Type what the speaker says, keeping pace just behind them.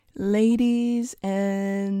Ladies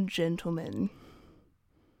and gentlemen,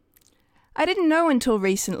 I didn't know until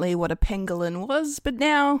recently what a pangolin was, but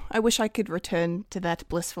now I wish I could return to that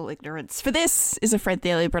blissful ignorance. For this is a Fred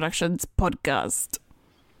Daly Productions podcast.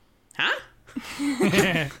 Huh?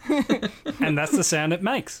 And that's the sound it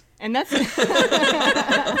makes. And that's...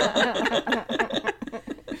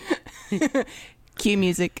 Cue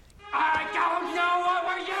music. I don't know what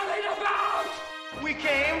we're yelling about! We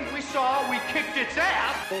came, we saw, we kicked its ass!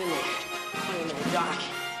 Wait a minute, Doc.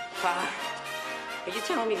 Are you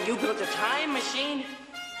telling me you built a time machine?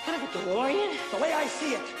 Kind of a DeLorean? The way I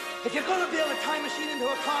see it, if you're gonna build a time machine into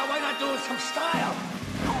a car, why not do it with some style?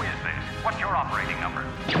 Who is this? What's your operating number?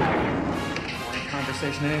 Boring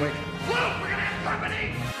conversation anyway. Look, we're gonna have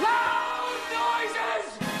company! Loud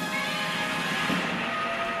noises!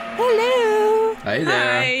 Hello. Hey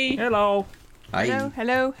there. Hi. Hello. Hi.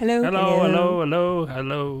 Hello. Hello.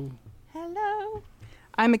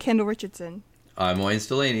 I'm a Kendall Richardson. I'm Wayne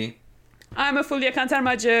Stellini. I'm a Fulia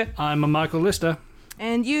Kantarmaja. I'm a Michael Lister.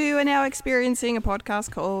 And you are now experiencing a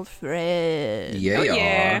podcast called Fred. Yeah, Oh, you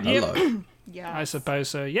yeah. are. Hello. Yeah. I suppose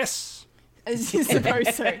so. Yes. As you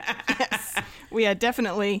suppose so. Yes. We are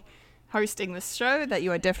definitely hosting this show that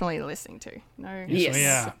you are definitely listening to. No, Yes. We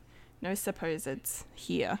are. no supposeds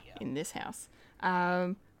here in this house.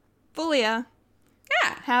 Fulia, Yeah.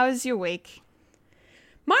 how's your week?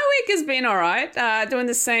 My week has been all right. Doing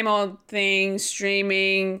the same old thing,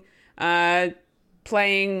 streaming,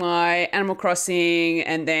 playing my Animal Crossing,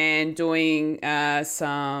 and then doing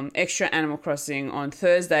some extra Animal Crossing on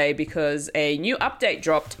Thursday because a new update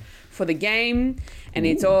dropped for the game, and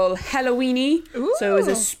it's all Halloween-y. So it was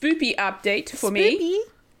a spoopy update for me. Spoopy.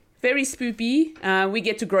 Very spoopy. We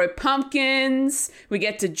get to grow pumpkins. We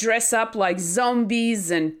get to dress up like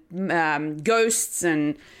zombies and ghosts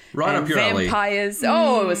and Right and up your alley. vampires.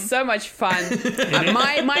 Oh, it was so much fun.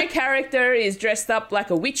 My character is dressed up like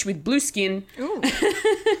a witch with blue skin. Ooh.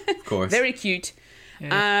 Of course. Very cute.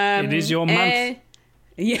 It is your month.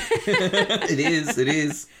 Yeah, It is. it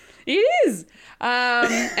is.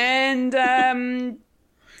 And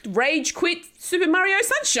rage quit Super Mario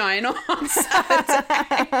Sunshine on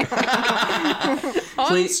Saturday. On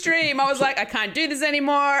Please. stream. I was like, I can't do this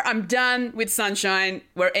anymore. I'm done with Sunshine.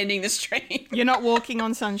 We're ending the stream. You're not walking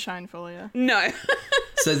on sunshine, Fulia. No.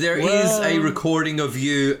 So there is a recording of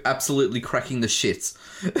you absolutely cracking the shits.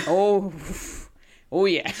 Oh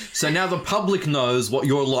yeah. So now the public knows what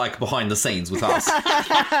you're like behind the scenes with us. Is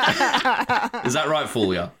that right,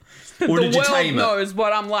 Fulia? Or The did you world tame it? knows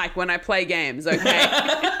what I'm like when I play games, okay?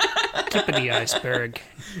 Tip of the iceberg.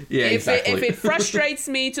 Yeah, if exactly. it frustrates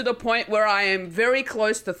me to the point where I am very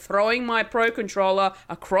close to throwing my Pro Controller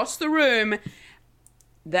across the room,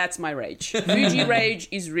 that's my rage. Fuji rage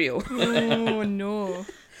is real. Oh, no.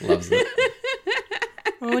 Loves it.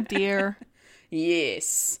 Oh, dear.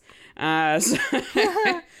 Yes.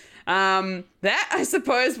 That, I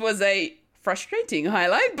suppose, was a frustrating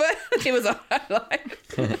highlight, but it was a highlight.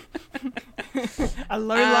 A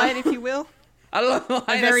low light, if you will. A low light,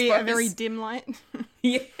 A I very suppose. dim light.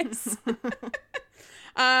 Yes.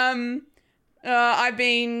 I've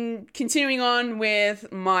been continuing on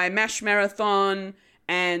with my MASH marathon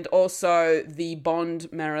and also the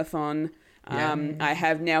Bond marathon. I am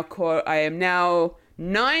now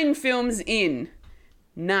 9 films in.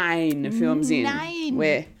 9 films in. 9.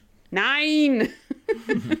 Where 9.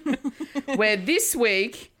 Where this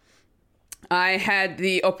week I had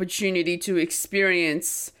the opportunity to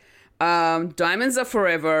experience Diamonds Are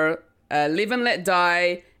Forever, Live and Let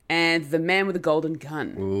Die, and The Man with the Golden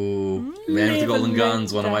Gun. Ooh. Man with the Golden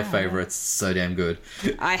Gun's one of my favourites. So damn good.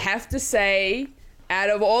 I have to say, out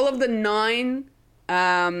of all of the 9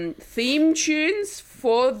 theme tunes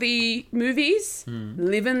for the movies,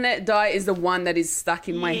 Live and Let Die is the one that is stuck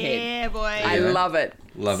in my head. Yeah, boy. I Yeah. love it.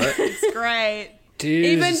 Love it. It's great.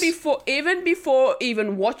 Even before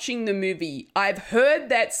watching the movie, I've heard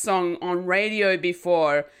that song on radio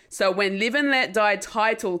before. So when Live and Let Die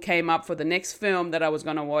title came up for the next film that I was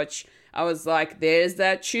going to watch, I was like, there's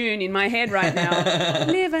that tune in my head right now.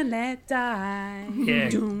 Live and Let Die. Yeah.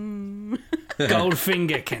 Doom.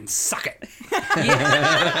 Goldfinger can suck it.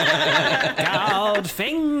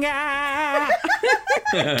 Goldfinger.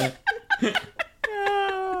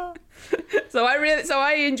 So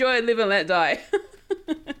I enjoy Live and Let Die.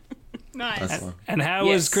 Nice. That's one. And how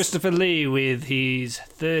Yes. was Christopher Lee with his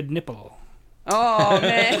third nipple? Oh,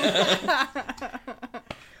 man.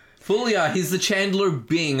 Fulia, he's the Chandler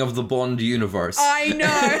Bing of the Bond universe. I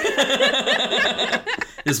know.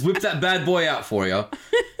 Just whip that bad boy out for you.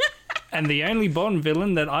 And the only Bond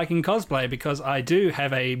villain that I can cosplay because I do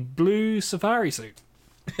have a blue safari suit.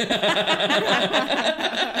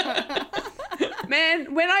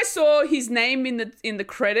 when I saw his name in the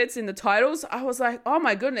credits, in the titles, I was like, oh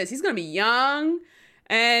my goodness, he's gonna be young.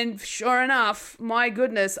 And sure enough, my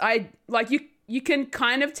goodness, you can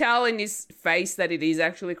kind of tell in his face that it is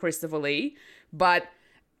actually Christopher Lee, but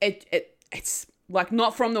it's like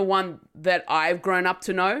not from the one that I've grown up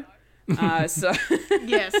to know. So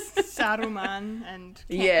Yes, Saruman and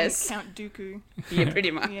Count Dooku. Yeah,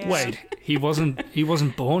 pretty much. Yeah. Wait, he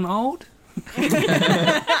wasn't born old?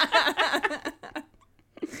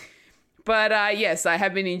 But yes, I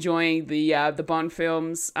have been enjoying the Bond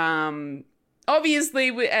films.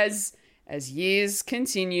 Obviously, as years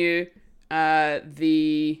continue,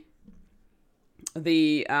 the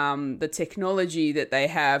technology that they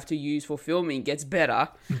have to use for filming gets better.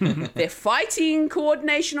 Their fighting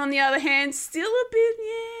coordination, on the other hand, still a bit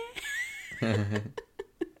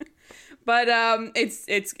but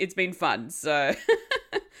it's been fun. So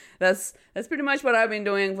that's pretty much what I've been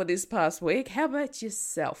doing for this past week. How about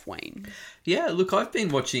yourself, Wayne? Yeah, look, I've been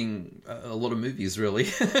watching a lot of movies, really,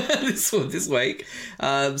 this week.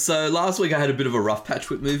 So last week I had a bit of a rough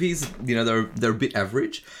patch with movies. You know, they're a bit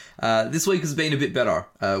average. This week has been a bit better.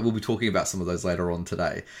 We'll be talking about some of those later on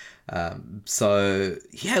today. So,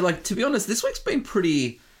 yeah, like, to be honest, this week's been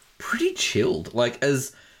pretty chilled. Like,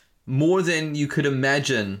 as more than you could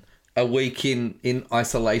imagine a week in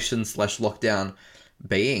isolation / lockdown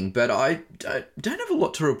being. But I don't have a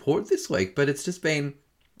lot to report this week, but it's just been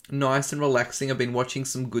nice and relaxing. I've been watching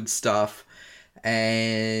some good stuff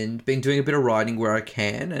and been doing a bit of writing where I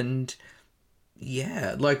can. And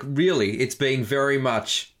yeah, like, really, it's been very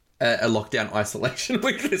much a lockdown isolation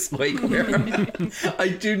week this week where I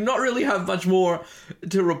do not really have much more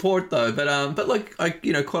to report though. But like, I,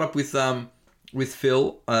 caught up with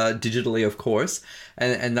Phil, digitally, of course,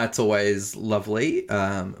 and that's always lovely.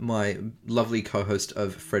 My lovely co-host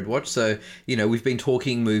of Fred Watch. So, we've been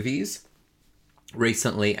talking movies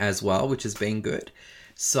recently as well, which has been good.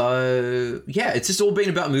 So, yeah, it's just all been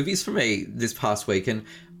about movies for me this past week, and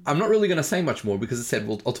I'm not really going to say much more because I said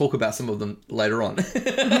I'll talk about some of them later on.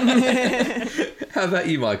 How about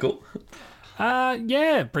you, Michael?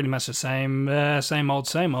 Yeah, pretty much the same. Same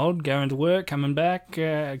old. Going to work, coming back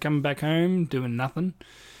home, doing nothing.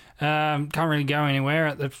 Can't really go anywhere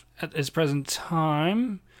at this present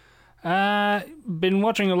time. Been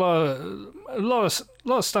watching a lot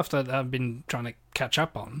of stuff that I've been trying to catch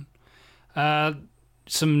up on.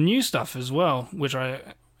 Some new stuff as well, which I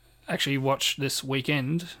actually watched this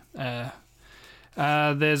weekend.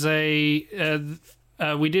 There's we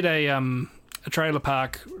did a trailer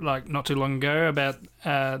park like not too long ago about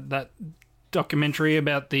that documentary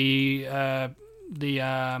about the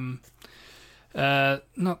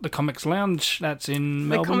not the Comics Lounge that's in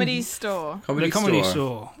Melbourne. The Comedy Store. The Comedy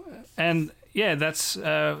Store. And yeah, that's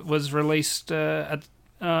was released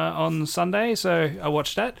on Sunday, so I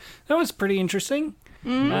watched that. That was pretty interesting.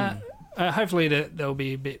 Hopefully there'll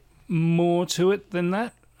be a bit more to it than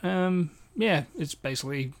that. Yeah, it's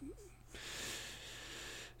basically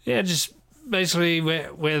just basically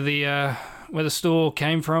where the store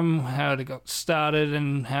came from, how it got started,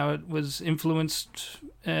 and how it was influencing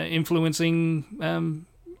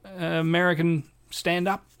American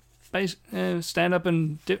stand-up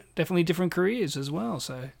and definitely different careers as well.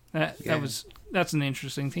 So that's an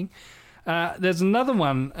interesting thing. There's another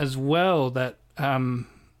one as well that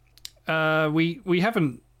we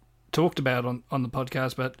haven't talked about on the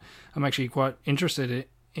podcast, but I'm actually quite interested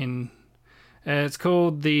in. It's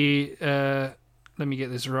called the let me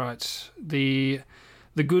get this right. The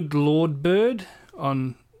Good Lord Bird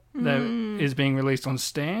that is being released on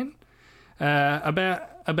Stan.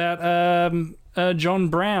 About John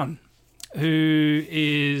Brown, who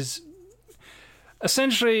is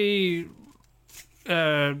essentially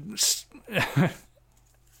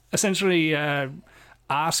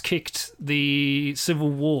ass-kicked the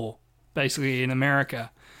Civil War, basically, in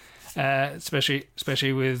America,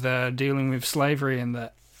 especially with dealing with slavery and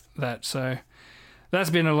that. So that's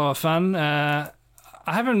been a lot of fun. I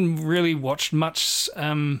haven't really watched much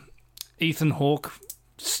Ethan Hawke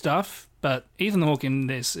stuff, but Ethan Hawke in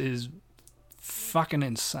this is fucking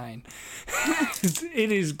insane.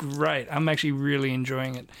 It is great. I'm actually really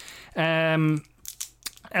enjoying it. And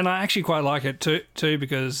I actually quite like it too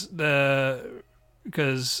because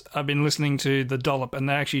I've been listening to The Dollop, and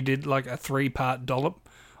they actually did like a 3-part dollop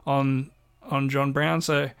on John Brown,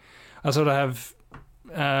 so I sort of have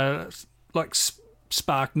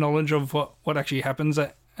spark knowledge of what actually happens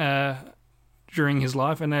during his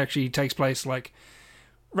life, and it actually takes place like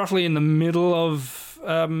roughly in the middle of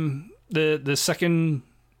the second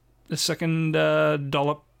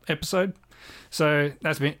dollop episode. So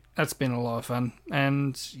that's been a lot of fun,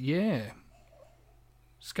 and yeah,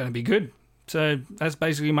 it's going to be good. So that's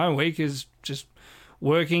basically my week, is just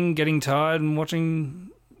working, getting tired, and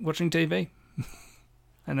watching TV.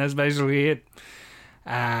 And that's basically it.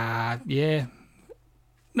 Yeah,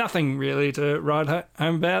 nothing really to write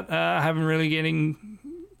home about. I haven't really getting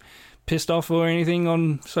pissed off or anything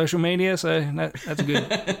on social media, so that's a good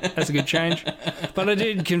that's a good change. But I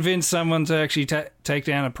did convince someone to actually take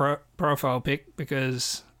down a profile pic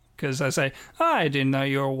because they say, I didn't know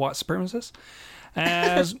you're a white supremacist.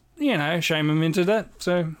 As you know, shame them into that.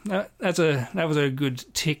 So that was a good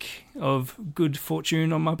tick of good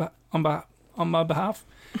fortune on my behalf.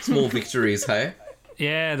 Small victories, hey?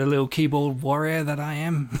 Yeah, the little keyboard warrior that I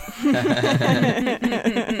am.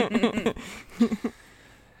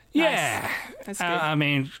 Yeah. That's good. I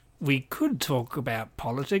mean, we could talk about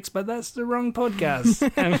politics, but that's the wrong podcast.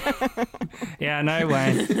 Yeah, I know,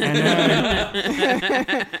 Wayne. I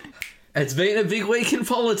know. It's been a big week in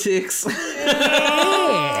politics.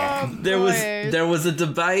 There was a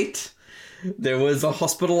debate. There was a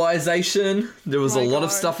hospitalisation. There was a lot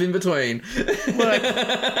of stuff in between.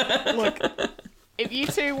 Look, if you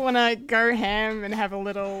two want to go ham and have a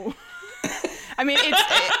little... I mean,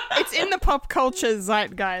 it's in the pop culture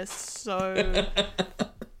zeitgeist, so...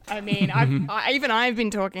 I mean, I've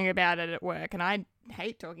been talking about it at work, and I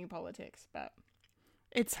hate talking politics, but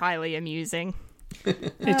it's highly amusing.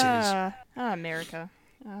 It is. America.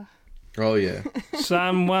 Oh, yeah.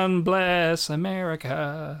 Someone bless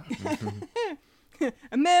America.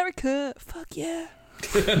 America, fuck yeah.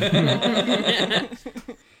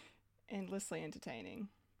 Endlessly entertaining.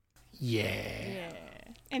 Yeah.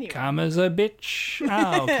 Anyway. Karma's a bitch.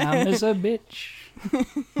 Oh, karma's a bitch.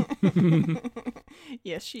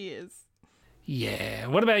 Yes, she is. Yeah.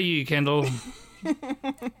 What about you, Kendall?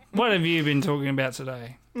 What have you been talking about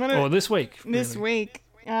today? Or this week? This really?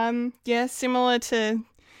 week. Yeah, similar to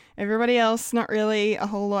everybody else, not really a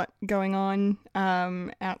whole lot going on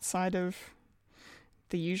outside of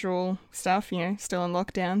the usual stuff, still in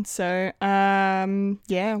lockdown. So,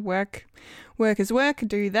 yeah, work is work,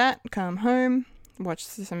 do that, come home, watch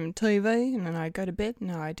some TV, and then I go to bed,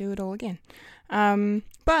 and I do it all again.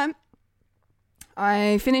 But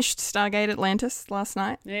I finished Stargate Atlantis last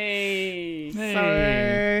night. Hey.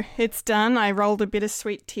 So it's done. I rolled a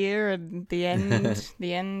bittersweet tear at the end.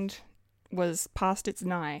 The end was past its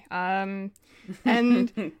nigh. And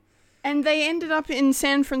they ended up in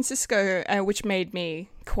San Francisco, which made me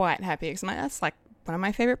quite happy because that's like one of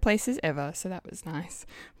my favorite places ever. So that was nice.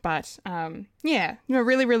 But yeah,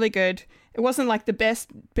 really, really good. It wasn't like the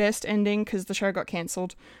best ending because the show got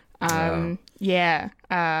cancelled. Yeah.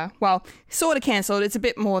 Well, sort of cancelled. It's a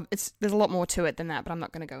bit more. There's a lot more to it than that, but I'm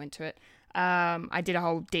not going to go into it. I did a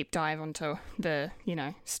whole deep dive onto the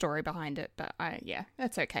story behind it, but yeah,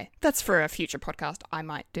 that's okay. That's for a future podcast I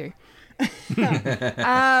might do.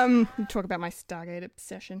 Talk about my Stargate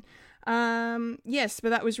obsession. Yes, but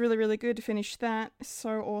that was really, really good to finish that.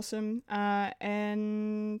 So awesome.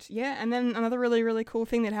 And yeah, and then another really, really cool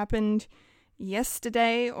thing that happened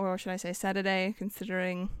yesterday, or should I say Saturday,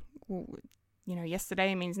 considering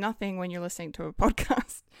yesterday means nothing when you're listening to a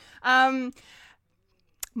podcast.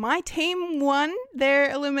 My team won their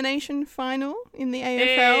elimination final in the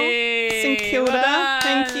AFL. Hey, St Kilda, well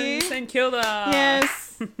thank you. St Kilda.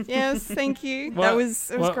 Yes, thank you. It was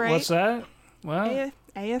great. What's that? What?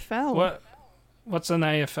 AFL. What's an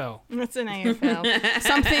AFL? What's an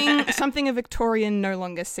AFL? Something a Victorian no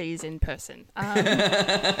longer sees in person.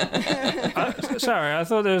 Sorry, I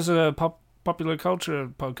thought there was a popular culture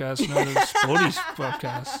podcast, not a sporties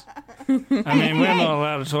podcast. I mean, we're not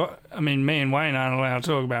allowed to talk. I mean, me and Wayne aren't allowed to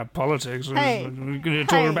talk about politics. We're going to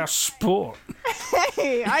talk about sport.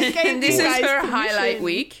 Hey, I gave This you is guys her permission. highlight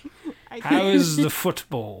week. How is the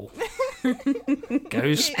football?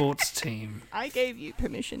 Go sports team. I gave you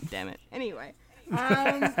permission, damn it. Anyway.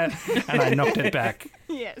 And I knocked it back.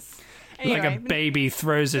 Yes. Like a baby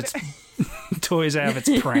throws its toys out of its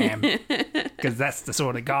pram. Because that's the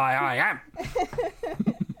sort of guy I am.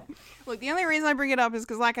 Look, the only reason I bring it up is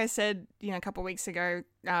because, like I said, a couple of weeks ago,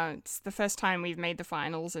 it's the first time we've made the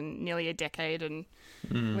finals in nearly a decade, and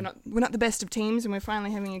we're not the best of teams, and we're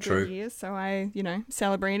finally having a good year. So I,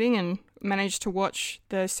 celebrating and managed to watch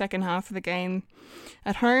the second half of the game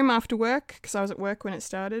at home after work because I was at work when it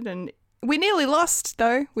started, and we nearly lost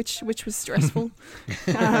though, which was stressful.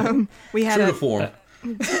 We had True to form.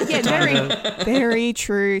 Yeah, very, very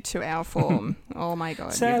true to our form. Oh my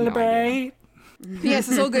god! Celebrate. Yes,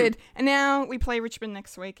 it's all good. And now we play Richmond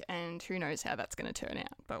next week, and who knows how that's going to turn out,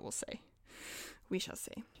 but we'll see. We shall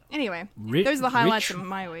see. Anyway, those are the highlights of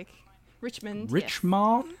my week. Richmond.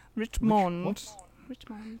 Richmond? Yes. Richmond.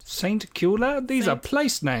 Richmond. St Kilda? These are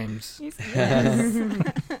place names. Yes.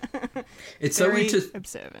 It's so Very weird to...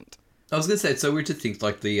 observant. I was going to say, it's so weird to think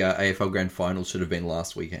like the AFL Grand Final should have been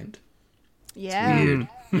last weekend. Yeah. Weird.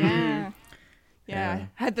 Yeah. Yeah.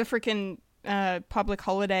 Had the freaking public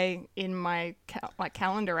holiday in my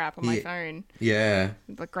calendar app on my phone. Yeah.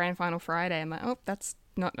 The Grand Final Friday. I'm like, oh, that's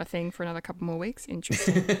not a thing for another couple more weeks.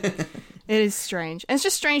 Interesting. It is strange. And it's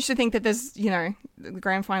just strange to think that there's, the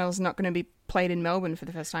Grand Final is not going to be played in Melbourne for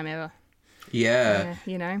the first time ever. Yeah.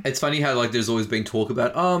 It's funny how there's always been talk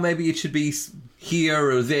about, maybe it should be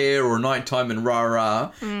here or there or nighttime and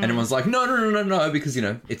rah-rah. And everyone's like, no, because,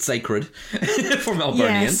 it's sacred for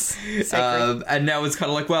Melburnians. Yes, sacred. And now it's kind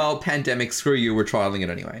of like, well, pandemic, screw you, we're trialing it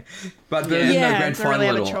anyway. But there's no Grand don't Final really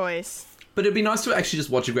have at a all. choice. But it'd be nice to actually just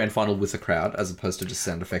watch a Grand Final with a crowd as opposed to just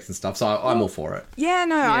sound effects and stuff. So I'm all for it. Yeah,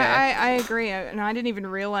 no, I agree. And I didn't even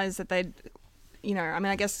realise that they'd...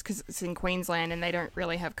 I guess because it's in Queensland and they don't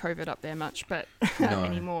really have COVID up there much, but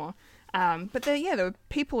anymore. But there were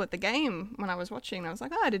people at the game when I was watching. I was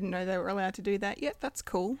like, I didn't know they were allowed to do that. Yeah, that's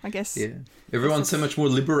cool, I guess. Yeah. Everyone's so much more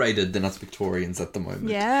liberated than us Victorians at the moment.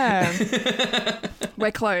 Yeah.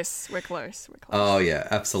 We're close. Oh, yeah,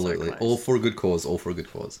 absolutely. So close. All for a good cause.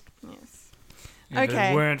 Yes. If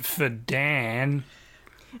Okay. it weren't for Dan...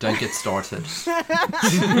 Don't get started.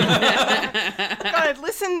 God,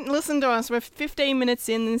 listen to us. We're 15 minutes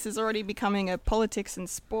in. This is already becoming a politics and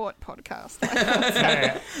sport podcast.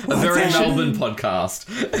 A very Melbourne podcast.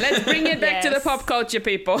 Let's bring it back to the Yes. pop culture,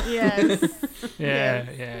 people. Yes. Yeah.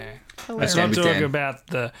 Let's stand not with talk Dan. about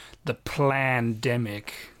the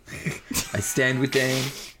plandemic. I stand with Dan.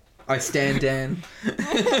 I stand Dan.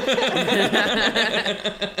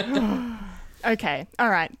 Okay. All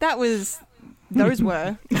right. Those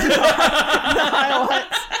were the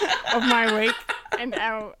highlights of my week and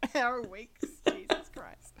our weeks. Jesus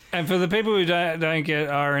Christ. And for the people who don't get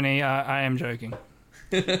irony, I am joking.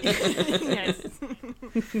 Yes.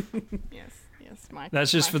 Mike.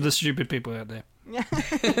 That's just for the stupid people out there.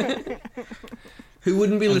 Who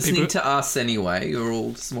wouldn't be And listening people- to us anyway? You're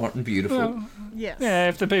all smart and beautiful. Well, Yes. yeah,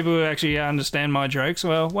 if the people who actually understand my jokes,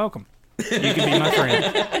 well, welcome. You can be my friend.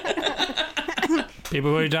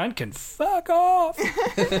 People who don't can fuck off.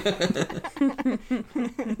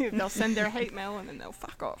 They'll send their hate mail and then they'll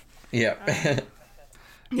fuck off. Yeah.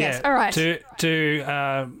 Yes. All right. To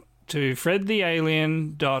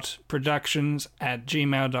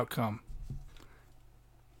fredthealien.productions@gmail.com.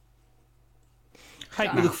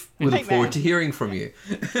 Hate we mail. look forward to hearing from you.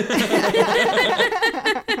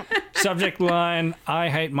 Subject line, I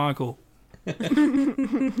hate Michael.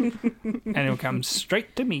 And it'll come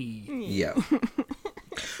straight to me. Yeah.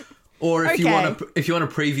 Or if you want to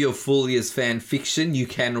preview a Fulia's fan fiction, you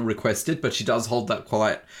can request it, but she does hold that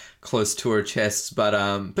quite close to her chest. But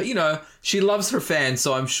she loves her fans,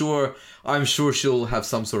 so I'm sure she'll have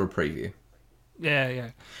some sort of preview. Yeah.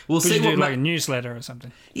 We'll Could see you do what like a newsletter or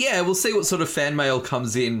something. Yeah, we'll see what sort of fan mail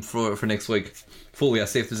comes in for next week. Fulia,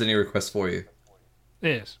 see if there's any requests for you.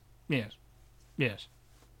 Yes. The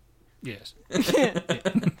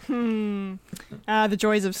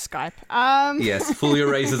joys of Skype. Yes, Fulia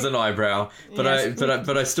raises an eyebrow, but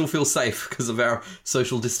I still feel safe because of our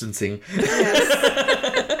social distancing.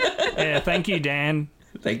 Yeah, thank you, Dan.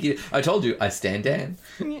 Thank you. I told you, I stand Dan.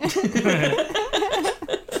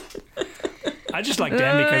 I just like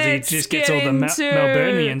Dan because he Let's just gets get all the into-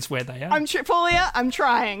 Melburnians where they are. Fulia, I'm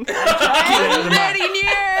trying. Nerdy news!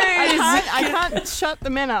 I can't shut the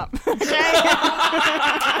men up. Okay?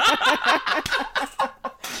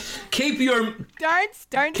 Keep your...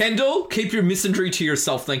 Don't. Kendall, keep your misandry to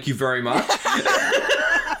yourself, thank you very much.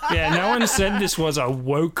 Yeah, no one said this was a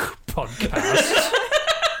woke podcast.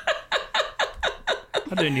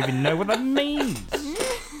 I don't even know what that means.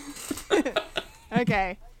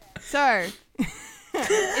 Okay. So,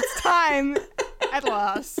 it's time, at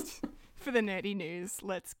last, for the nerdy news.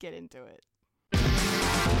 Let's get into it.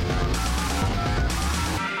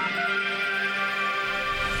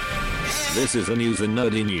 This is the news in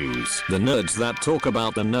Nerdy News. The nerds that talk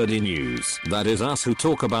about the nerdy news. That is us who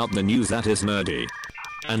talk about the news that is nerdy.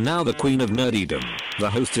 And now the queen of nerdydom, the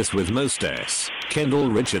hostess with most S, Kendall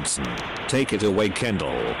Richardson. Take it away,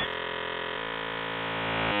 Kendall.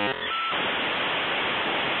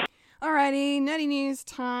 Alrighty, nerdy news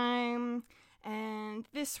time. And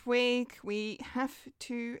this week we have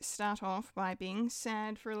to start off by being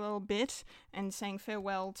sad for a little bit and saying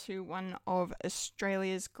farewell to one of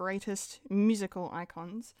Australia's greatest musical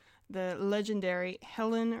icons. The legendary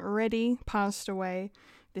Helen Reddy passed away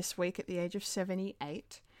this week at the age of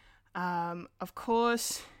 78. Of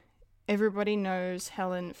course, everybody knows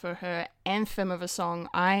Helen for her anthem of a song,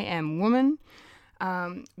 I Am Woman.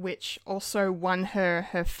 which also won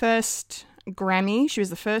her first Grammy. She was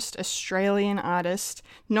the first Australian artist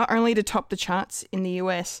not only to top the charts in the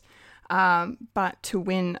US, but to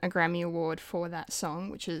win a Grammy Award for that song,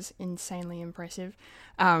 which is insanely impressive.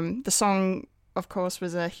 The song, of course,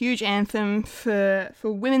 was a huge anthem for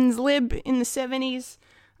women's lib in the 70s,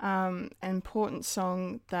 an important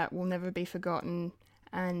song that will never be forgotten,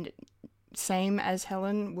 and same as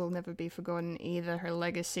Helen, will never be forgotten either. Her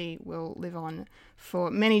legacy will live on for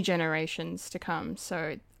many generations to come,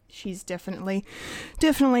 so she's definitely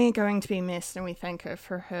going to be missed, and we thank her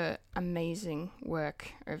for her amazing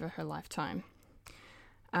work over her lifetime.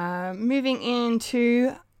 Moving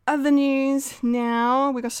into other news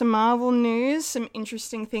now, we got some Marvel news, some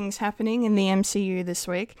interesting things happening in the MCU this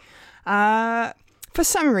week. For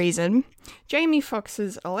some reason, Jamie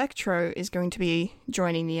Foxx's Electro is going to be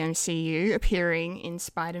joining the MCU, appearing in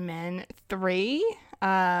Spider-Man 3.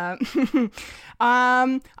 I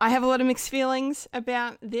have a lot of mixed feelings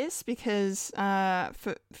about this because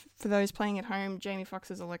for those playing at home, Jamie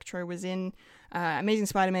Foxx's Electro was in Amazing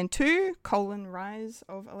Spider-Man 2, Rise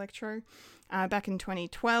of Electro, back in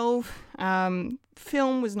 2012.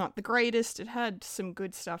 Film was not the greatest. It had some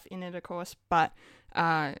good stuff in it, of course, but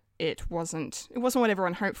it wasn't what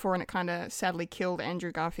everyone hoped for, and it kind of sadly killed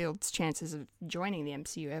Andrew Garfield's chances of joining the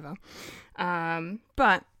MCU ever.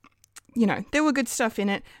 But you know, there were good stuff in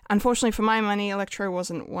it. Unfortunately, for my money, Electro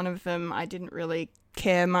wasn't one of them. I didn't really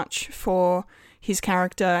care much for his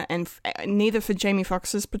character, and neither for Jamie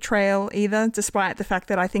Foxx's portrayal either, despite the fact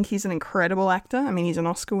that I think he's an incredible actor. I mean, he's an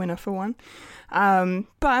Oscar winner for one.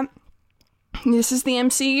 But this is the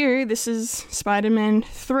MCU. This is Spider-Man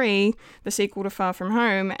 3, the sequel to Far From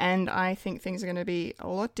Home, and I think things are going to be a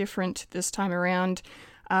lot different this time around.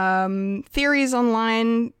 Theories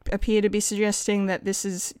online appear to be suggesting that this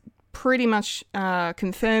is pretty much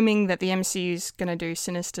confirming that the MCU is going to do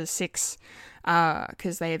Sinister Six,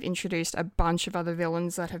 because they have introduced a bunch of other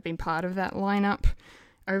villains that have been part of that lineup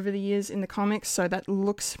over the years in the comics, so that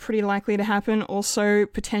looks pretty likely to happen. Also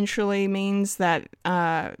potentially means that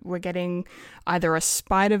we're getting either a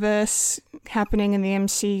Spider-Verse happening in the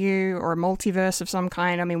MCU or a multiverse of some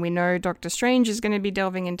kind. I mean, we know Doctor Strange is going to be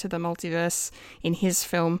delving into the multiverse in his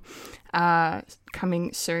film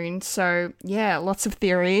coming soon. So yeah, lots of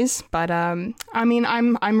theories, but I mean,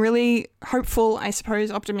 I'm really hopeful, I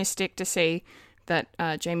suppose, optimistic to see that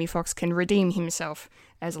Jamie Foxx can redeem himself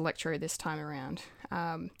as Electro this time around.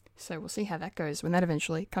 So we'll see how that goes when that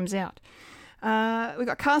eventually comes out. We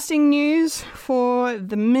got casting news for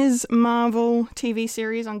the Ms. Marvel TV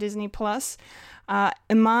series on Disney+. Iman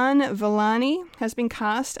Vellani has been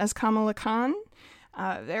cast as Kamala Khan.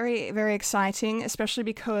 Very, very exciting, especially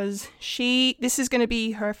because this is going to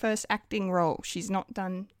be her first acting role. She's not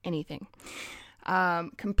done anything.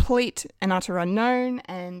 Complete and utter unknown,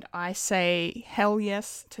 and I say hell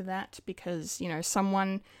yes to that, because, you know,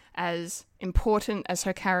 someone as important as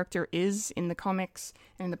her character is in the comics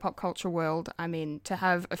and in the pop culture world, I mean, to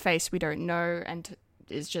have a face we don't know and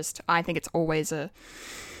is just, I think it's always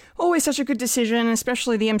such a good decision.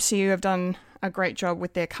 Especially the MCU have done a great job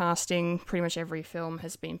with their casting. Pretty much every film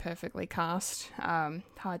has been perfectly cast.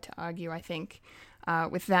 Hard to argue, I think,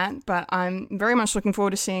 with that, but I'm very much looking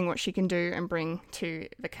forward to seeing what she can do and bring to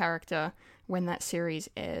the character when that series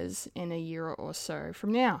airs in a year or so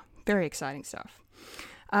from now. Very exciting stuff.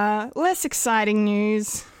 Less exciting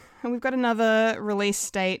news. We've got another release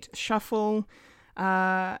date shuffle,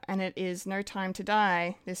 and it is No Time to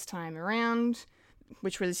Die this time around,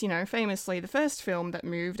 which was, you know, famously the first film that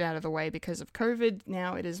moved out of the way because of COVID.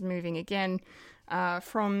 Now it is moving again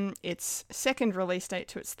from its second release date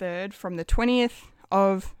to its third, from the 20th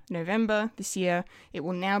of November this year. It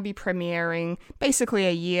will now be premiering basically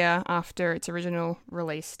a year after its original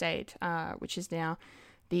release date, which is now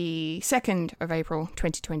the 2nd of April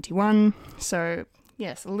 2021. So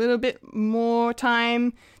yes, a little bit more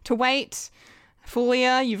time to wait.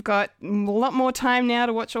 Fulia, you've got a lot more time now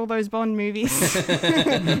to watch all those Bond movies.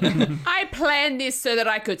 I planned this so that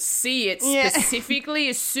I could see it specifically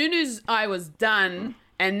as soon as I was done,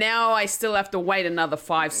 and now I still have to wait another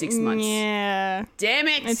 5-6 months. Yeah. Damn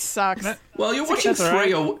it. It sucks. Well, you're watching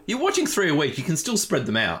you're watching 3 a week. You can still spread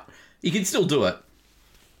them out. You can still do it.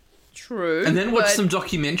 True. And then watch some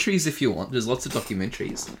documentaries if you want. There's lots of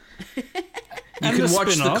documentaries. You can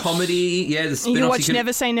watch the comedy, the spin-offs. You can watch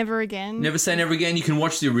Never Say Never Again. Never Say Never Again. You can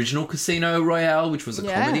watch the original Casino Royale, which was a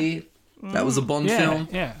comedy. That was a Bond film.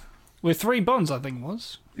 Yeah, with 3 Bonds, I think it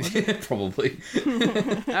was. Yeah, probably.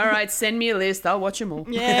 All right, send me a list. I'll watch them all.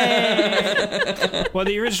 Yeah. Well,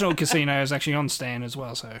 the original Casino is actually on Stan as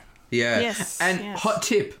well, so... Yeah. Yes. And hot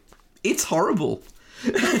tip, it's horrible.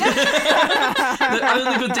 The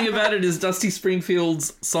only good thing about it is Dusty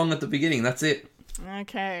Springfield's song at the beginning. That's it.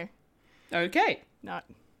 Okay. Okay. Not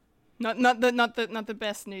the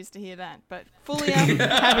best news to hear that, but Fulia,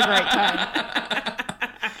 have a great time.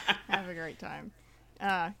 Have a great time.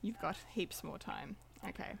 You've got heaps more time.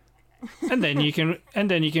 Okay. And then you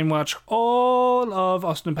can watch all of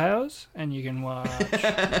Austin Powers, and you can watch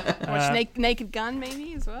Naked Gun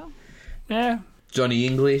maybe as well. yeah, Johnny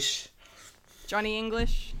English. Johnny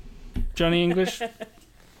English.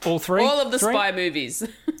 all three, All of the three? spy movies.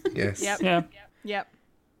 Yes. Yep. Yeah,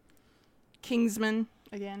 Kingsman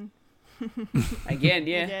again. Again,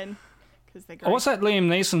 yeah. Again. Because they're oh, great. what's that Liam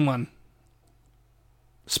Neeson one?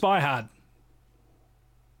 Spy Hard.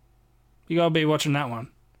 You gotta be watching that one.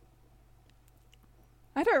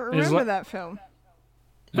 I don't It's remember like- that film.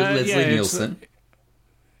 With Leslie yeah, Nielsen.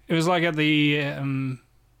 It was like at the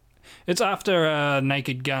it's after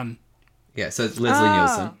Naked Gun. Yeah, so it's Leslie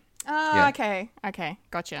Nielsen. Oh, Yeah. okay,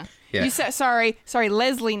 gotcha. Yeah. You said sorry,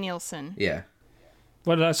 Leslie Nielsen. Yeah.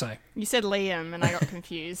 What did I say? You said Liam, and I got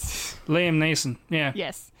confused. Liam Neeson. Yeah.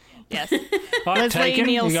 Yes. Oh, Leslie Taken.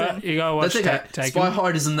 Nielsen. You gotta watch That's okay. Taken. Spy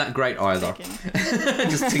Hard isn't that great either.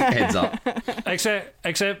 Just heads up. Except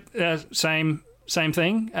same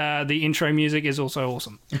thing. The intro music is also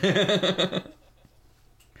awesome.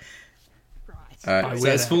 Alright, so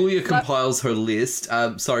wear as that. Fulia compiles her list,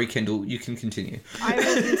 sorry, Kendall, you can continue. I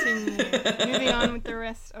will continue. Moving on with the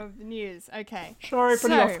rest of the news. Okay. Sorry for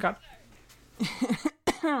the So-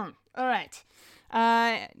 offcut. All right.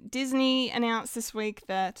 Disney announced this week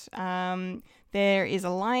that there is a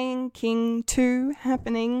Lion King 2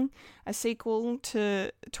 happening, a sequel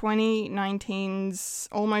to 2019's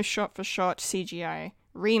almost shot-for-shot CGI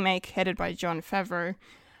remake headed by Jon Favreau.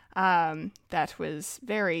 That was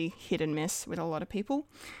very hit and miss with a lot of people,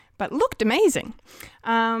 but looked amazing.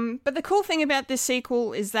 But the cool thing about this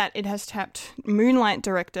sequel is that it has tapped Moonlight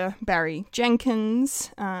director Barry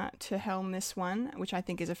Jenkins to helm this one, which I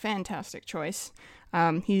think is a fantastic choice.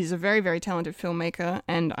 He's a very, very talented filmmaker,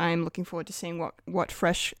 and I'm looking forward to seeing what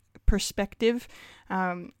fresh perspective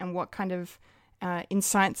and what kind of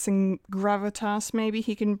insights and gravitas maybe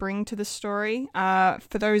he can bring to the story.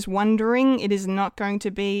 For those wondering, it is not going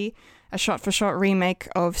to be a shot-for-shot remake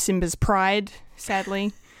of Simba's Pride,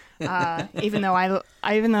 sadly. Even though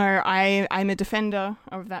I'm a defender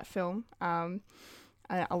of that film. A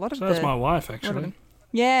lot of So that's the, my wife, actually.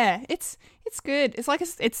 yeah, it's good. It's like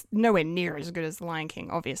it's nowhere near as good as The Lion King,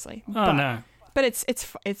 obviously. Oh no. But it's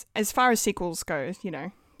as far as sequels go, you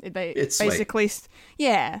know, they It's basically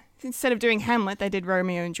instead of doing Hamlet, they did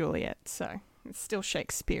Romeo and Juliet. So it's still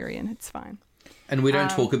Shakespearean. It's fine. And we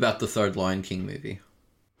don't talk about the third Lion King movie.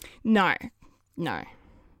 No.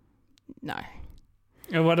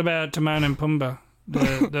 And what about Timon and Pumbaa,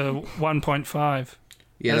 the 1.5?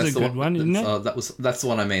 Yeah, That's that's a the good one, isn't it? That's the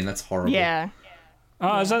one I mean. That's horrible. Yeah.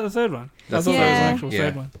 Oh, is that the third one? That's I the thought that was third the one. actual Yeah.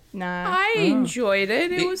 third one. No. I enjoyed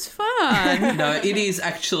it. It was fun. No, it is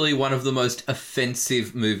actually one of the most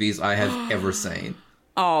offensive movies I have ever seen.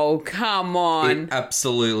 Oh, come on. It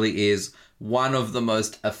absolutely is one of the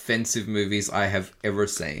most offensive movies I have ever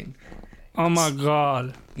seen. Oh my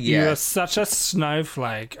god. Yeah. You are such a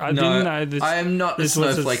snowflake. I didn't know this. I am not a this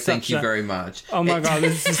was snowflake, thank such you a- very much. Oh my It god,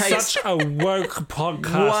 this is takes such a woke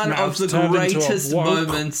podcast. one now. of the It's turned into a greatest woke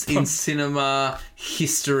moments in cinema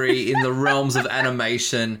history in the realms of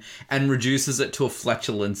animation and reduces it to a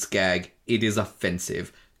flatulence gag. It is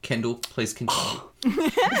offensive. Kendall, please continue.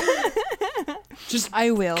 Just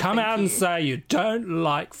I will. come thank out you. and say you don't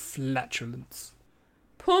like flatulence.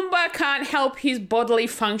 Pumbaa can't help his bodily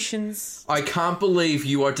functions. I can't believe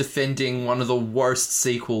you are defending one of the worst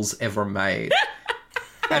sequels ever made.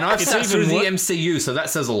 And I've sat through the MCU, so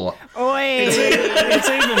that says a lot. Oi.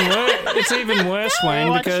 It's even worse, Wayne,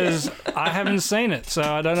 Watch because I haven't seen it, so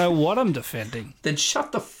I don't know what I'm defending. Then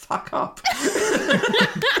shut the fuck up.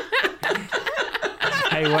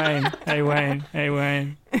 Hey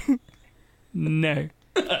Wayne. No.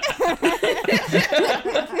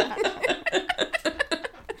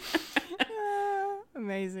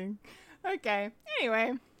 Amazing. Okay.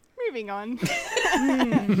 Anyway, moving on.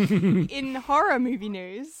 In horror movie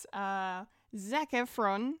news, Zac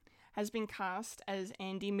Efron has been cast as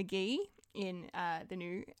Andy McGee in the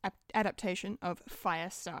new adaptation of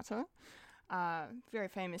Firestarter. Very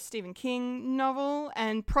famous Stephen King novel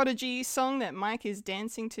and Prodigy song that Mike is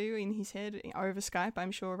dancing to in his head over Skype,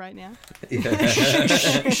 I'm sure, right now.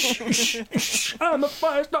 I'm a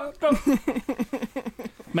firestarter.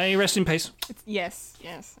 May you rest in peace. Yes,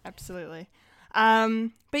 absolutely.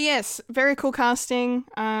 But yes, very cool casting.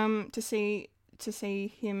 To see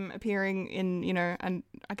him appearing in, and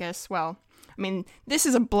I guess, well, I mean, this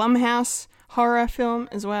is a Blumhouse horror film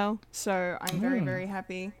as well, so I'm very, very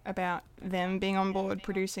happy about them being on board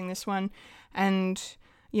producing this one. And,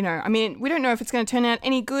 you know, I mean, we don't know if it's going to turn out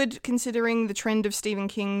any good considering the trend of Stephen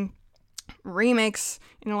King remakes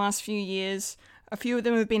in the last few years. A few of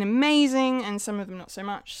them have been amazing and some of them not so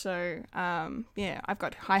much. So, yeah, I've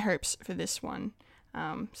got high hopes for this one.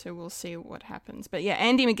 So we'll see what happens. But yeah,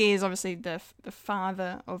 Andy McGee is obviously the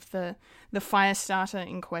father of the fire starter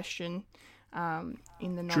in question in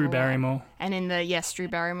the novel. Drew Barrymore. And in the, Drew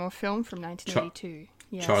Barrymore film from 1982.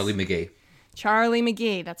 Yes. Charlie McGee. Charlie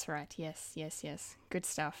McGee, that's right. Yes. Good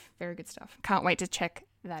stuff. Very good stuff. Can't wait to check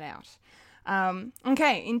that out.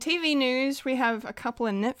 Okay, in TV news, we have a couple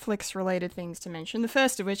of Netflix-related things to mention. The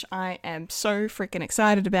first of which I am so freaking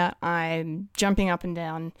excited about. I'm jumping up and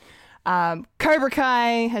down. Cobra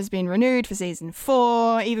Kai has been renewed for season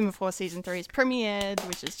 4, even before season 3 is premiered,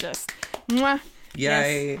 which is just mwah.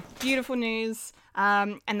 Yay! Yes, beautiful news.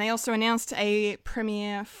 And they also announced a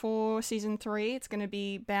premiere for season 3. It's going to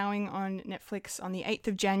be bowing on Netflix on the 8th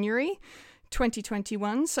of January,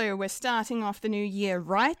 2021. So we're starting off the new year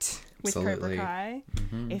right with Absolutely. Cobra Kai.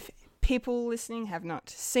 If people listening have not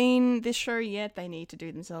seen this show yet, they need to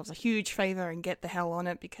do themselves a huge favor and get the hell on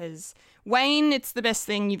it, because Wayne, it's the best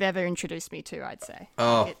thing you've ever introduced me to, I'd say.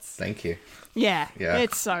 Oh, thank you. Yeah, Yeah.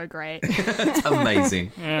 it's so great. It's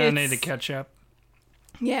amazing. Yeah, I need to catch up.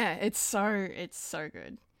 Yeah, it's so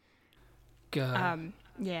good. God.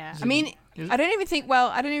 Yeah, I mean, I don't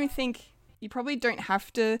even think you probably don't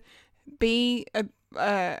have to be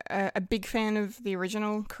a big fan of the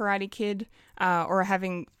original Karate Kid or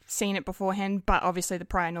having seen it beforehand, but obviously the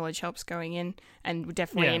prior knowledge helps going in and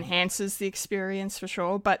definitely enhances the experience for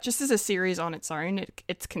sure. But just as a series on its own,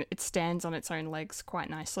 it stands on its own legs quite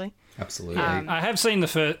nicely. Absolutely. I have seen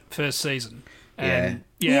the first season. And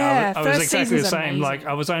Yeah, I was first exactly the season's same. amazing. Like,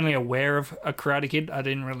 I was only aware of a Karate Kid. I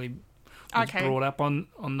didn't really was brought up on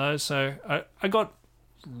those, so I got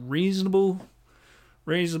reasonable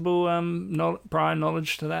prior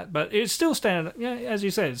knowledge to that, but it's still standing. Yeah, as you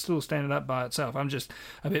said, it's still standing up by itself. I'm just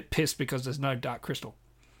a bit pissed because there's no Dark Crystal.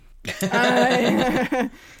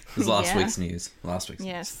 It was last week's news.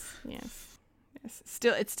 Yes.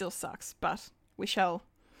 It still sucks, but we shall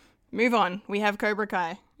move on. We have Cobra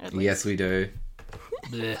Kai. At least. Yes, we do.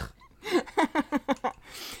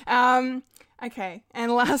 Okay,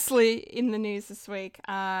 and lastly, in the news this week,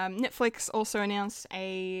 Netflix also announced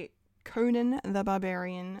a Conan the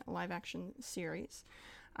Barbarian live-action series.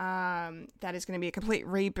 That is going to be a complete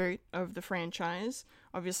reboot of the franchise.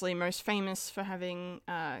 Obviously, most famous for having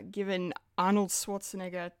given Arnold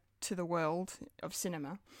Schwarzenegger to the world of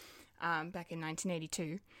cinema back in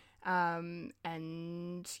 1982. And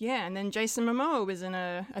then Jason Momoa was in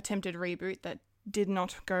a attempted reboot that did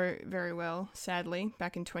not go very well, sadly,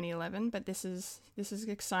 back in 2011. But this is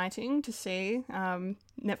exciting to see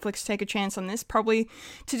Netflix take a chance on this, probably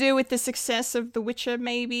to do with the success of The Witcher,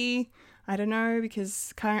 maybe. I don't know,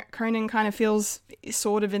 because Conan kind of feels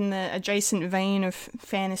sort of in the adjacent vein of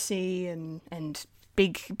fantasy and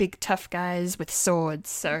big tough guys with swords.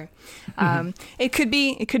 So it could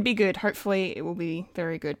be good. Hopefully it will be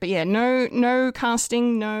very good. But yeah, no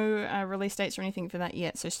casting, no release dates or anything for that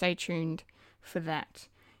yet. So stay tuned for that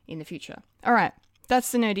in the future. All right,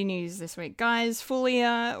 that's the nerdy news this week, guys.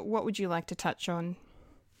 Fulia, what would you like to touch on?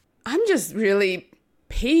 I'm just really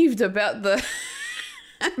peeved about the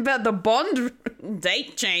about the Bond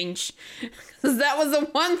date change, because that was the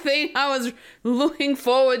one thing I was looking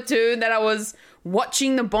forward to, that I was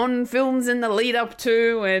watching the Bond films in the lead up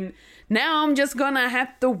to, and now I'm just gonna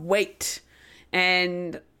have to wait.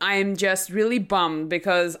 And I'm just really bummed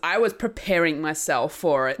because I was preparing myself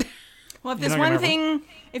for it. Well, if there's one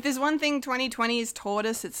thing 2020 has taught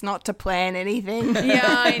us, it's not to plan anything. Yeah,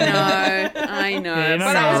 I know. Yeah,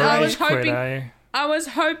 But I was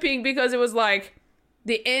hoping because it was like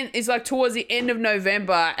the end. It's like towards the end of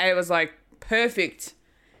November, and it was like perfect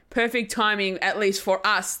timing, at least for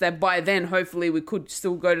us, that by then hopefully we could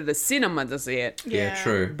still go to the cinema to see it. Yeah,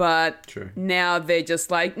 true. But True. now they're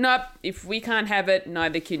just like, nope. If we can't have it,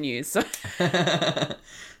 neither can you. So.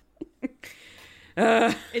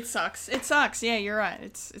 It sucks. Yeah, you're right.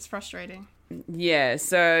 It's frustrating. Yeah,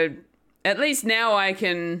 so at least now I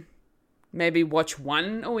can maybe watch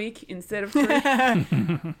one a week instead of 3.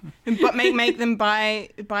 But make them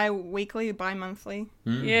bi-weekly, bi-monthly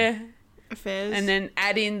Yeah. affairs. And then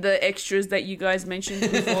add in the extras that you guys mentioned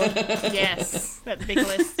before. Yes, that big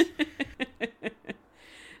list.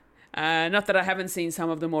 Not that I haven't seen some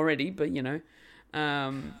of them already, but you know.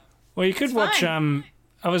 Well, you could watch. fine.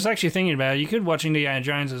 I was actually thinking about it. You could watch Indiana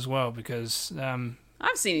Jones as well, because I've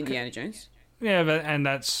seen Indiana Jones. Yeah, and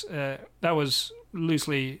that was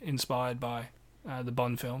loosely inspired by the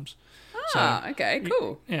Bond films. Okay,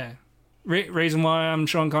 cool. Yeah. Reason why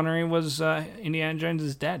Sean Connery was Indiana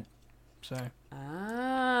Jones' dad. So.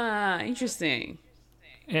 Interesting.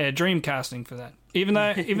 Yeah, dream casting for that. Even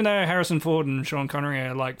though Harrison Ford and Sean Connery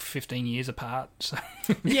are like 15 years apart. So.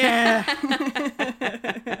 Yeah.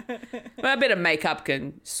 Well, a bit of makeup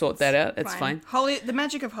can sort that out. That's fine. The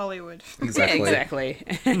magic of Hollywood. Exactly. Yeah, exactly.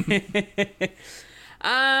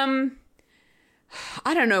 I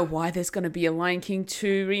don't know why there's going to be a Lion King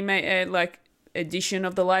 2 remake, edition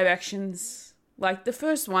of the live actions. Like, the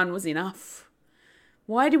first one was enough.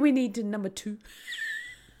 Why do we need number 2?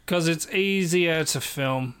 Because it's easier to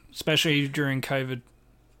film, especially during COVID.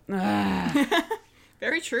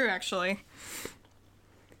 Very true, actually.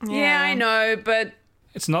 Yeah, I know, but...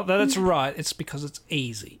 It's not that it's right, it's because it's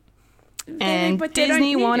easy. And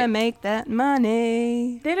Disney want to make that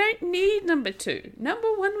money. They don't need number 2. Number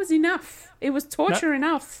 1 was enough. It was torture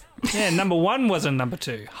enough. Yeah, number 1 wasn't number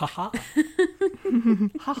 2. Ha-ha.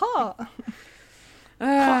 Ha-ha.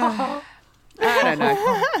 I don't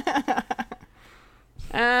know.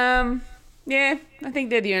 Yeah, I think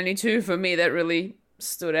they're the only 2 for me that really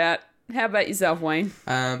stood out. How about yourself, Wayne?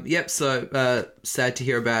 Yep, so sad to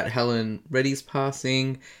hear about Helen Reddy's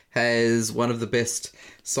passing. Has one of the best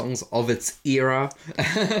songs of its era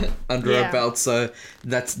under her belt, so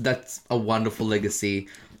that's a wonderful legacy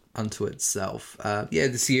unto itself.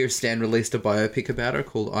 This year Stan released a biopic about her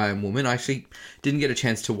called I Am Woman. I actually didn't get a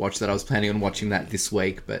chance to watch that. I was planning on watching that this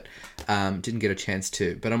week, but didn't get a chance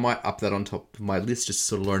to. But I might up that on top of my list just to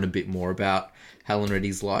sort of learn a bit more about Helen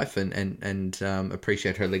Reddy's life and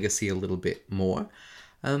appreciate her legacy a little bit more.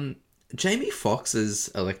 Jamie Foxx's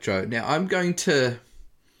Electro. Now, I'm going to...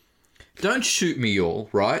 Don't shoot me, y'all,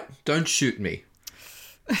 right? Don't shoot me.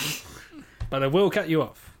 But I will cut you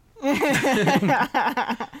off.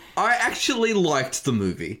 I actually liked the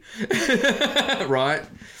movie. Right?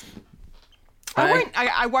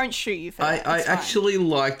 I won't shoot you for that. I actually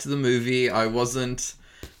liked the movie. I wasn't...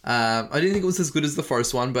 I didn't think it was as good as the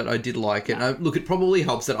first one, but I did like it. Look, it probably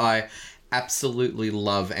helps that I absolutely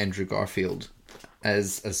love Andrew Garfield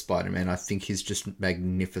as Spider-Man. I think he's just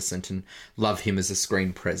magnificent and love him as a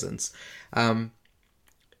screen presence. In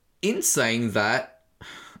saying that,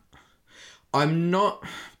 I'm not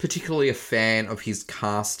particularly a fan of his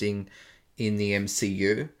casting in the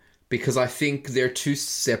MCU because I think they're two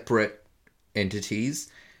separate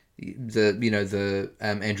entities. The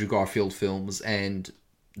Andrew Garfield films and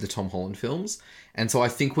the Tom Holland films. And so I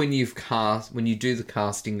think when you do the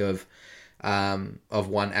casting of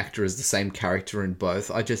one actor as the same character in both,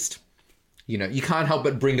 I just, you can't help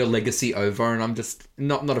but bring a legacy over, and I'm just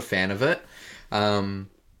not a fan of it.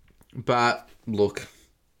 But look,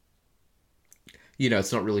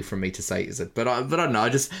 it's not really for me to say, is it? But I don't know.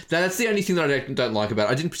 That's the only thing that I don't like about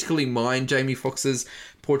it. I didn't particularly mind Jamie Foxx's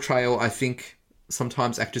portrayal. I think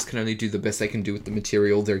sometimes actors can only do the best they can do with the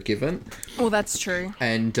material they're given. Well, that's true.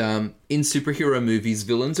 And in superhero movies,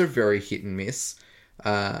 villains are very hit and miss.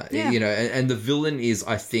 And the villain is,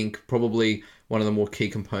 I think, probably one of the more key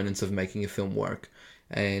components of making a film work.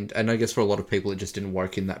 And I guess for a lot of people, it just didn't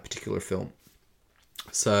work in that particular film.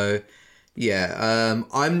 So,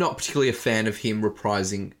 I'm not particularly a fan of him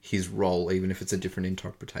reprising his role, even if it's a different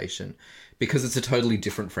interpretation, because it's a totally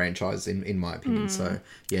different franchise, in my opinion. So,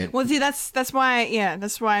 yeah. Well, see, that's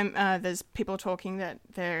why there's people talking that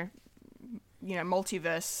they're,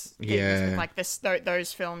 multiverse things with, like,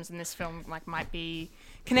 those films and this film, like, might be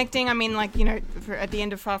connecting. I mean, like, at the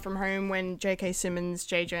end of Far From Home, when J.K. Simmons,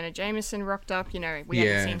 J. Jonah Jameson rocked up, we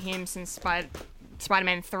haven't seen him since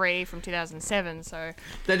Spider-Man 3 from 2007, so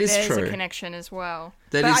there's a connection as well.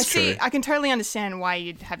 But is true. I can totally understand why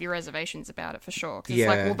you'd have your reservations about it, for sure. Because it's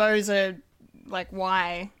like, well, those are, like,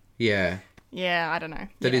 why? Yeah. Yeah, I don't know.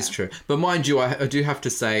 That is true. But mind you, I do have to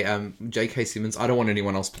say, J.K. Simmons, I don't want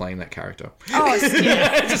anyone else playing that character. Oh,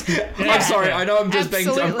 yeah. I'm sorry. I know I'm just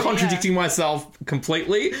I'm contradicting myself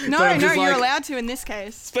completely. No, but I'm just you're allowed to in this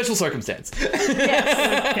case. Special circumstance.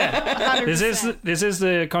 Yes. 100%. This is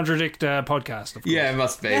the Contradict podcast, of course. Yeah, it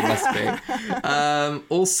must be.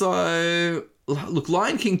 Also, look,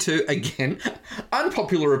 Lion King 2, again,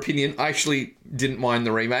 unpopular opinion, I actually didn't mind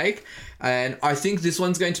the remake. And I think this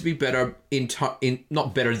one's going to be better in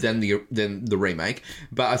not better than the remake,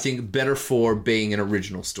 but I think better for being an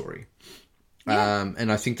original story. Yeah.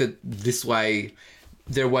 And I think that this way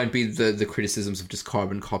there won't be the criticisms of just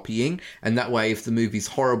carbon copying, and that way if the movie's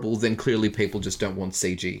horrible, then clearly people just don't want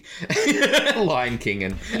CG Lion King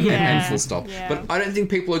and full stop. Yeah. But I don't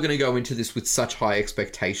think people are going to go into this with such high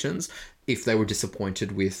expectations. if they were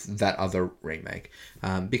disappointed with that other remake,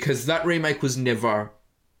 because that remake was never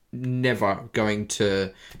going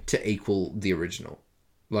to equal the original.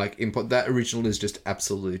 Like, that original is just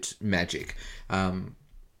absolute magic.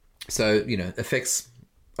 So, you know, effects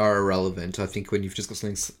are irrelevant. I think when you've just got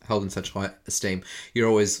something held in such high esteem, you're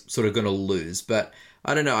always sort of going to lose. But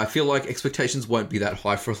I don't know. I feel like expectations won't be that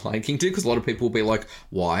high for Lion King 2, because a lot of people will be like,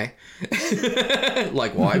 why?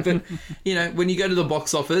 Like, why? But, you know, when you go to the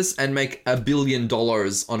box office and make $1 billion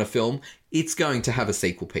on a film, it's going to have a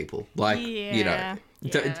sequel, people. Like, you know,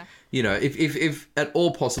 if at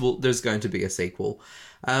all possible, there's going to be a sequel.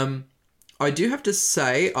 I do have to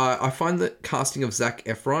say, I find the casting of Zac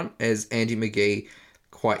Efron as Andy McGee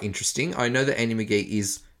quite interesting. I know that Andy McGee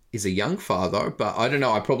is a young father, but I don't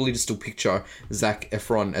know. I probably just still picture Zac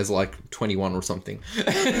Efron as like 21 or something.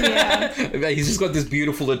 Yeah. He's just got this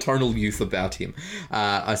beautiful eternal youth about him,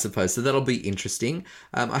 I suppose. So that'll be interesting.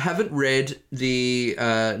 I haven't read the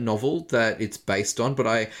novel that it's based on, but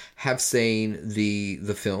I have seen the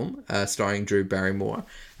film starring Drew Barrymore,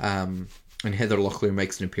 and Heather Locklear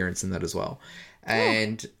makes an appearance in that as well.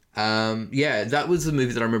 And that was a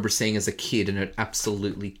movie that I remember seeing as a kid, and it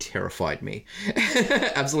absolutely terrified me.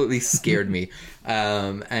 Absolutely scared me.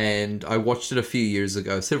 And I watched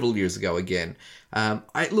it several years ago again.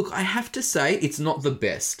 I have to say it's not the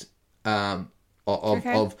best of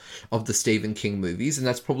the Stephen King movies, and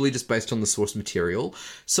that's probably just based on the source material.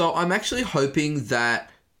 So I'm actually hoping that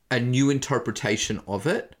a new interpretation of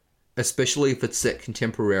it, especially if it's set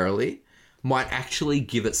contemporarily, might actually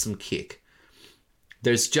give it some kick.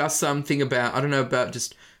 There's just something about, I don't know, about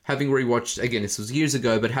just having rewatched, again, this was years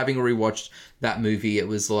ago, but having rewatched that movie, it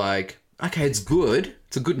was like, okay, it's good.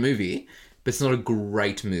 It's a good movie, but it's not a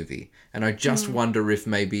great movie. And I just wonder if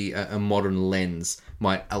maybe a modern lens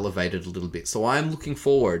might elevate it a little bit. So I'm looking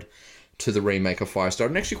forward to the remake of Firestarter,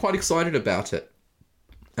 and actually quite excited about it,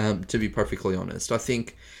 to be perfectly honest.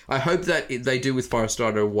 I hope that they do with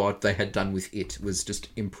Firestarter what they had done with It, was just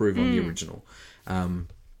improve on the original.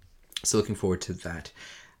 So looking forward to that.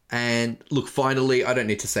 And look, finally, I don't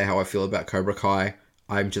need to say how I feel about Cobra Kai.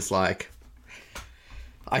 I'm just like,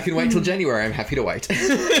 I can wait till January. I'm happy to wait.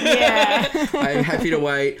 Yeah. I'm happy to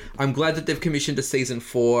wait. I'm glad that they've commissioned a season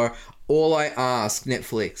 4. All I ask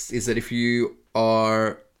Netflix is that if you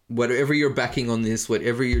are, whatever you're backing on this,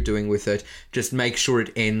 whatever you're doing with it, just make sure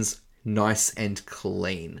it ends nice and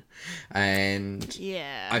clean. And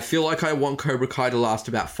yeah, I feel like I want Cobra Kai to last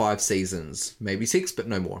about 5 seasons, maybe 6, but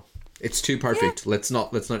no more. It's too perfect. Yeah. Let's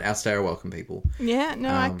not outstay our welcome, people. Yeah, no,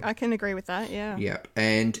 I can agree with that. Yeah. Yep.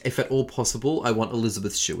 And if at all possible, I want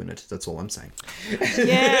Elizabeth Shue in it. That's all I'm saying.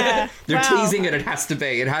 Yeah. They're teasing it. It has to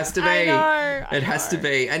be. It has to be. I know. It has to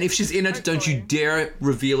be. And if she's in it, don't you dare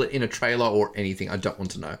reveal it in a trailer or anything. I don't want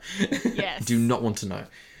to know. Yes. Do not want to know.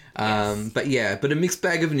 Yes. But a mixed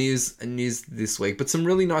bag of news this week, but some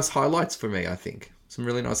really nice highlights for me, I think. Some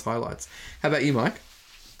really nice highlights. How about you, Mike?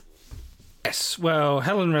 Yes, well,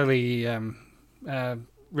 Helen Reddy,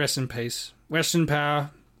 rest in peace. Western power,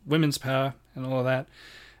 women's power, and all of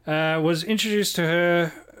that, was introduced to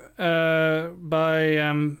her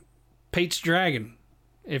by Pete's Dragon,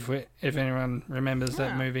 if anyone remembers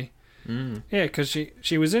that movie. Mm. Yeah, because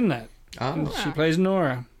she was in that. Oh. And she plays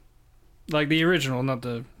Nora, like the original, not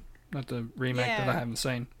the remake that I haven't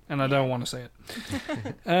seen, and I don't want to see it.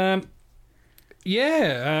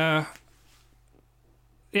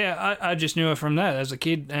 I just knew her from that as a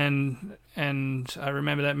kid, and I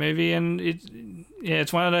remember that movie, and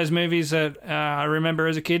it's one of those movies that I remember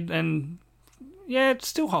as a kid, and it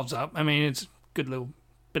still holds up. I mean, it's a good little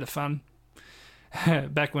bit of fun.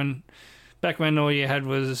 back when all you had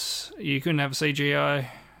was, you couldn't have a CGI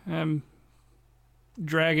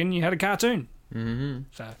dragon, you had a cartoon. Mm-hmm.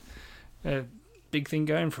 So a big thing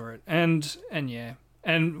going for it, and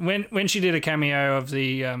when she did a cameo of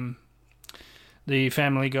the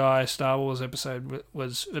Family Guy Star Wars episode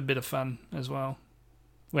was a bit of fun as well,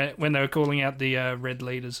 when they were calling out the red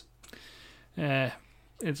leaders. Helen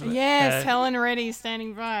Reddy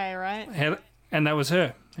standing by, right? And that was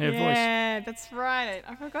her voice. Yeah, that's right.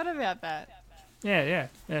 I forgot about that. Yeah.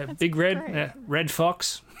 Big Red, Red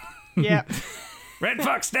Fox. Yeah. Red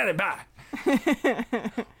Fox standing by.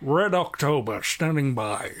 Red October standing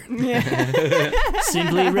by. Yeah.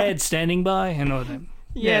 Simply Red standing by, and all that.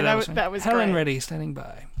 Yeah, that was Helen great. Reddy standing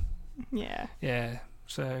by. Yeah. Yeah.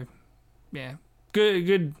 So, yeah,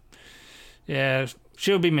 good. Yeah,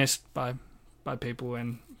 she'll be missed by people,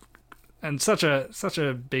 and such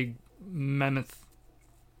a big mammoth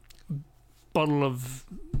bottle of,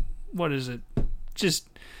 what is it? Just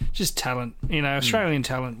talent, Australian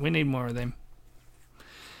talent. We need more of them.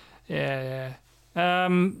 Yeah.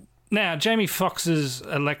 Now, Jamie Foxx's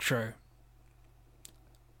Electro.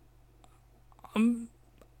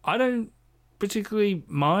 I don't particularly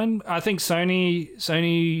mind. I think Sony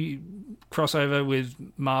crossover with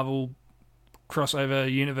Marvel crossover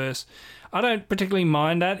universe. I don't particularly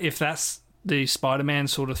mind that if that's the Spider-Man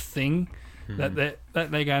sort of thing that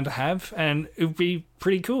they're going to have, and it would be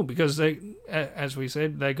pretty cool because they, as we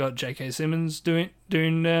said, they got J.K. Simmons doing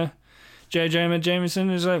J. Jonah Jameson.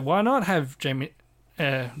 Is like, why not have Jamie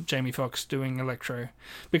Foxx doing Electro?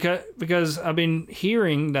 Because I've been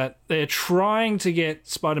hearing that they're trying to get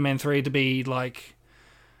Spider-Man 3 to be like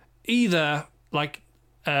either like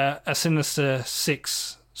a Sinister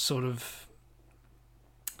Six sort of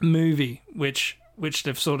movie, which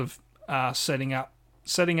they've sort of setting up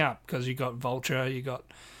because you got Vulture, you got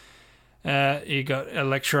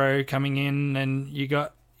Electro coming in, and you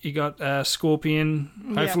got Scorpion,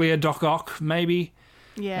 hopefully a Doc Ock maybe.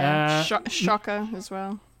 Yeah, Shocker as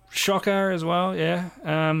well. Shocker as well, yeah.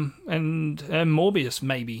 And Morbius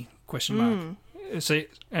maybe, question mark. See,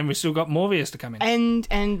 and we still got Morbius to come in.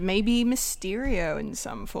 And maybe Mysterio in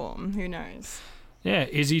some form, who knows? Yeah,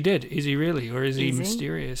 is he dead? Is he really? Or is he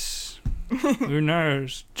mysterious? Who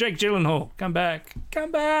knows? Jake Gyllenhaal, come back.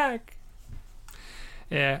 Come back.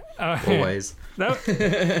 Yeah. Always.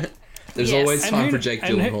 There's always time for Jake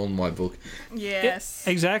Gyllenhaal in my book. Yes.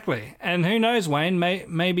 Yeah, exactly. And who knows, Wayne?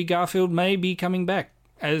 Maybe Garfield may be coming back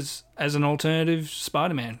as an alternative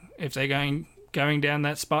Spider-Man if they're going down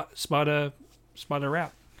that spider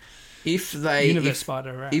route. If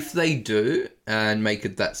they do and make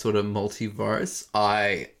it that sort of multiverse,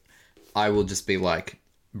 I will just be like,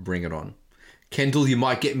 bring it on. Kendall, you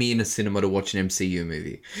might get me in a cinema to watch an MCU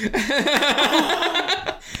movie.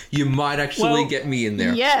 You might actually get me in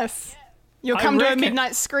there. Yes. You'll come to a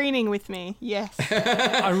midnight screening with me. Yes.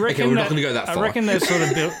 I reckon we're not going to go that far. I reckon they're sort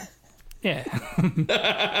of built. Yeah.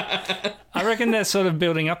 I reckon they're sort of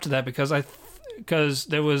building up to that because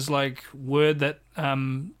there was like word that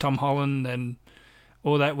Tom Holland and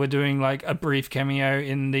all that were doing like a brief cameo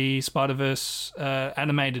in the Spider-Verse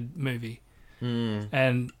animated movie.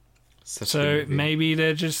 And so maybe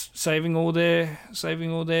they're just saving all their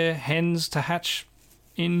hens to hatch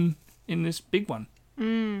in this big one.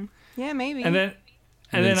 Yeah, maybe. And then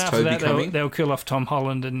after that they'll kill off Tom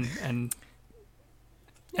Holland and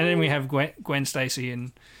then we have Gwen Stacy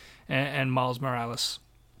and Miles Morales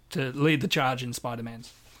to lead the charge in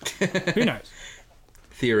Spider-Man's. Who knows?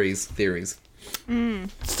 Theories.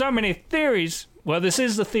 So many theories. Well, this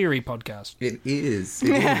is the theory podcast. It is.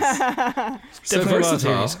 So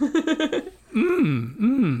versatile.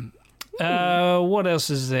 What else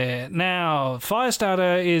is there? Now,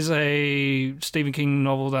 Firestarter is a Stephen King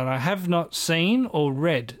novel that I have not seen or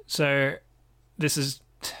read. So it's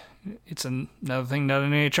another thing that I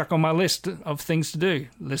need to chuck on my list of things to do.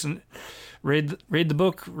 Read the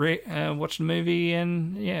book, watch the movie,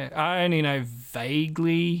 and yeah, I only know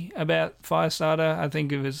vaguely about Firestarter.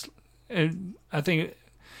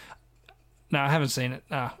 No, I haven't seen it.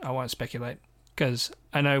 No, I won't speculate because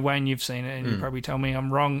I know, Wayne, you've seen it, and you probably tell me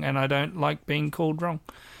I'm wrong, and I don't like being called wrong.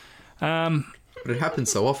 But it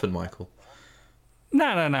happens so often, Michael. No,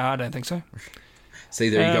 I don't think so. See,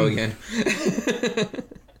 there you go again.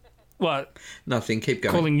 What? Nothing. Keep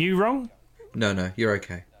going. Calling you wrong? No, you're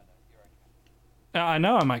okay. I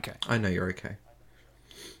know I'm okay. I know you're okay.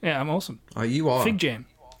 Yeah, I'm awesome. Oh, you are. Fig Jam.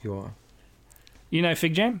 You are. You know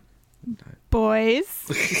Fig Jam? No. Boys.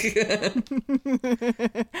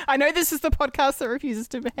 I know this is the podcast that refuses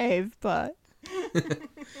to behave, but...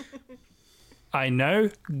 I know,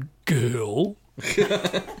 girl.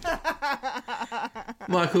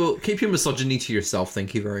 Michael, keep your misogyny to yourself,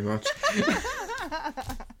 thank you very much.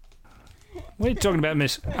 What are you talking about,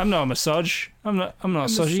 miss? I'm not a massage. I'm not a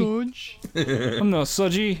sodgy. I'm not a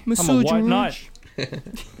sodgy. I'm a white knight.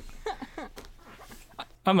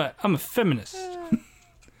 I'm a feminist.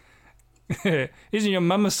 Isn't your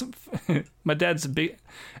mum my dad's a big...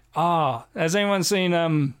 has anyone seen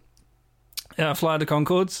Flight of the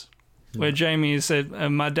Conchords? Where Jamie said,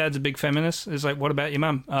 my dad's a big feminist. It's like, what about your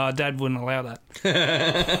mum? Dad wouldn't allow that.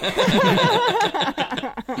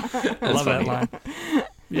 I love that line.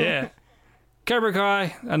 Yeah. Cobra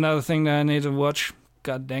Kai, another thing that I need to watch.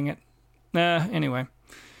 God dang it. Anyway.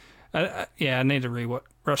 I need to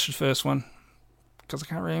rush the first one. Because I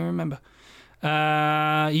can't really remember.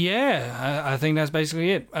 I think that's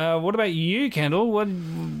basically it. What about you, Kendall? What are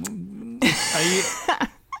you?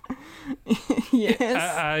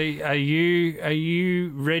 Yes. Are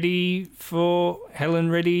you ready for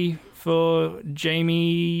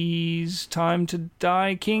Jamie's Time to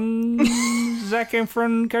Die King? Zac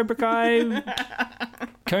Efron, Cobra Kai,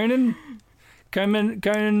 Conan?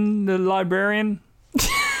 Conan the librarian?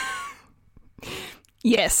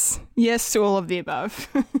 Yes. Yes to all of the above.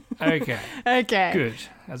 Okay. Okay. Good.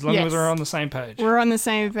 As long as we're on the same page. We're on the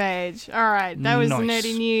same page. All right. That was the Nice.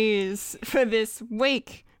 nerdy news for this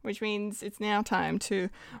week, which means it's now time to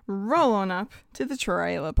roll on up to the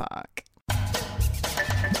trailer park.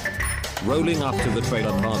 Rolling up to the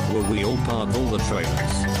trailer park where we all park all the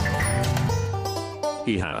trailers.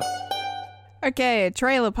 Hee-ha. Okay,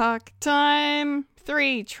 trailer park time.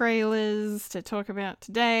 3 trailers to talk about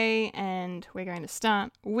today, and we're going to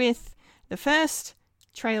start with the first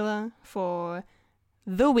trailer for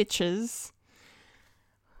The Witches.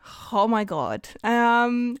 Oh my god.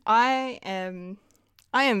 I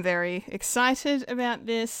am very excited about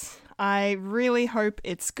this. I really hope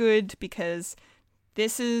it's good because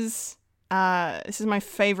this is my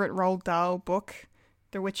favorite Roald Dahl book,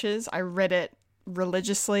 The Witches. I read it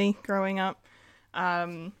religiously growing up.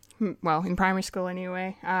 Well, in primary school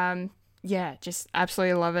anyway. Yeah, just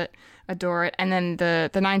absolutely love it, adore it. And then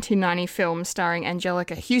the 1990 film starring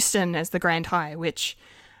Angelica Houston as the Grand High, which,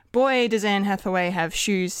 boy, does Anne Hathaway have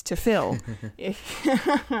shoes to fill.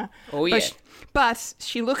 Oh, yeah. But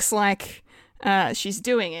she looks like she's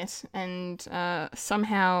doing it, and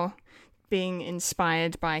somehow being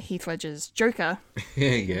inspired by Heath Ledger's Joker.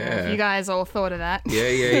 Yeah. You guys all thought of that.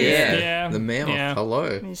 Yeah. The mouth.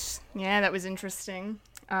 Hello. Yeah, that was interesting.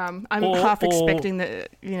 I'm half expecting the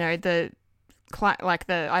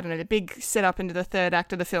big setup into the third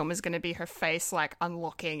act of the film is going to be her face like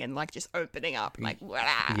unlocking and like just opening up, like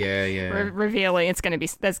revealing.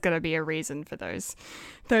 There's going to be a reason for those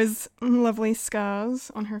lovely scars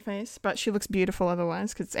on her face, but she looks beautiful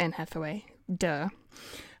otherwise because it's Anne Hathaway. Duh.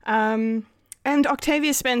 And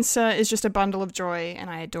Octavia Spencer is just a bundle of joy, and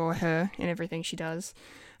I adore her in everything she does.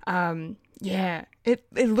 Yeah, it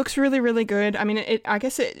looks really, really good. I mean, I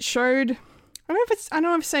guess it showed. I don't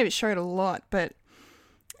know if say it showed a lot, but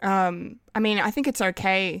I mean, I think it's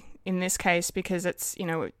okay in this case because it's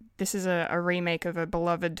this is a remake of a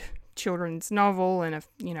beloved children's novel and a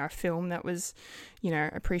film that was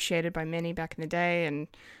appreciated by many back in the day, and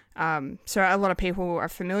so a lot of people are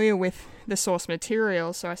familiar with the source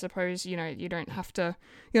material. So I suppose you don't have to.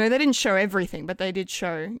 They didn't show everything, but they did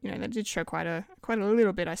show. They did show quite a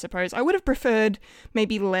little bit. I suppose I would have preferred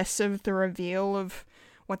maybe less of the reveal of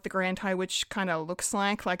what the Grand High Witch kind of looks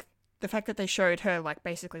like. Like the fact that they showed her like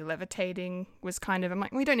basically levitating was kind of. I'm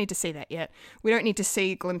like, we don't need to see that yet. We don't need to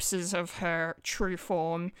see glimpses of her true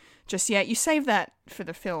form just yet. You save that for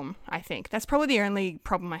the film, I think. That's probably the only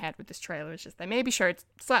problem I had with this trailer. Is just they maybe showed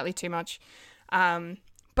slightly too much.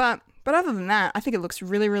 But other than that, I think it looks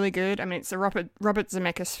really, really good. I mean, it's a Robert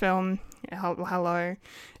Zemeckis film. Hello,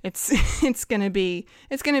 it's gonna be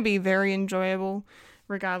very enjoyable,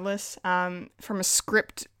 regardless. From a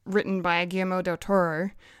script written by Guillermo del Toro,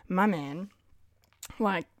 my man.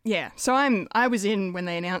 Like, yeah. So I was in when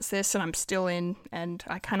they announced this, and I'm still in, and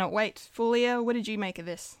I cannot wait. Fulia, what did you make of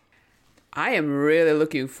this? I am really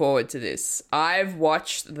looking forward to this. I've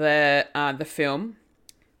watched the film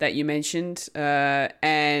that you mentioned,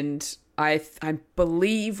 and I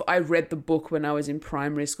believe I read the book when I was in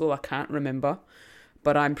primary school. I can't remember,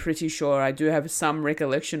 but I'm pretty sure I do have some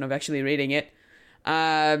recollection of actually reading it.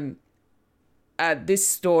 This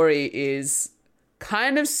story is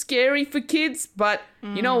kind of scary for kids, but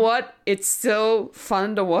you know what? It's still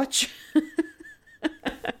fun to watch.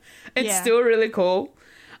 It's still really cool.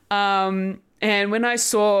 And when I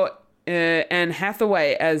saw Anne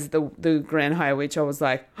Hathaway as the Grand High Witch, I was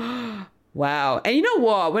like, wow. And you know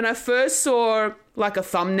what? When I first saw like a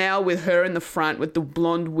thumbnail with her in the front with the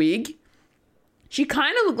blonde wig, she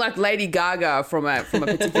kind of looked like Lady Gaga from a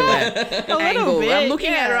particular angle. Bit, I'm looking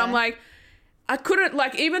at her, I'm like, I couldn't,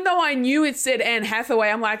 like, even though I knew it said Anne Hathaway,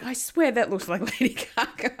 I'm like, I swear that looks like Lady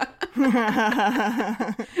Gaga.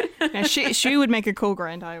 Yeah, she would make a cool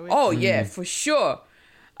Grand High Witch. Oh, yeah, for sure.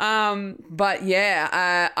 But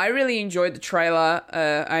yeah, I really enjoyed the trailer.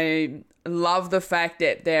 I love the fact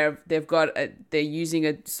that they're using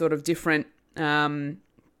a sort of different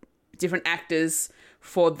actors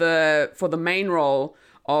for the main role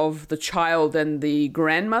of the child and the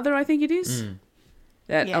grandmother, I think it is.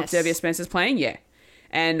 That Yes. Octavia Spencer's playing, yeah.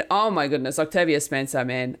 And oh my goodness, Octavia Spencer,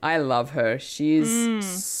 man, I love her. She's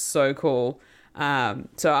so cool.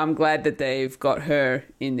 So I'm glad that they've got her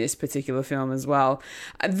in this particular film as well.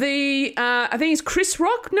 I think it's Chris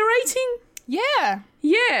Rock narrating. Yeah.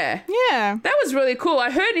 Yeah. Yeah. That was really cool.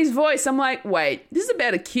 I heard his voice. I'm like, wait, this is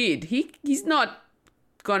about a kid. He's not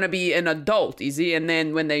gonna be an adult, is he? And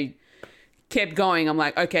then when they kept going, I'm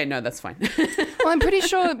like, okay, no, that's fine. Well, I'm pretty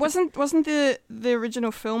sure it wasn't the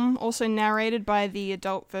original film also narrated by the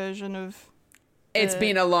adult version of It's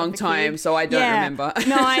been a long time, so I don't remember.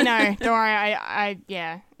 No, I know. Don't worry.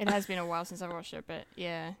 Yeah, it has been a while since I watched it, but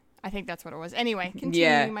yeah, I think that's what it was. Anyway,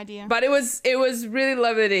 continue, my dear. But it was really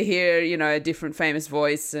lovely to hear, a different famous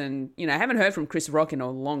voice, and I haven't heard from Chris Rock in a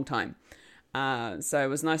long time. So it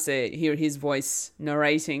was nice to hear his voice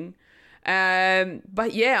narrating.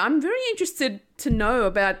 But yeah, I'm very interested to know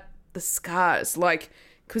about the scars,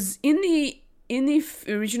 because in the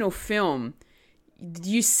original film,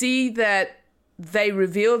 you see that they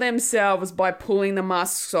reveal themselves by pulling the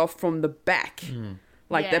masks off from the back.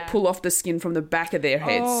 They pull off the skin from the back of their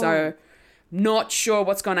heads. Oh. So not sure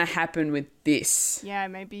what's going to happen with this. Yeah,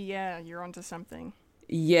 maybe, you're onto something.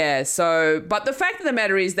 Yeah, so, but the fact of the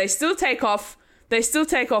matter is they still take off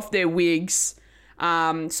their wigs.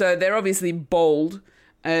 So they're obviously bald,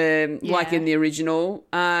 like in the original.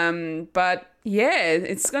 But yeah,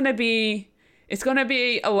 it's going to be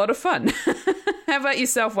a lot of fun. How about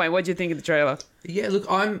yourself, Wayne? What do you think of the trailer? Yeah, look,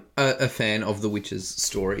 I'm a fan of The Witch's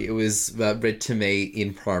story. It was read to me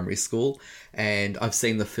in primary school, and I've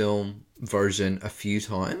seen the film version a few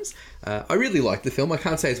times. I really like the film. I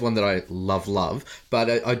can't say it's one that I love, but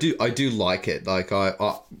I do like it. Like I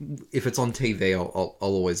if it's on TV, I'll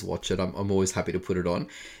always watch it. I'm always happy to put it on.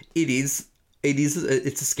 It's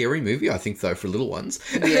a scary movie, I think, though, for little ones.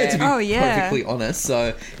 Yeah. To be perfectly honest.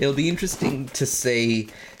 So it'll be interesting to see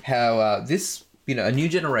how this, a new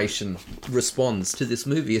generation responds to this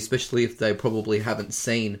movie, especially if they probably haven't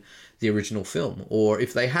seen the original film, or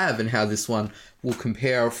if they have, and how this one will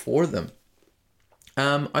compare for them.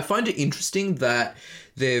 I find it interesting that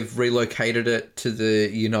they've relocated it to the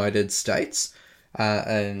United States,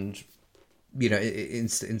 and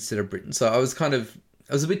instead of Britain. So I was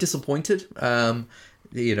a bit disappointed,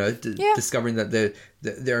 discovering that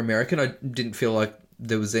they're American. I didn't feel like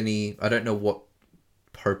there was any. I don't know what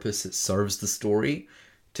purpose it serves the story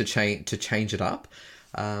to change it up.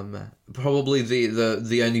 Probably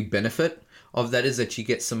the only benefit of that is that you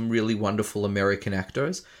get some really wonderful American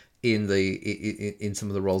actors in some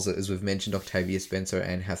of the roles that, as we've mentioned, Octavia Spencer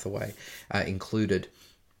and Hathaway included.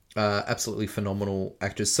 Absolutely phenomenal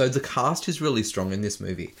actors. So the cast is really strong in this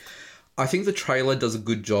movie. I think the trailer does a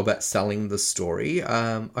good job at selling the story.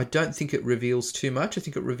 I don't think it reveals too much. I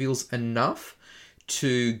think it reveals enough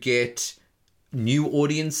to get new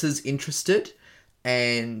audiences interested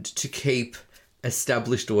and to keep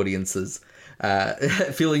established audiences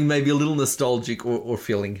feeling maybe a little nostalgic or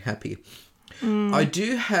feeling happy. I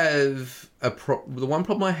do have the one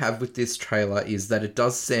problem I have with this trailer is that it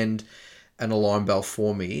does send an alarm bell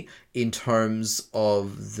for me in terms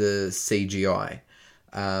of the CGI.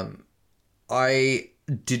 I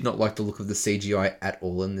did not like the look of the CGI at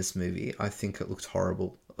all in this movie. I think it looked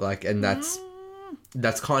horrible. And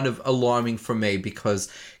that's kind of alarming for me,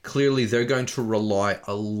 because clearly they're going to rely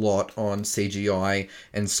a lot on CGI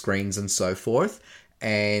and screens and so forth.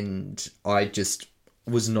 And I just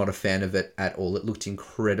was not a fan of it at all. It looked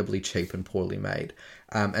incredibly cheap and poorly made.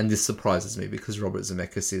 And this surprises me because Robert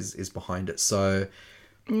Zemeckis is behind it. So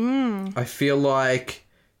I feel like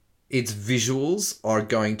its visuals are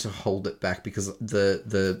going to hold it back, because the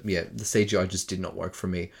CGI just did not work for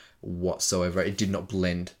me whatsoever. It did not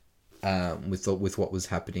blend with what was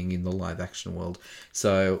happening in the live action world.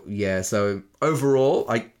 So overall,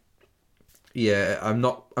 I'm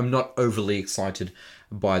not overly excited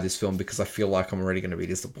by this film, because I feel like I'm already going to be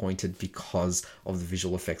disappointed because of the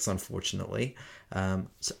visual effects, unfortunately.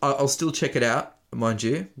 So I'll still check it out, mind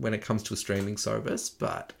you, when it comes to a streaming service,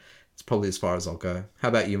 but it's probably as far as I'll go. How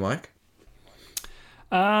about you, Mike?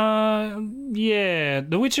 Yeah,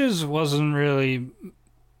 The Witches wasn't really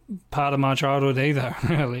part of my childhood either,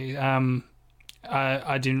 really. I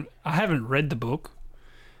haven't read the book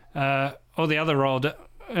or the other Roald.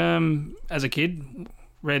 As a kid,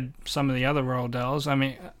 read some of the other Roald Dahls. I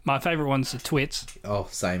mean, my favourite one's the Twits. Oh,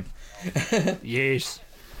 same. Yes.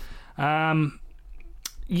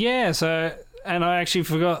 Yeah. So, and I actually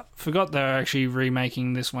forgot they're actually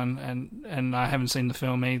remaking this one, and I haven't seen the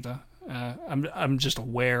film either. I'm just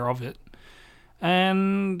aware of it.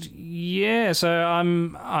 And yeah, so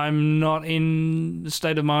I'm not in the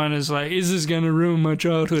state of mind as like, is this going to ruin my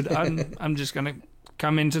childhood? I'm just going to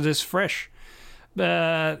come into this fresh.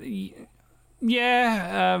 But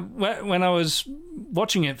yeah, when I was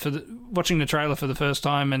watching the trailer for the first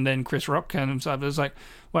time, and then Chris Rock came himself, it was like,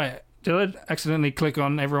 wait, did I accidentally click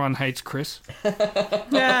on Everyone Hates Chris?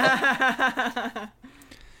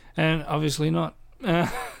 And obviously not.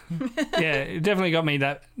 Yeah, it definitely got me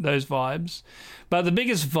those vibes. But the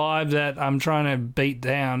biggest vibe that I'm trying to beat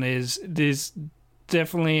down is this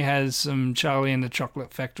definitely has some Charlie and the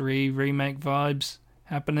Chocolate Factory remake vibes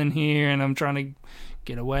happening here, and I'm trying to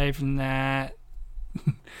get away from that.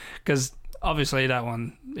 because obviously that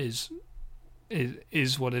one is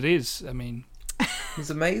what it is. I mean, It's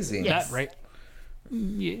amazing. that right.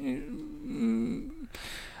 Yeah.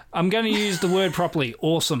 I'm going to use the word properly.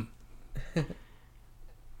 Awesome.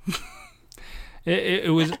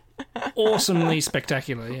 It was awesomely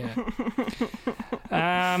spectacular. Yeah.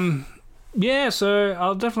 Yeah. So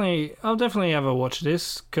I'll definitely have a watch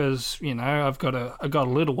this because I've got a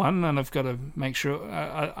little one and I've got to make sure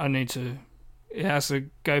I need to. It has to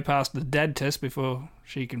go past the dad test before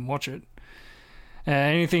she can watch it.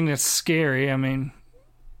 Anything that's scary, I mean,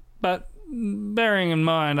 but bearing in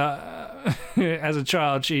mind, as a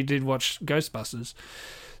child, she did watch Ghostbusters,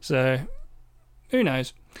 so who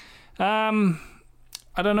knows? I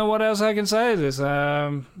don't know what else I can say to this.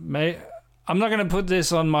 I'm not going to put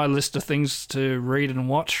this on my list of things to read and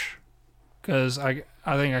watch because I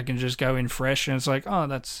think I can just go in fresh and it's like, oh,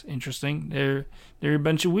 that's interesting. They're a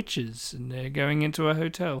bunch of witches and they're going into a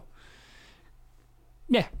hotel.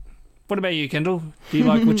 Yeah. What about you, Kendall? Do you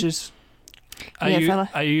like witches? Are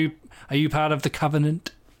you part of the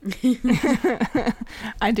Covenant?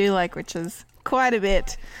 I do like witches quite a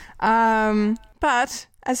bit. But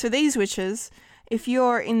as for these witches, if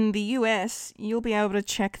you're in the US, you'll be able to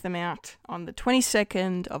check them out on the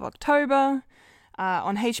 22nd of October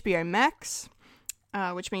on HBO Max,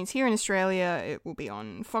 which means here in Australia it will be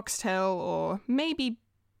on Foxtel or maybe...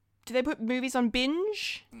 Do they put movies on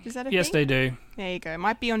Binge? Is that a thing? Yes, they do. There you go.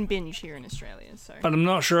 Might be on Binge here in Australia. So. But I'm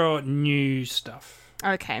not sure what new stuff.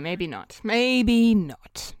 Okay, maybe not. Maybe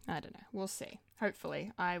not. I don't know. We'll see.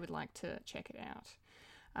 Hopefully. I would like to check it out.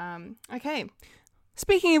 Okay.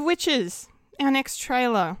 Speaking of witches, our next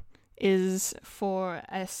trailer is for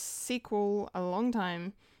a sequel a long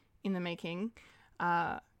time in the making.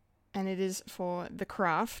 And it is for The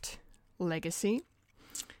Craft Legacy.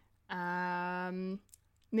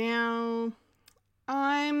 Now,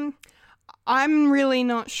 I'm really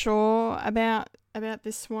not sure about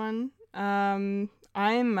this one. I'm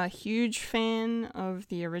a huge fan of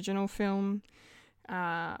the original film.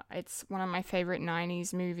 It's one of my favorite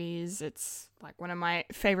 90s movies. It's like one of my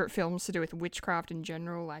favorite films to do with witchcraft in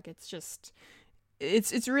general. Like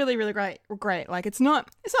it's really, really great. Like it's not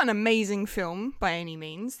an amazing film by any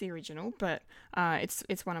means, the original, but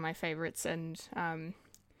it's one of my favorites. And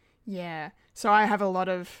yeah, so I have a lot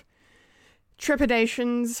of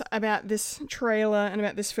trepidations about this trailer and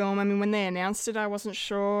about this film. I mean, when they announced it, I wasn't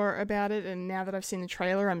sure about it, and now that I've seen the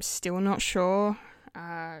trailer, I'm still not sure.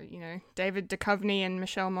 David Duchovny and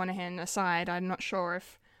Michelle Monaghan aside, I'm not sure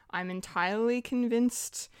if I'm entirely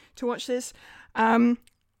convinced to watch this.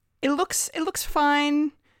 It looks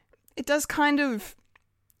fine. It does kind of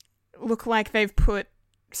look like they've put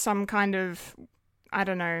some kind of, I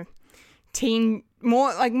don't know, teen,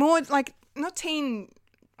 more like not teen.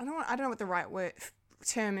 I don't know what the right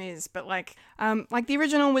term is, but like the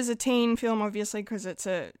original was a teen film, obviously, because it's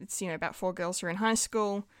about 4 girls who are in high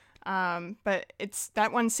school. But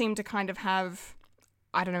that one seemed to kind of have,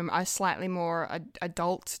 I don't know, a slightly more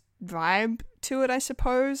adult vibe to it, I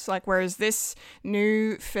suppose. Like, whereas this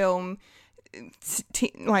new film,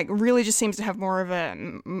 really just seems to have more of a,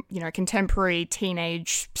 contemporary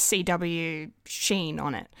teenage CW sheen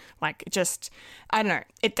on it. Like, just, I don't know,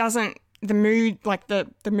 it doesn't, the mood, like the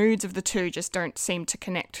moods of the two just don't seem to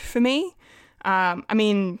connect for me. I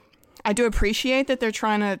mean, I do appreciate that they're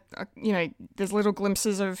trying to, there's little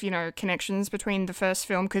glimpses of, connections between the first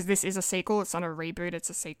film, because this is a sequel. It's not a reboot,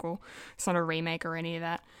 it's a sequel. It's not a remake or any of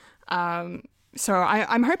that. So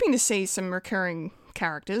I'm hoping to see some recurring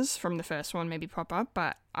characters from the first one maybe pop up,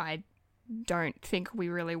 but I don't think we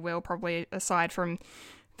really will, probably aside from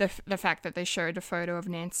the fact that they showed a photo of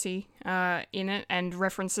Nancy in it and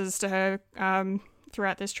references to her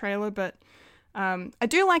throughout this trailer. But I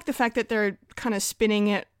do like the fact that they're kind of spinning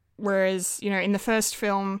it, whereas, in the first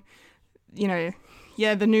film, the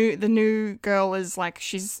new girl is like,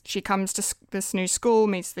 she comes to this new school,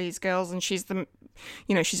 meets these girls, and she's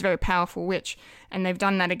she's a very powerful witch. And they've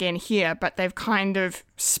done that again here, but they've kind of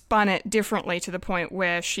spun it differently to the point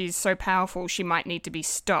where she's so powerful she might need to be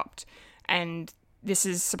stopped. And this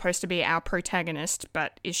is supposed to be our protagonist,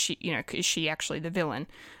 but is she actually the villain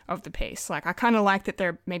of the piece? Like, I kind of like that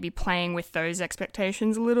they're maybe playing with those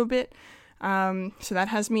expectations a little bit. So that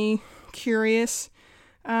has me curious.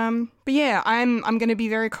 But yeah, I'm going to be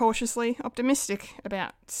very cautiously optimistic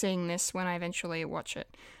about seeing this when I eventually watch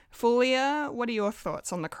it. Fulia, what are your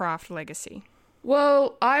thoughts on The Craft Legacy?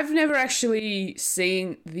 Well, I've never actually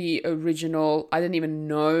seen the original. I didn't even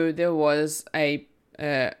know there was a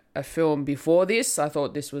film before this. I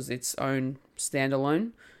thought this was its own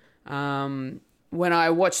standalone. When I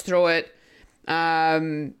watched through it,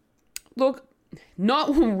 look,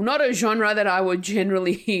 not a genre that I would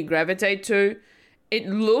generally gravitate to. It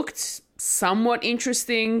looked somewhat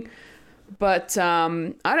interesting, but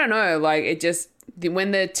I don't know, like it just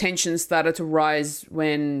when the tension started to rise,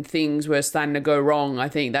 when things were starting to go wrong, I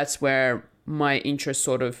think that's where my interest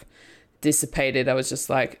sort of dissipated. I was just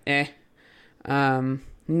like, not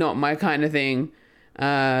my kind of thing.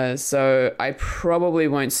 So I probably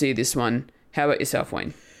won't see this one. How about yourself,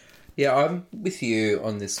 Wayne? Yeah, I'm with you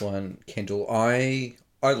on this one, Kendall. I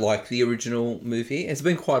like the original movie. It's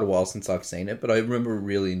been quite a while since I've seen it, but I remember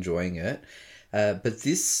really enjoying it. But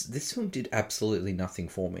this film did absolutely nothing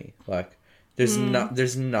for me. Like, there's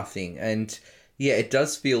nothing. And yeah, it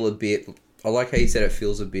does feel a bit... I like how you said it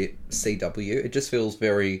feels a bit CW. It just feels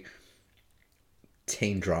very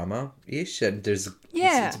teen drama-ish. And it's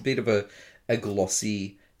a bit of a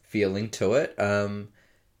glossy feeling to it.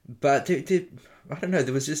 But I don't know,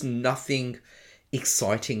 there was just nothing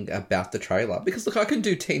exciting about the trailer. Because, look, I can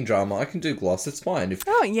do teen drama, I can do gloss, it's fine. If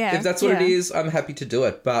that's what it is, I'm happy to do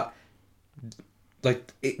it. But,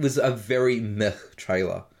 like, it was a very meh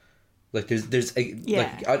trailer. Like, it's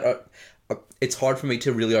hard for me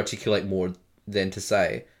to really articulate more than to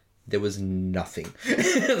say there was nothing.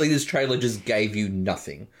 Like, this trailer just gave you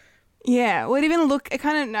nothing. Yeah, well, it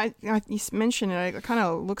kind of, you mentioned it kind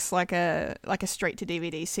of looks like a straight to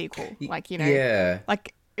DVD sequel. Like,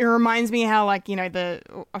 like it reminds me how, like,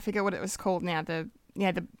 I forget what it was called now, the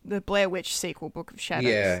Blair Witch sequel, Book of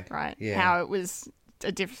Shadows, right? Yeah. How it was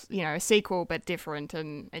a sequel but different,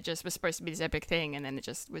 and it just was supposed to be this epic thing, and then it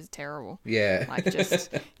just was terrible. Yeah. Like, just,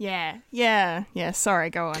 yeah, sorry,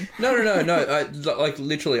 go on. No. Like,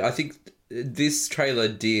 literally, I think this trailer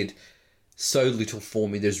did so little for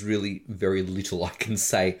me. There's really very little I can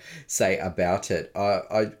say about it.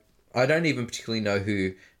 I don't even particularly know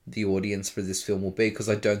who the audience for this film will be, because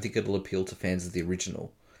I don't think it'll appeal to fans of the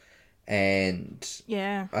original. And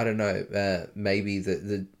yeah, I don't know. Maybe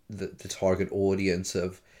the target audience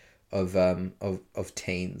of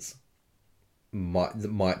teens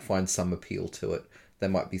might find some appeal to it. They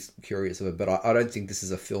might be curious of it, but I don't think this is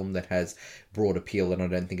a film that has broad appeal, and I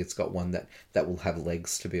don't think it's got one that will have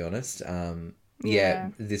legs, to be honest.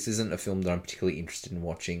 This isn't a film that I'm particularly interested in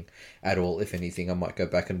watching at all. If anything, I might go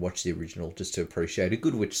back and watch the original just to appreciate a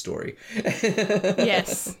good witch story.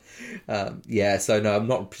 Yes. So no, I'm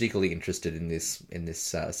not particularly interested in this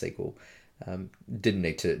sequel. Didn't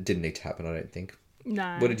need to happen, I don't think.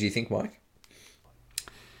 No. What did you think, Mike?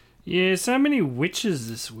 Yeah, so many witches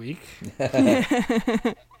this week. Well,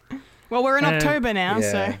 we're in October now,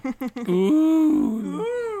 so.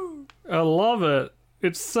 Ooh, I love it.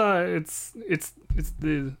 It's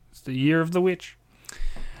the year of the witch,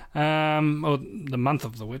 or the month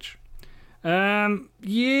of the witch.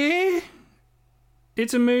 It's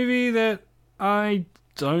a movie that I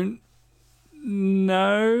don't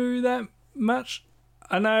know that much.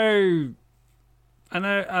 I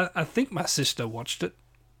think my sister watched it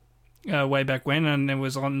way back when, and it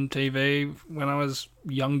was on TV when I was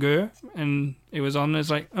younger, and it was on. It's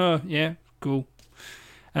like, oh yeah, cool,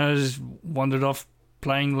 and I just wandered off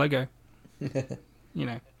playing Lego. What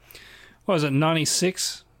was it,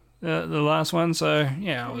 96, the last one? So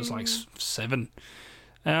yeah, I was like 7.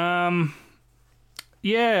 I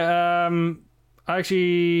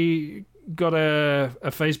actually got a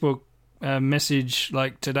Facebook message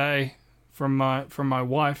like today from my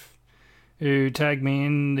wife, who tagged me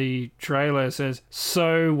in the trailer. Says,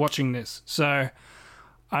 so watching this. So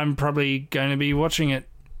I'm probably going to be watching it,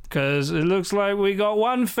 because it looks like we got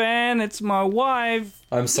one fan. It's my wife.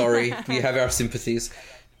 I'm sorry. You have our sympathies.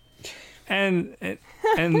 And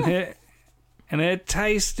her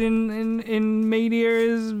taste in media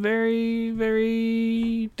is very,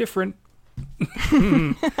 very different.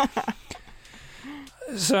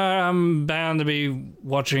 So I'm bound to be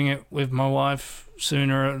watching it with my wife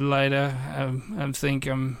sooner or later. I think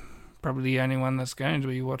I'm probably the only one that's going to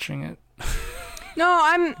be watching it.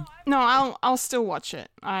 I'll still watch it.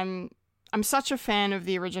 I'm such a fan of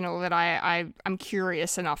the original that I'm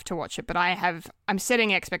curious enough to watch it, but I'm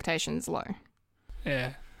setting expectations low.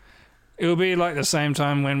 Yeah. It'll be like the same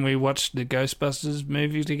time when we watched the Ghostbusters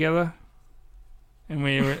movie together, and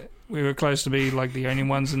we were close to be like the only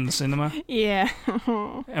ones in the cinema. Yeah.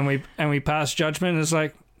 and we passed judgment. It's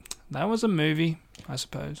like, that was a movie, I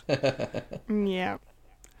suppose. Yeah.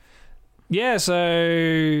 Yeah,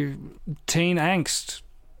 so teen angst.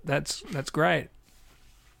 That's great.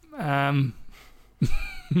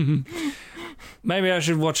 Maybe I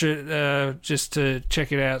should watch it just to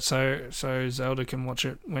check it out, so Zelda can watch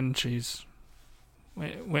it when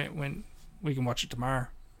we can watch it tomorrow.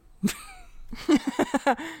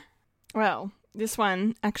 Well, this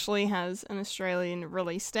one actually has an Australian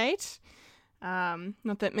release date.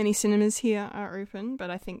 Not that many cinemas here are open, but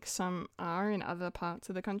I think some are in other parts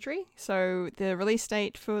of the country. So the release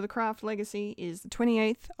date for The Craft Legacy is the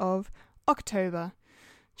 28th of October,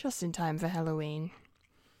 just in time for Halloween.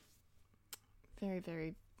 Very,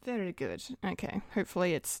 very, very good. Okay,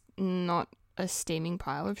 hopefully it's not a steaming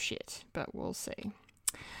pile of shit, but we'll see.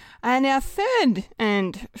 And our third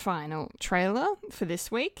and final trailer for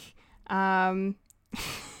this week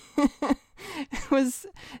was,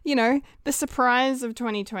 the surprise of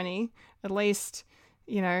 2020, at least,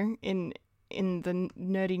 in the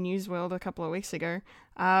nerdy news world a couple of weeks ago.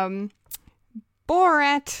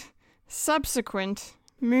 Borat subsequent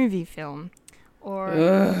movie film.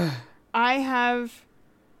 Or I have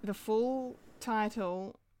the full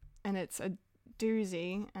title, and it's a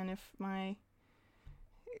doozy, and if my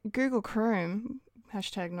Google Chrome,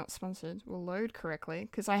 #not sponsored, will load correctly,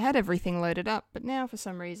 because I had everything loaded up, but now for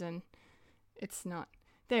some reason it's not.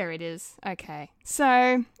 There it is. Okay.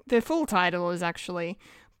 So the full title is actually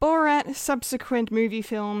Borat subsequent movie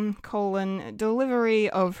film, delivery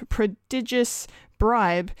of prodigious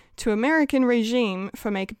bribe to American regime for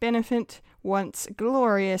make benefit once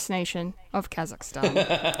glorious nation of Kazakhstan.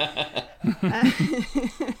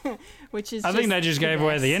 Which is I think they just gave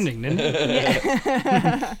away the ending, didn't it?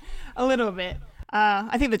 Yeah. A little bit.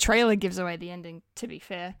 I think the trailer gives away the ending, to be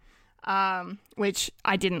fair, which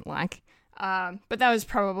I didn't like. But that was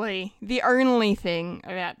probably the only thing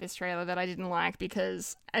about this trailer that I didn't like,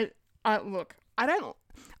 because I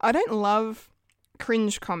don't love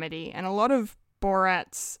cringe comedy, and a lot of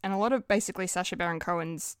Borat's and a lot of basically Sacha Baron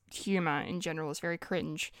Cohen's humor in general is very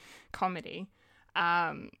cringe comedy,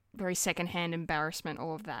 very secondhand embarrassment,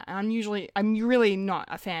 all of that. And I'm really not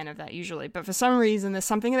a fan of that usually, but for some reason there's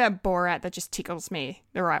something about Borat that just tickles me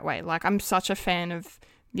the right way. Like, I'm such a fan of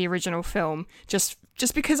the original film, just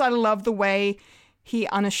because I love the way he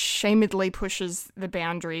unashamedly pushes the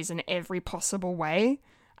boundaries in every possible way,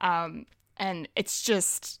 and it's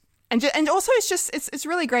just. And also it's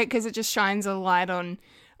really great because it just shines a light on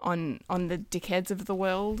the dickheads of the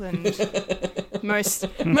world, and most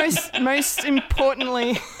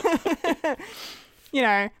importantly,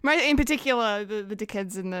 in particular the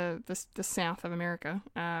dickheads in the south of America.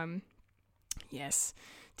 Yes,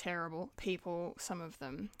 terrible people, some of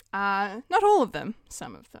them. Not all of them,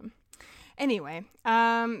 some of them. Anyway,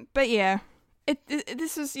 but yeah.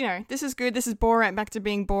 This is good. This is Borat back to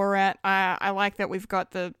being Borat. I like that we've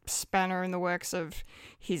got the spanner in the works of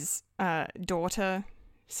his daughter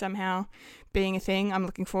somehow being a thing. I'm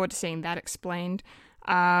looking forward to seeing that explained.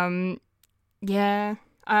 I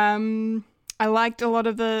liked a lot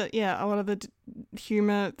of the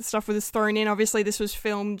humor stuff was thrown in. Obviously, this was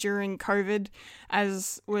filmed during COVID,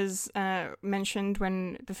 as was mentioned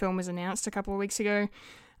when the film was announced a couple of weeks ago.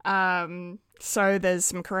 So there's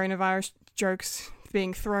some coronavirus jokes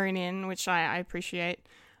being thrown in, which I appreciate.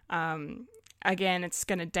 Again, it's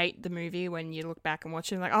going to date the movie when you look back and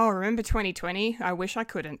watch it, like, oh, remember 2020? I wish I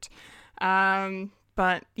couldn't.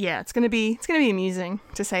 But yeah, it's going to be amusing,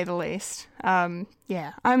 to say the least. I'm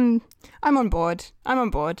on board.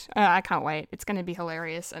 I can't wait. It's going to be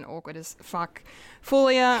hilarious and awkward as fuck.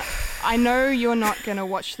 Fulia, I know you're not going to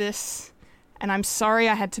watch this, and I'm sorry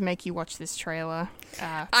I had to make you watch this trailer.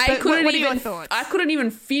 What are your thoughts? I couldn't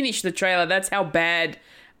even finish the trailer. That's how bad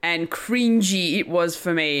and cringy it was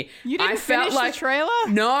for me. You didn't finish the trailer?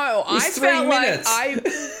 No, I felt minutes.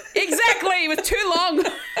 Exactly, it was too long.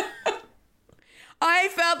 I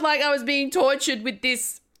felt like I was being tortured with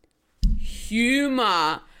this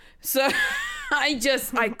humor. So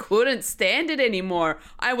I couldn't stand it anymore.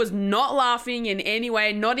 I was not laughing in any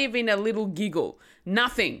way, not even a little giggle.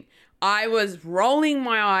 Nothing. I was rolling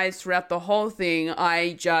my eyes throughout the whole thing.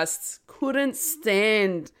 I just couldn't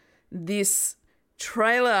stand this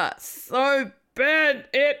trailer so bad.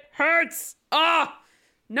 It hurts.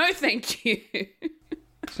 No thank you.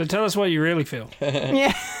 So tell us what you really feel.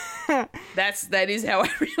 Yeah. That is how I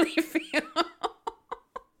really feel.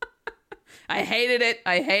 I hated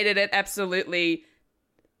it. Absolutely.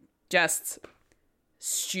 Just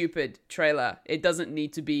stupid trailer. It doesn't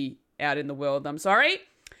need to be out in the world. I'm sorry.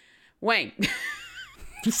 Wayne.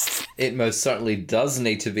 It most certainly does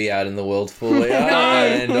need to be out in the world fully,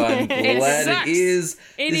 and I'm glad it is.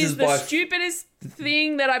 It is the stupidest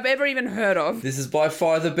thing that I've ever even heard of. This is by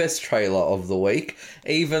far the best trailer of the week.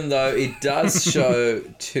 Even though it does show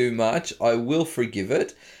too much, I will forgive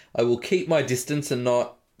it. I will keep my distance and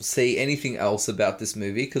not see anything else about this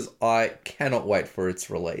movie because I cannot wait for its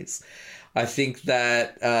release. I think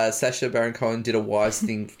that Sacha Baron Cohen did a wise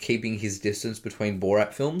thing keeping his distance between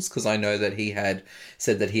Borat films, because I know that he had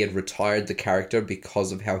said that he had retired the character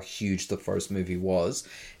because of how huge the first movie was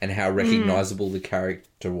and how recognizable the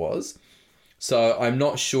character was. So I'm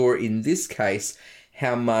not sure in this case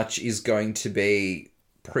how much is going to be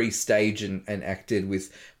pre-staged and acted with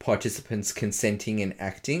participants consenting and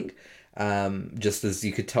acting. Just as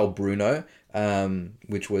you could tell Bruno,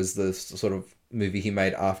 which was the sort of movie he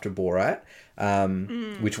made after Borat,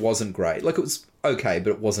 which wasn't great. Like, it was okay,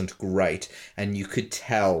 but it wasn't great. And you could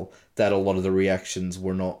tell that a lot of the reactions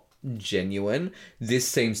were not genuine. This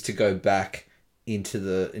seems to go back into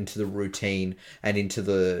the routine and into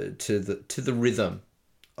the rhythm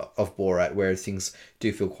of Borat, where things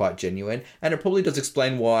do feel quite genuine. And it probably does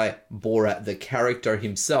explain why Borat, the character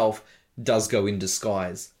himself, does go in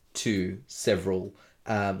disguise to several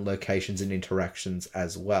locations and interactions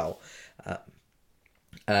as well.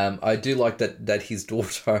 I do like that his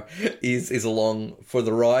daughter is along for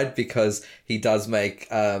the ride, because he does make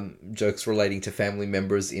jokes relating to family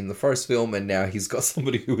members in the first film, and now he's got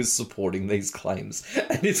somebody who is supporting these claims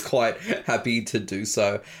and is quite happy to do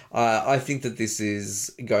so. I think that this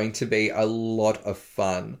is going to be a lot of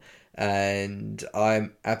fun, and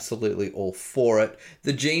I'm absolutely all for it.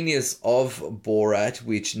 The genius of Borat,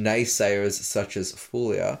 which naysayers such as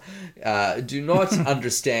Fulia do not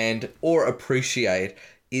understand or appreciate,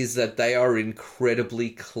 is that they are incredibly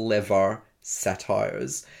clever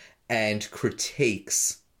satires and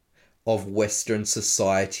critiques of Western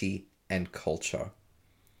society and culture.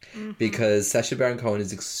 Because Sacha Baron Cohen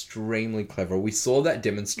is extremely clever. We saw that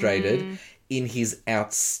demonstrated in his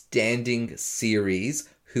outstanding series,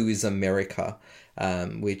 Who is America,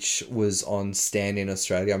 which was on Stan in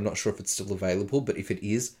Australia. I'm not sure if it's still available, but if it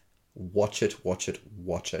is, watch it.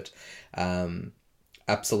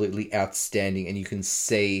 Absolutely outstanding, and you can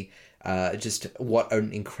see just what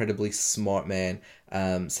an incredibly smart man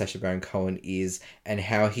Sacha Baron Cohen is, and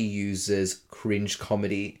how he uses cringe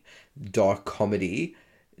comedy, dark comedy,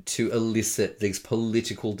 to elicit these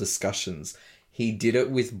political discussions. He did it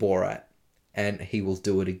with Borat, and he will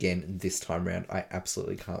do it again this time around. I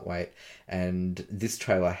absolutely can't wait. And this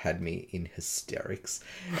trailer had me in hysterics.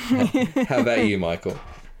 How about you, Michael?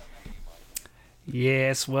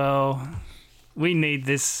 Yes, well, we need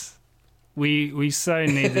this. We so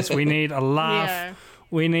need this. We need a laugh. Yeah.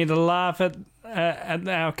 We need a laugh at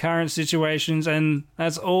our current situations, and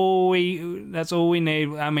that's all we need.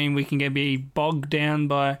 I mean, we can be bogged down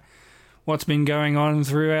by what's been going on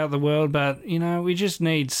throughout the world, but we just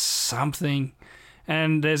need something.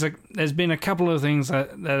 And there's been a couple of things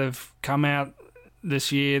that have come out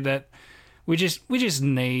this year that we just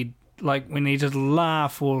need. Like, we need to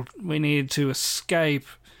laugh, or we need to escape.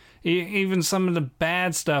 Even some of the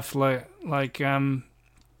bad stuff, like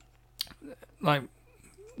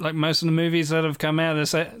most of the movies that have come out,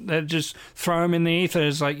 they just throw them in the ether.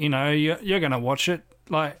 It's like, you're gonna watch it.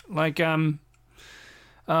 What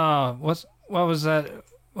was that?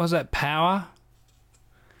 What was that? Power?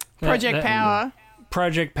 Project Power.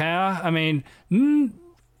 Project Power. I mean,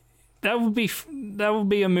 that would be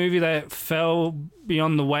a movie that fell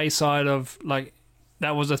beyond the wayside of, like,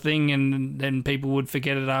 that was a thing, and then people would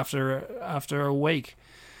forget it after a week.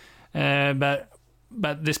 But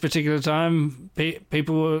this particular time,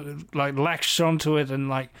 people latched onto it and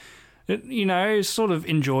sort of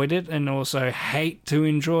enjoyed it, and also hate to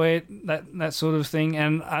enjoy it, that sort of thing.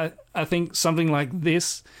 And I think something like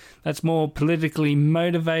this, that's more politically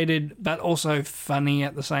motivated but also funny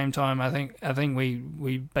at the same time. I think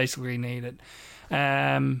we basically need it.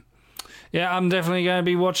 Yeah, I'm definitely going to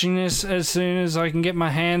be watching this as soon as I can get my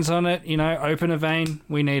hands on it. Open a vein.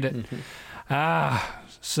 We need it.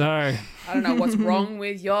 So I don't know what's wrong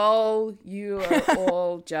with y'all. You are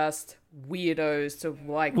all just weirdos to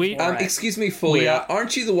like. Excuse me, Fulia.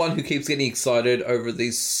 Aren't you the one who keeps getting excited over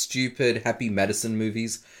these stupid Happy Madison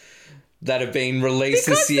movies that have been released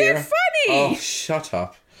this year? They're funny. Oh, shut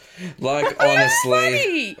up!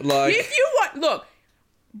 Honestly, funny. If you look,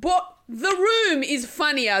 but The Room is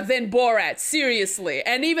funnier than Borat. Seriously,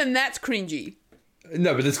 and even that's cringy.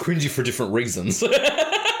 No, but it's cringy for different reasons.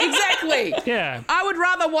 Exactly. Yeah. I would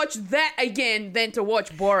rather watch that again than to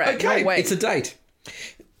watch Borat. Okay, no way. it's a date.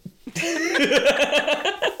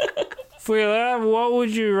 Fulia, what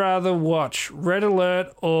would you rather watch? Red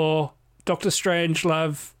Alert or Doctor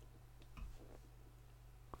Strangelove?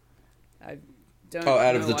 I don't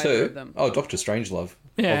out of know the either two? of them. Oh, Doctor Strangelove.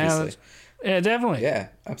 Yeah, obviously. Yeah, definitely. Yeah,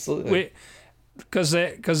 absolutely. Because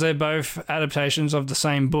they're both adaptations of the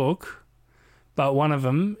same book, but one of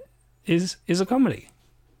them is a comedy.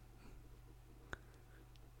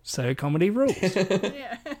 So comedy rules.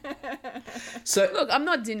 So Look, I'm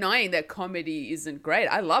not denying that comedy isn't great.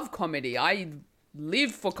 I love comedy. I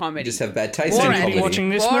live for comedy. you just have bad taste in Borat comedy. watching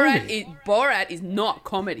this movie. Borat is not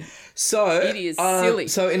comedy. So It is silly.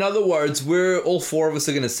 So in other words, we're all four of us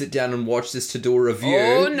are going to sit down and watch this to do a review.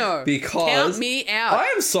 Oh no! Because Count me out. I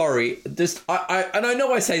am sorry. I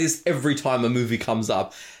know I say this every time a movie comes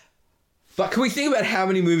up, but can we think about how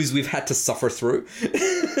many movies we've had to suffer through?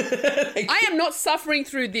 I am not suffering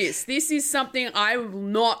through this. This is something I will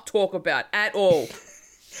not talk about at all.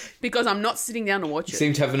 Because I'm not sitting down to watch You it.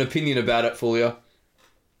 seem to have an opinion about it, Fulia.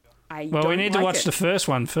 Well, we need to watch it. the first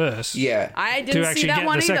one first. Yeah. I to didn't see actually that get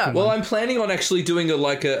one the either. second Well, I'm planning on actually doing a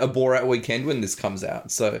Borat weekend when this comes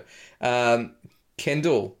out. So,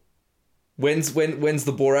 Kendall, when's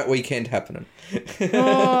the Borat weekend happening?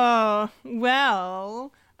 Oh,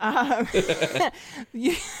 well,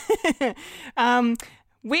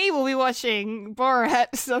 we will be watching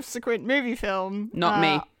Borat's subsequent movie film. Not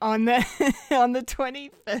me. On the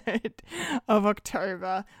 23rd of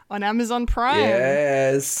October on Amazon Prime.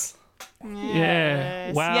 Yes.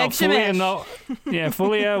 Yeah. Wow. Yag Fulia Shemesh.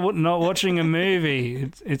 Fulia not watching a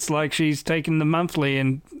movie. It's like she's taken the monthly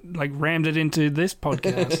and like rammed it into this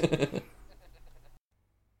podcast.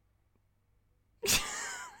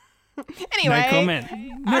 Anyway.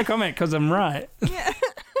 No comment, because I'm right.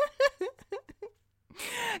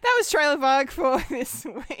 That was Trailer Park for this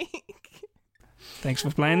week. Thanks for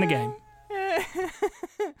playing the game.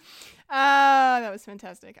 That was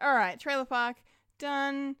fantastic. All right, Trailer Park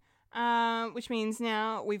done. Which means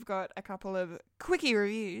now we've got a couple of quickie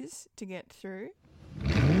reviews to get through.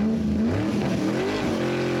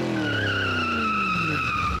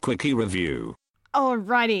 Quickie review.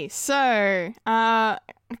 Alrighty, so a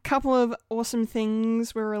couple of awesome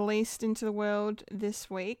things were released into the world this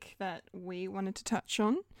week that we wanted to touch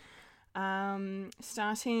on.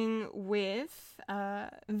 Starting with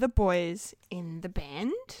The Boys in the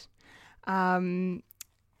Band.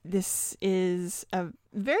 This is a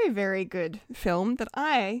very, very good film that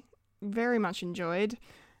I very much enjoyed.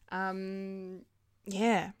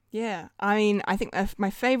 Yeah. I mean, I think my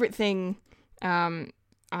favorite thing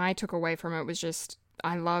I took away from it was just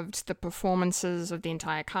I loved the performances of the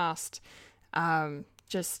entire cast.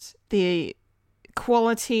 Just the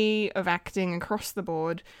quality of acting across the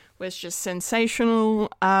board was just sensational,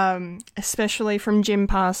 especially from Jim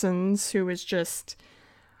Parsons, who was just,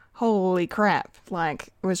 holy crap, like,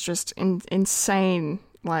 was just insane.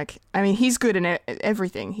 Like, I mean, he's good in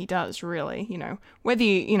everything he does, really, you know. Whether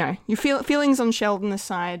you feel feelings on Sheldon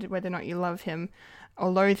aside, whether or not you love him or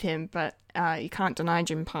loathe him, but you can't deny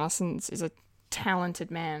Jim Parsons is a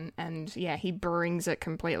talented man, and yeah, he brings it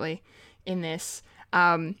completely in this.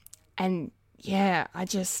 And yeah, I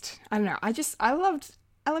don't know, I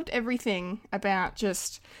loved everything about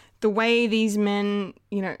just the way these men,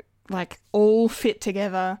 you know, like all fit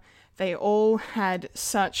together. They all had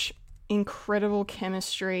such incredible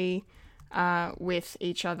chemistry with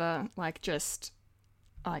each other, like just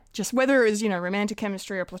whether it was, you know, romantic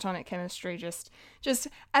chemistry or platonic chemistry, just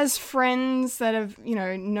as friends that have, you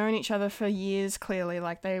know, known each other for years, clearly,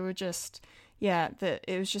 like they were just, yeah, that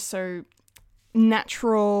it was just so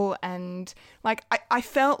natural. And like I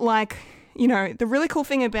felt like, you know, the really cool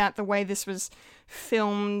thing about the way this was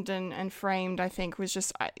filmed and framed, I think, was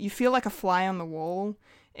just you feel like a fly on the wall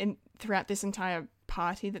throughout this entire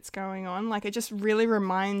party that's going on. Like it just really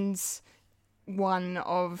reminds one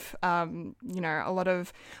of you know, a lot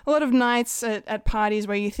of nights at parties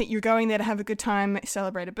where you think you're going there to have a good time,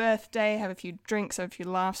 celebrate a birthday, have a few drinks, have a few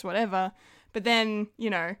laughs, whatever, but then, you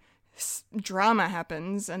know, drama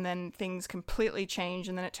happens and then things completely change,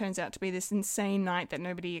 and then it turns out to be this insane night that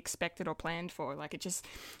nobody expected or planned for. Like it just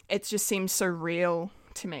seems so real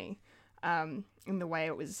to me in the way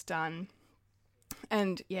it was done.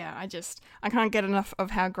 And yeah, I can't get enough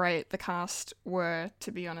of how great the cast were,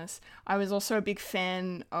 to be honest. I was also a big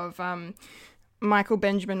fan of Michael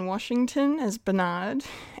Benjamin Washington as Bernard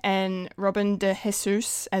and Robin de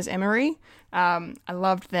Jesus as Emery. I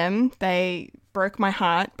loved them. They broke my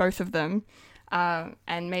heart, both of them,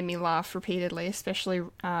 and made me laugh repeatedly, especially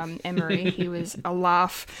Emery. He was a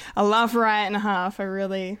laugh riot and a half. I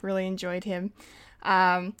really, really enjoyed him.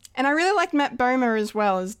 And I really liked Matt Bomer as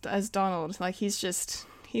well as Donald. Like he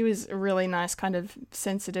was a really nice kind of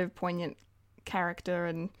sensitive, poignant character,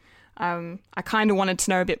 and I kind of wanted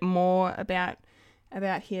to know a bit more about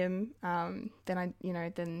him than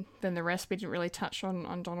the rest. We didn't really touch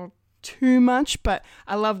on Donald too much, but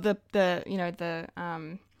I love the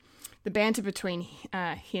banter between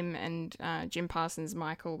him and Jim Parsons.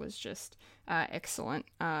 Michael was just excellent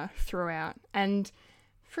throughout, and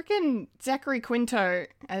freaking Zachary Quinto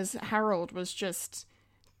as Harold was just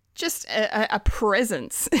just a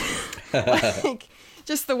presence. Like,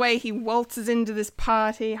 just the way he waltzes into this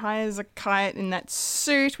party, high as a kite in that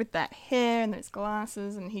suit with that hair and those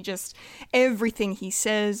glasses, and everything he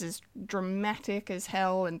says is dramatic as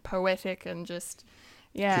hell and poetic and just,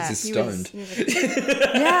 yeah. Because he's stoned.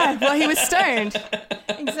 Yeah, well, he was stoned.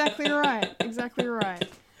 Exactly right.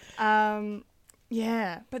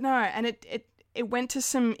 Yeah, but no, and it went to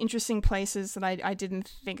some interesting places that I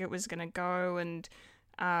didn't think it was going to go, and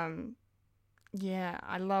yeah,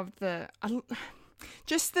 I loved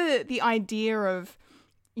just the idea of,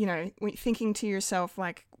 you know, thinking to yourself,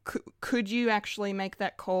 like, could you actually make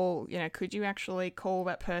that call? You know, could you actually call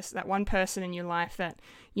that one person in your life that,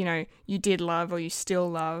 you know, you did love or you still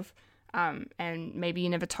love, and maybe you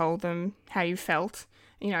never told them how you felt?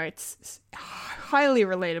 You know, it's highly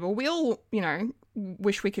relatable. We all, you know,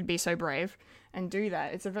 wish we could be so brave and do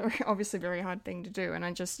that. It's obviously very hard thing to do. And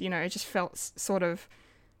I just, you know, it just felt sort of,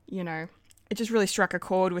 you know, it just really struck a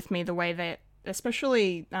chord with me, the way that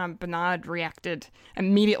especially Bernard reacted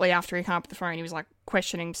immediately after he hung up the phone. He was like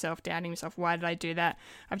questioning himself, doubting himself. Why did I do that?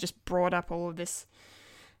 I've just brought up all of this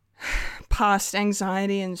past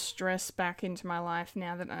anxiety and stress back into my life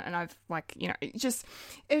now that, and I've, like, you know, it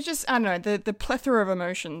was just I don't know, the plethora of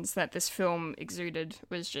emotions that this film exuded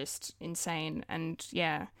was just insane. And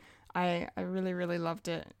yeah, I really, really loved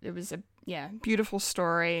it. It was a beautiful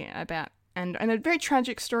story about, and a very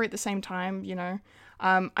tragic story at the same time, you know.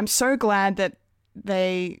 I'm so glad that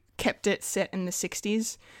they kept it set in the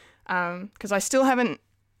 60s, because I still haven't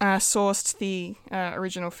sourced the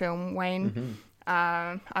original film, Wayne. Mm-hmm.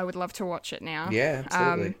 I would love to watch it now. Yeah,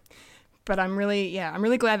 absolutely. But I'm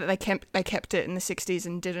really glad that they kept it in the 60s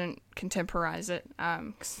and didn't contemporize it.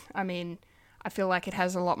 'Cause, I mean, I feel like it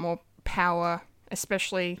has a lot more power,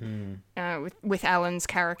 especially with Alan's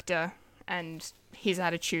character and his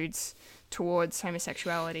attitudes towards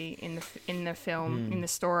homosexuality in the film, in the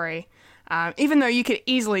story. Even though you could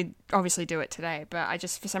easily, obviously, do it today, but I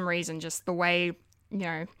just, for some reason, just the way, you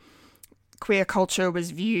know, queer culture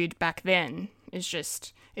was viewed back then it's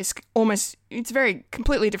very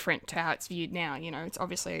completely different to how it's viewed now. You know, it's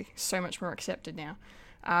obviously so much more accepted now.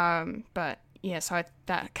 But yeah, so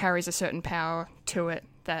that carries a certain power to it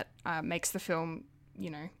that makes the film, you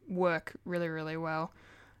know, work really, really well.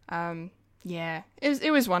 Yeah,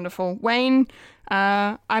 it was wonderful. Wayne,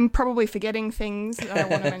 I'm probably forgetting things that I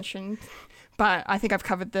want to mention, but I think I've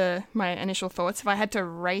covered my initial thoughts. If I had to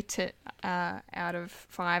rate it out of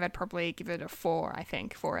 5, I'd probably give it a 4, I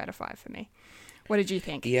think. 4 out of 5 for me. What did you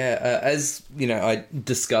think? Yeah, as you know, I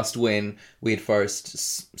discussed when we had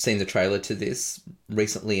first seen the trailer to this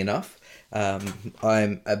recently enough.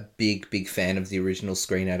 I'm a big fan of the original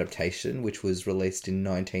screen adaptation, which was released in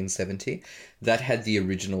 1970. That had the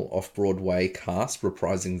original off-Broadway cast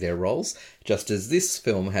reprising their roles, just as this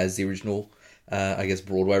film has the original,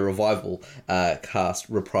 Broadway revival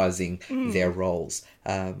cast reprising their roles.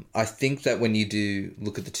 I think that when you do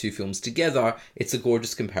look at the two films together, it's a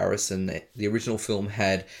gorgeous comparison. The original film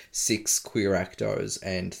had 6 queer actors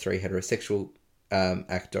and 3 heterosexual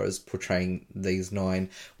actors portraying these 9,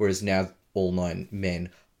 whereas now all 9 men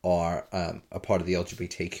are a part of the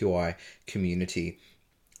LGBTQI community.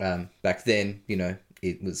 Back then, you know,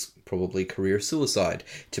 it was probably career suicide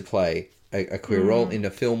to play a queer role in a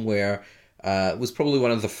film where it was probably one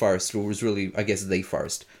of the first, or was really, I guess, the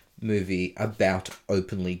first movie about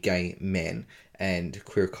openly gay men and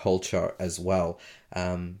queer culture as well.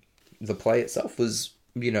 The play itself was,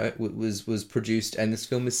 you know, was produced, and this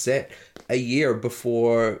film is set a year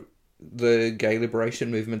before the gay liberation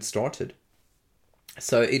movement started.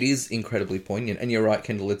 So it is incredibly poignant. And you're right,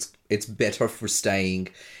 Kendall, it's better for staying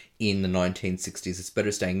in the 1960s. It's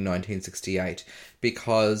better staying in 1968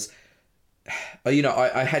 because, you know,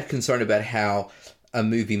 I had concern about how a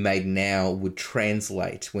movie made now would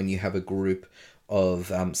translate when you have a group of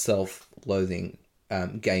self-loathing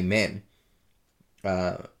gay men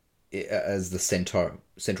as the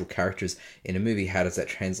central characters in a movie. How does that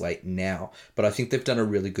translate now? But I think they've done a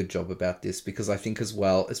really good job about this, because I think as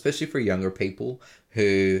well, especially for younger people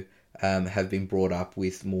who have been brought up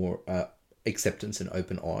with more acceptance and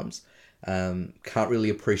open arms, can't really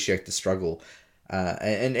appreciate the struggle.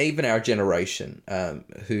 And even our generation,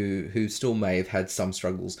 who still may have had some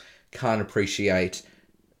struggles, can't appreciate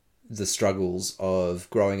the struggles of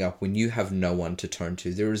growing up when you have no one to turn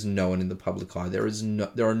to. There is no one in the public eye. There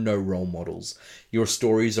are no role models. Your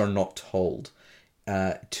stories are not told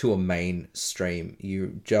to a mainstream.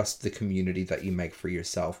 You're just the community that you make for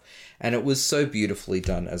yourself. And it was so beautifully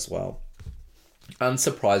done as well.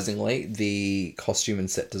 Unsurprisingly, the costume and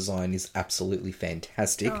set design is absolutely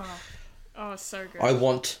fantastic. Oh, so good. I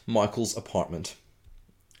want Michael's apartment.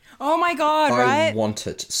 Oh my God, right? I want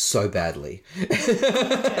it so badly.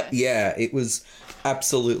 Yeah, it was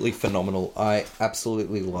absolutely phenomenal. I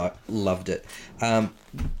absolutely loved it.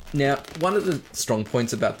 Now, one of the strong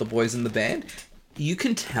points about The Boys in the Band, you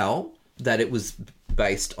can tell that it was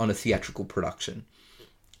based on a theatrical production.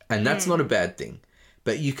 And that's not a bad thing.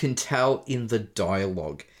 But you can tell in the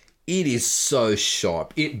dialogue, it is so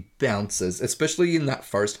sharp. It bounces, especially in that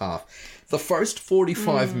first half. The first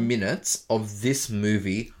 45 minutes of this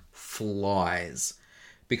movie flies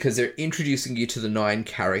because they're introducing you to the 9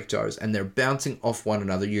 characters and they're bouncing off one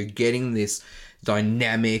another. You're getting this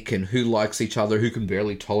dynamic and who likes each other, who can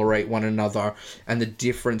barely tolerate one another, and the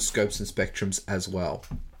different scopes and spectrums as well.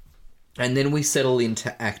 And then we settle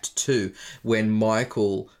into Act 2 when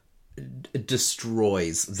Michael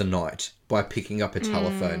destroys the night by picking up a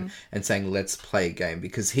telephone and saying, let's play a game,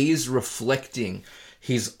 because he is reflecting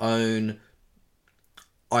his own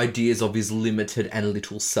ideas of his limited and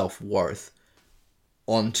little self-worth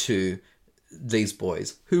onto these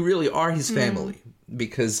boys, who really are his family,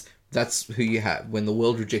 because that's who you have. When the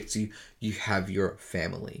world rejects you, you have your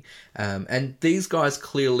family. And these guys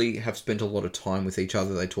clearly have spent a lot of time with each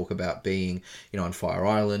other. They talk about being, on Fire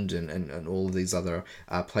Island and all of these other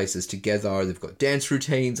places together. They've got dance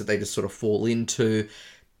routines that they just sort of fall into.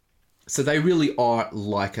 So they really are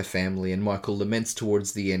like a family. And Michael laments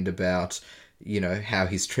towards the end about, how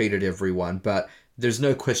he's treated everyone. But there's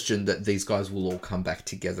no question that these guys will all come back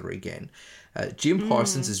together again. Jim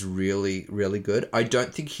Parsons is really, really good. I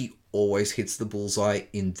don't think he always hits the bullseye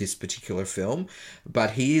in this particular film,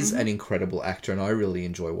 but he is an incredible actor and I really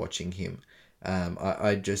enjoy watching him.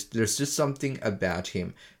 There's just something about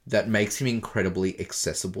him that makes him incredibly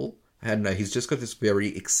accessible. I don't know, he's just got this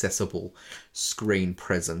very accessible screen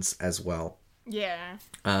presence as well. Yeah.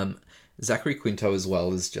 Zachary Quinto as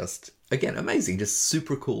well is just, again, amazing, just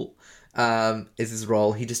super cool. Is his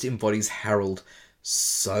role. He just embodies Harold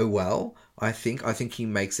so well. I think he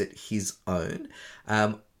makes it his own.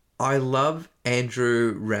 I love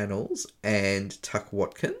Andrew Rannells and Tuck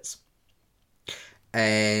Watkins,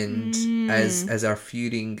 and as our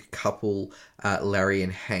feuding couple, Larry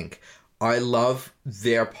and Hank. I love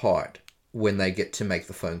their part when they get to make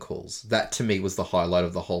the phone calls. That to me was the highlight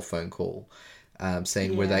of the whole phone call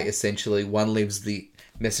scene, where they essentially, one leaves the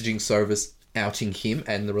messaging service outing him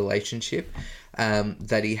and the relationship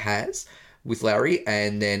that he has with Larry,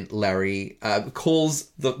 and then Larry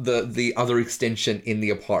calls the other extension in the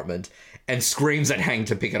apartment and screams at Hank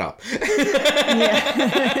to pick it up.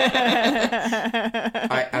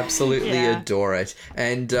 I absolutely adore it.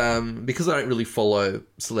 And because I don't really follow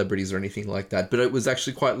celebrities or anything like that, but it was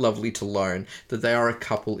actually quite lovely to learn that they are a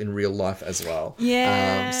couple in real life as well.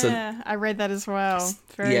 Yeah, I read that as well.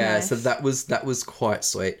 Very nice. So that was quite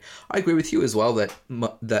sweet. I agree with you as well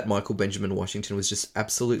that Michael Benjamin Washington was just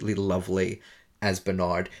absolutely lovely as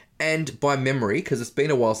Bernard. And by memory, because it's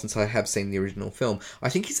been a while since I have seen the original film, I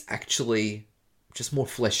think he's actually just more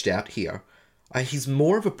fleshed out here. He's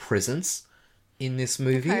more of a presence in this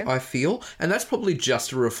movie, I feel. And that's probably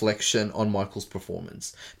just a reflection on Michael's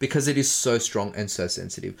performance, because it is so strong and so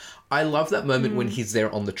sensitive. I love that moment when he's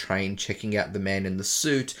there on the train checking out the man in the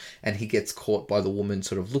suit and he gets caught by the woman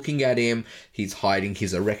sort of looking at him. He's hiding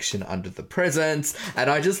his erection under the presents. And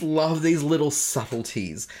I just love these little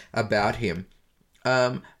subtleties about him.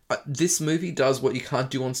 This movie does what you can't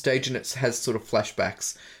do on stage, and it has sort of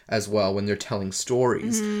flashbacks as well when they're telling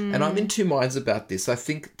stories. And I'm in two minds about this. I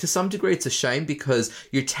think to some degree it's a shame because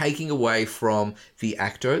you're taking away from the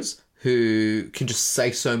actors who can just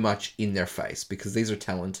say so much in their face, because these are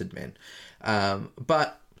talented men.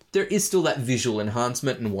 But there is still that visual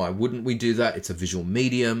enhancement, and why wouldn't we do that? It's a visual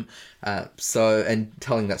medium. And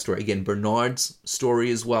telling that story, again, Bernard's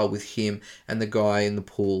story as well, with him and the guy in the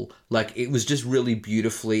pool, like, it was just really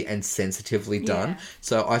beautifully and sensitively done. Yeah.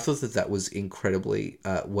 So I thought that was incredibly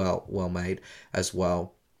well made as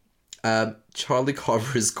well. Charlie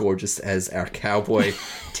Carver is gorgeous as our cowboy,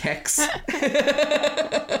 Tex.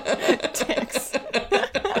 Tex.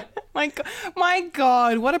 My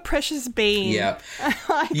God, what a precious being. Yeah.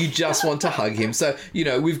 You just want to hug him. So,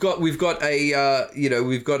 we've got a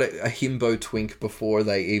himbo twink before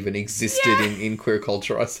they even existed in queer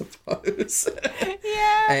culture, I suppose.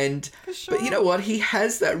 Yeah. But you know what? He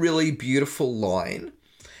has that really beautiful line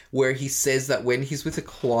where he says that when he's with a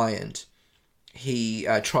client, he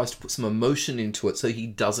tries to put some emotion into it so he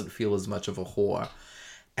doesn't feel as much of a whore.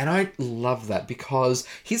 And I love that, because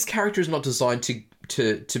his character is not designed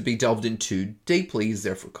to be delved into deeply. He's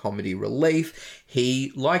there for comedy relief.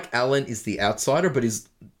 He, like Alan, is the outsider, but is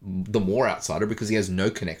the more outsider because he has no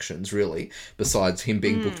connections, really, besides him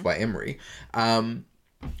being booked by Emery.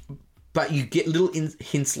 but you get little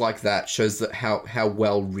hints like that, shows that how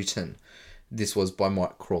well written this was by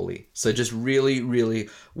Mike Crawley. So just really, really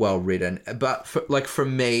well written. But for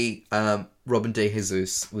me, Robin De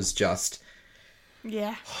Jesus was just...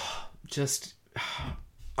 Yeah.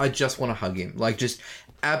 I just want to hug him. Like, just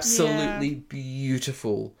absolutely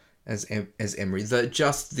beautiful as Emery.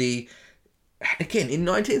 Again, in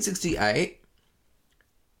 1968,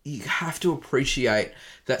 you have to appreciate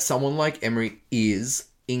that someone like Emery is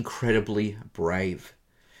incredibly brave.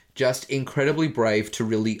 Just incredibly brave to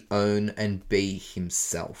really own and be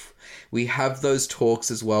himself. We have those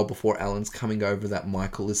talks as well before Alan's coming over that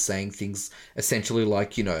Michael is saying things essentially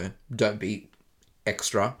like, don't be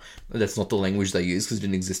extra. That's not the language they use because it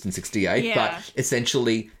didn't exist in 68, but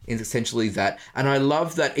essentially that. And I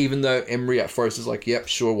love that even though Emery at first is like, yep,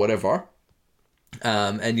 sure, whatever.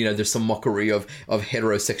 And there's some mockery of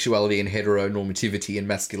heterosexuality and heteronormativity and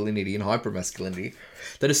masculinity and hypermasculinity,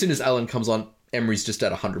 that as soon as Alan comes on, Emery's just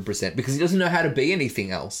at 100% because he doesn't know how to be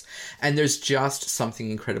anything else. And there's just something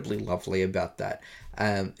incredibly lovely about that.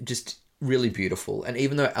 Just really beautiful. And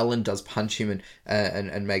even though Alan does punch him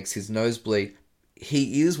and makes his nose bleed,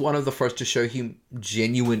 he is one of the first to show him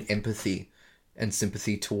genuine empathy and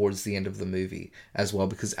sympathy towards the end of the movie as well,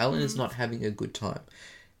 because Alan is not having a good time.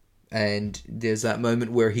 And there's that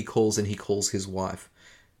moment where he calls his wife.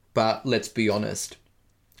 But let's be honest,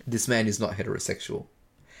 this man is not heterosexual.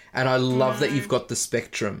 And I love that you've got the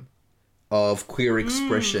spectrum of queer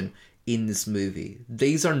expression in this movie.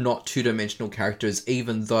 These are not two-dimensional characters,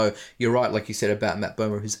 even though you're right, like you said about Matt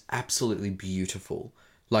Bomer, who's absolutely beautiful.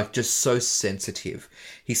 Like, just so sensitive.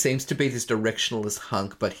 He seems to be this directionalist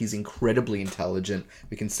hunk, but he's incredibly intelligent.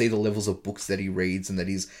 We can see the levels of books that he reads and that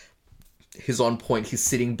he's on point. He's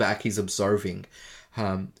sitting back, he's observing.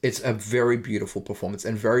 It's a very beautiful performance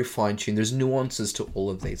and very fine-tuned. There's nuances to all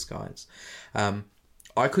of these guys.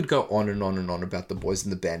 I could go on and on and on about the boys in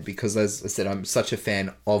the band because, as I said, I'm such a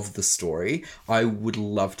fan of the story. I would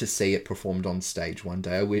love to see it performed on stage one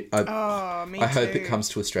day. I hope it comes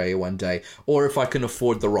to Australia one day. Or if I can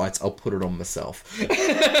afford the rights, I'll put it on myself. Yay,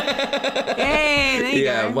 there you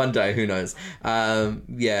go. One day, who knows?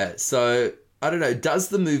 So I don't know. Does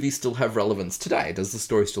the movie still have relevance today? Does the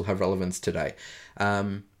story still have relevance today?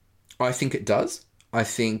 I think it does. I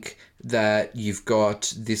think that you've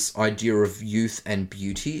got this idea of youth and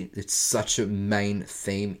beauty. It's such a main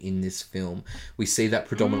theme in this film. We see that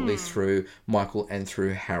predominantly through Michael and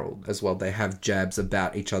through Harold as well. They have jabs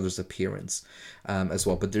about each other's appearance as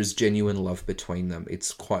well, but there's genuine love between them.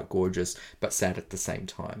 It's quite gorgeous, but sad at the same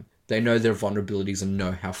time. They know their vulnerabilities and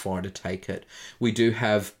know how far to take it. We do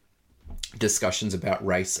have discussions about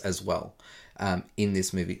race as well. In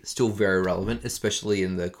this movie, still very relevant, especially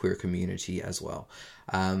in the queer community as well.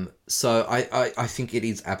 So I think it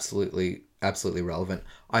is absolutely relevant.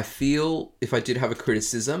 I feel if I did have a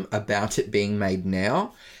criticism about it being made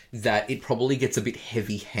now, that it probably gets a bit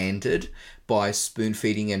heavy-handed by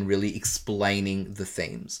spoon-feeding and really explaining the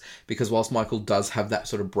themes. Because whilst Michael does have that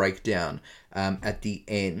sort of breakdown at the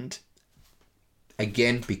end,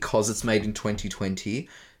 again, because it's made in 2020...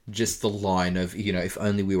 just the line of, if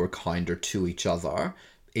only we were kinder to each other,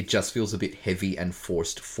 it just feels a bit heavy and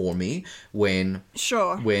forced for me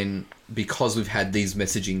because we've had these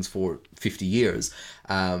messagings for 50 years.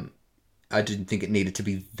 I didn't think it needed to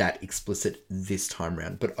be that explicit this time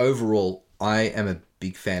around. But overall, I am a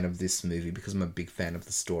big fan of this movie because I'm a big fan of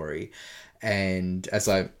the story. And as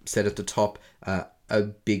I said at the top, a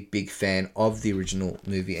big fan of the original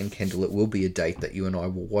movie. And Kendall, it will be a date that you and I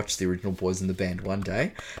will watch the original Boys in the Band one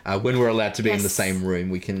day. When we're allowed to be in the same room,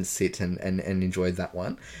 we can sit and enjoy that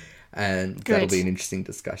one. And that'll be an interesting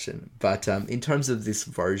discussion. But in terms of this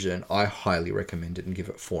version, I highly recommend it and give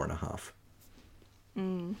it 4.5.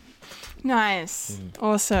 Nice.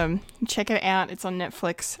 Awesome. Check it out. It's on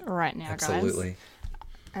Netflix right now, guys.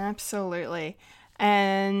 Absolutely.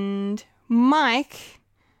 And Mike...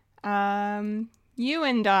 you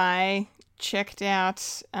and I checked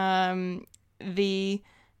out the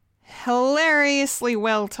hilariously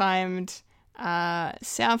well-timed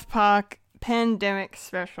South Park Pandemic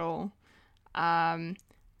Special. Oh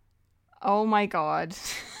my god.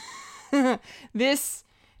 This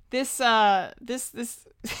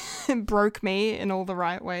broke me in all the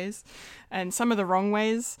right ways and some of the wrong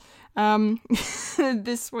ways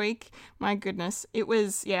this week. My goodness. It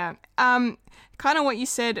was, kind of what you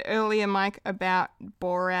said earlier, Mike, about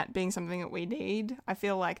Borat being something that we need. I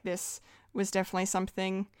feel like this was definitely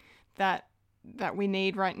something that we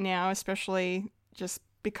need right now, especially just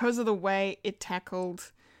because of the way it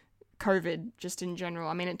tackled COVID just in general.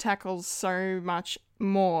 I mean, it tackles so much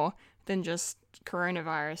more than just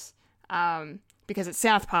coronavirus. because it's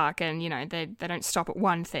South Park, and they don't stop at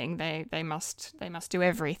one thing. They must do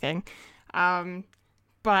everything.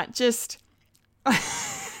 But just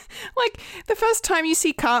like the first time you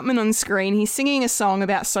see Cartman on screen, he's singing a song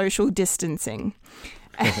about social distancing,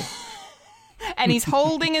 and he's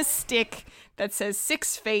holding a stick that says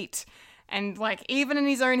 6 feet. And, like, even in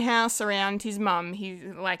his own house around his mum, he's,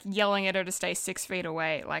 like, yelling at her to stay 6 feet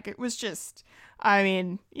away. Like, it was just, I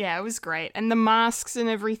mean, yeah, it was great. And the masks and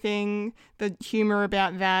everything, the humor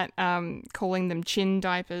about that, calling them chin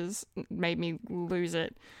diapers made me lose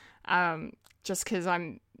it. Just because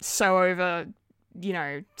I'm so over,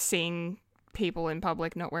 seeing people in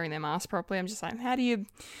public not wearing their masks properly. I'm just like,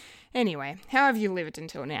 anyway, how have you lived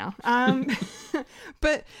until now?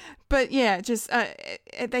 But yeah, just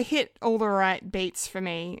they hit all the right beats for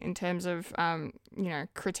me in terms of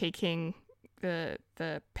critiquing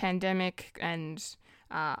the pandemic and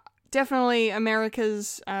definitely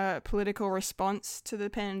America's political response to the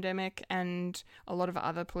pandemic and a lot of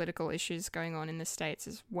other political issues going on in the States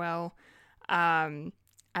as well. I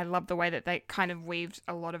love the way that they kind of weaved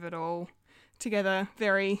a lot of it all together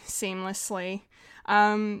very seamlessly.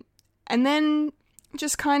 And then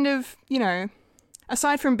just kind of,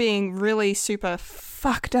 aside from being really super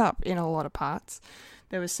fucked up in a lot of parts,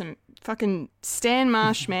 there was some fucking Stan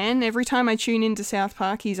Marsh, man. Every time I tune into South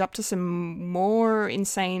Park, he's up to some more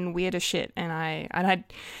insane, weirder shit. And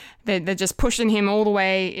they're just pushing him all the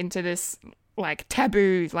way into this, like,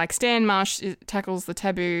 taboo, like Stan Marsh tackles the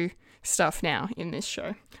taboo stuff now in this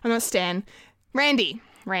show. I'm not Stan. Randy.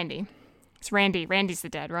 It's Randy. Randy's the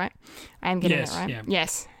dad, right? I am getting it right. Yeah.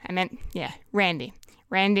 Yes. I meant, Randy.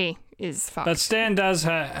 Randy is fucked. But Stan does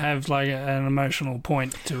have like an emotional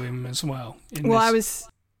point to him as well. I was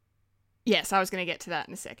going to get to that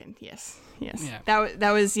in a second. Yes. Yeah.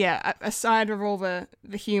 That was aside of all the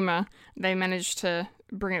humor, they managed to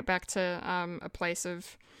bring it back to a place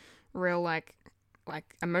of real like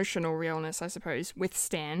emotional realness, I suppose, with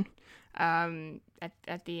Stan.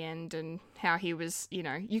 At the end, and how he was,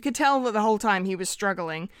 you could tell that the whole time he was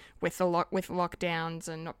struggling with with lockdowns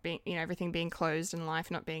and not being, everything being closed and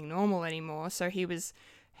life not being normal anymore. So he was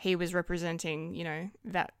representing,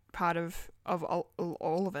 that part of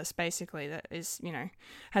all of us basically that is,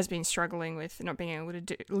 has been struggling with not being able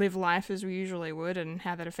to live life as we usually would, and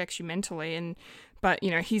how that affects you mentally. But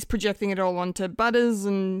he's projecting it all onto Butters,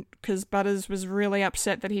 and because Butters was really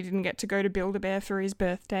upset that he didn't get to go to Build-A-Bear for his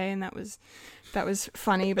birthday, and that was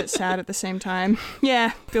funny but sad at the same time.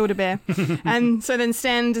 Yeah, Build-A-Bear. And so then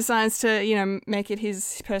Stan decides to, make it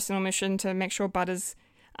his personal mission to make sure Butters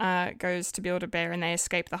goes to Build-A-Bear, and they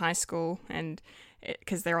escape the high school, and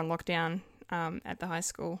because they're on lockdown at the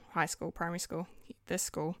primary school, this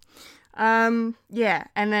school. And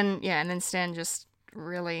then Stan just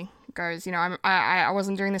really goes, I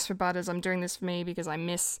wasn't doing this for Butters, I'm doing this for me because I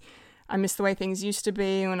miss the way things used to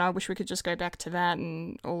be, and I wish we could just go back to that,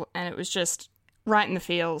 and it was just right in the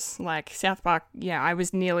feels. Like South Park, I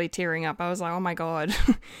was nearly tearing up. I was like, oh my god,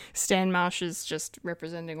 Stan Marsh is just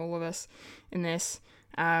representing all of us in this.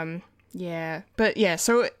 So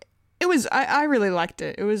it was, I really liked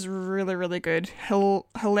it. It was really, really good.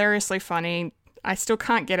 Hilariously funny. I still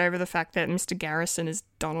can't get over the fact that Mr. Garrison is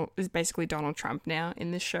basically Donald Trump now in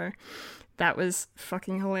this show. That was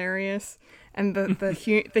fucking hilarious. And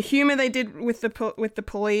the humor they did with the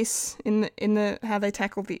police in the how they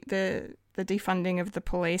tackled the defunding of the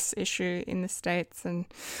police issue in the States, and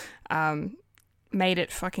made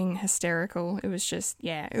it fucking hysterical. It was just,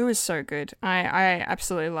 it was so good. I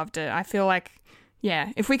absolutely loved it. I feel like,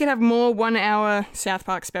 if we could have more 1 hour South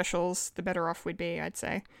Park specials, the better off we'd be, I'd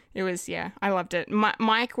say. It was, I loved it.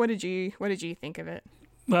 Mike, what did you think of it?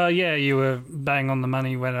 Well, you were bang on the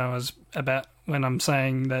money when I'm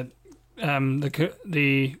saying that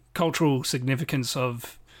the cultural significance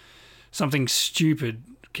of something stupid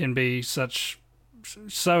can be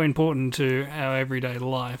so important to our everyday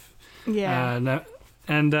life. Yeah.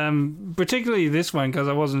 And particularly this one, because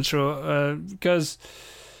I wasn't sure, because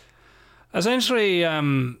essentially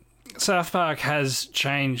South Park has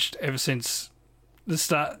changed ever since the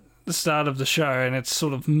start of the show, and it's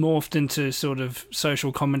sort of morphed into sort of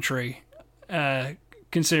social commentary,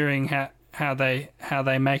 considering how they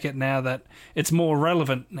make it now that it's more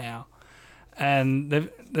relevant now, and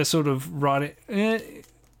they're sort of writing.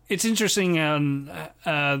 It's interesting,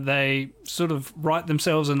 they sort of write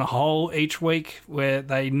themselves in a hole each week where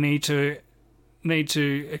they need to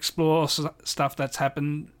explore stuff that's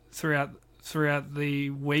happened throughout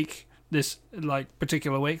the week, this like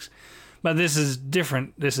particular weeks. But this is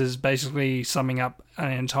different. This is basically summing up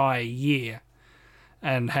an entire year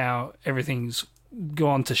and how everything's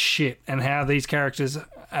gone to shit, and how these characters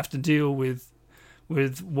have to deal with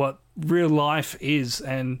with what real life is,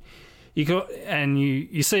 and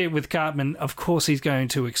you see it with Cartman. Of course, he's going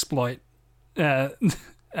to exploit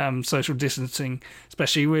social distancing,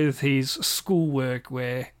 especially with his schoolwork,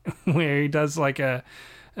 where he does like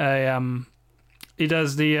he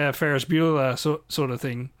does the Ferris Bueller sort of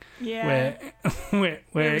thing. Yeah.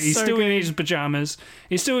 Where he's so still good. in his pajamas.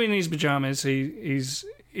 He's still in his pajamas. He's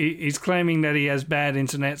claiming that he has bad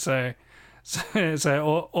internet, so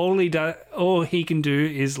all he can do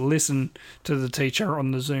is listen to the teacher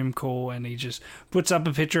on the Zoom call, and he just puts up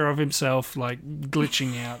a picture of himself like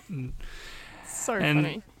glitching out, and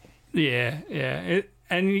funny. Yeah.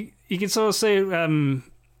 And you can sort of see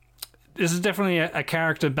this is definitely a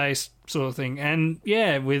character based sort of thing, and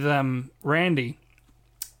yeah, with Randy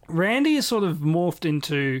is sort of morphed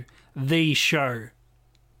into the show.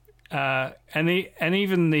 And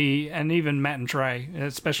even Matt and Trey,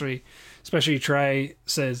 especially Trey,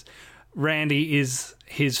 says Randy is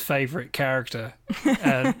his favorite character.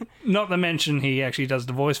 Not to mention he actually does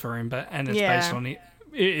the voice for him, based on it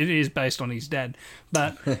is based on his dad.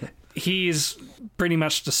 But he is pretty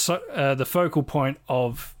much the focal point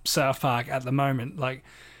of South Park at the moment. Like,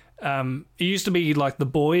 it used to be like the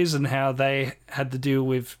boys and how they had to deal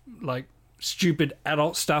with like stupid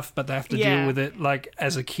adult stuff, but they have to deal with it like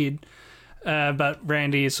as a kid. But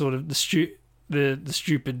Randy is sort of the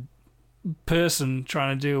stupid person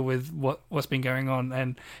trying to deal with what's been going on,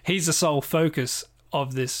 and he's the sole focus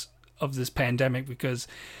of this pandemic because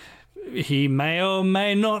he may or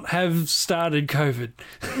may not have started COVID.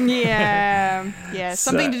 Yeah,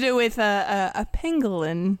 something to do with a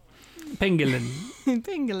pangolin. Pangolin.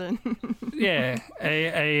 Pangolin. Yeah,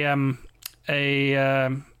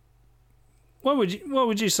 what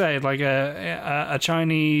would you say? Like a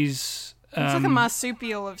Chinese? It's like a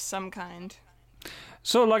marsupial of some kind.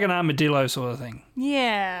 Sort of like an armadillo sort of thing.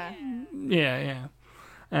 Yeah. Yeah.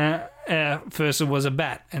 First it was a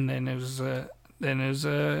bat, and then it was an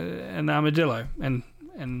armadillo, and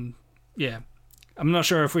yeah. I'm not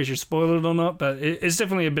sure if we should spoil it or not, but it's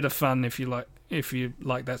definitely a bit of fun if you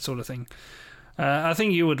like that sort of thing. I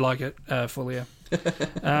think you would like it, Fulia.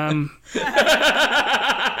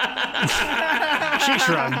 She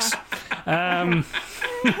shrugs.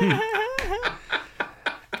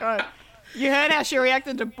 God. You heard how she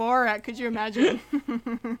reacted to Borat. Could you imagine?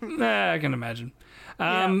 I can imagine.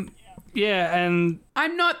 Yeah, and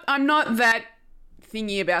I'm not that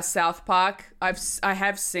thingy about South Park. I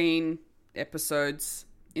have seen episodes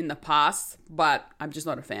in the past, but I'm just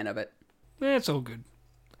not a fan of it. Yeah, it's all good.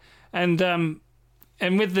 And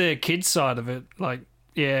with the kids side of it, like,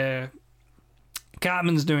 yeah,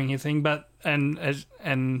 Cartman's doing his thing, but and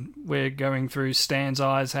we're going through Stan's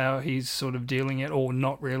eyes how he's sort of dealing it or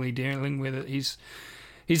not really dealing with it. He's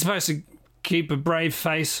supposed to keep a brave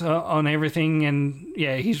face on everything, and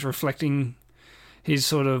yeah, he's reflecting his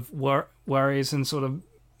sort of worries and sort of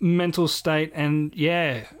mental state, and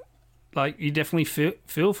yeah, like you definitely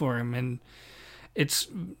feel for him, and it's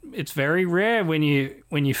very rare when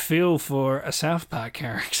you feel for a South Park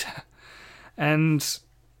character, and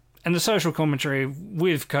the social commentary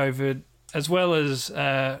with COVID, as well as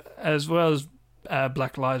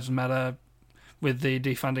Black Lives Matter with the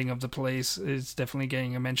defunding of the police, is definitely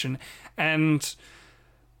getting a mention, and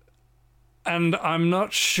I'm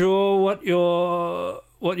not sure what your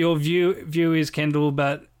view is, Kendall,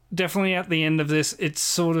 but definitely at the end of this, it's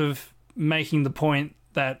sort of making the point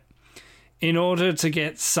that in order to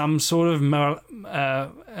get some sort of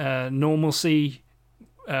normalcy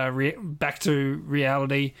back to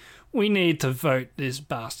reality, we need to vote this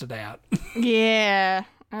bastard out. Yeah,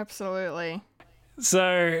 absolutely.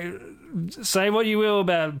 So, say what you will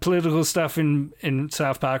about political stuff in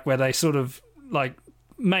South Park, where they sort of like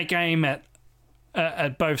make aim at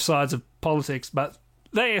both sides of politics, but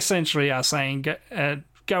they essentially are saying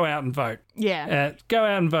go out and vote. Yeah, go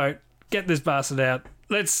out and vote. Get this bastard out.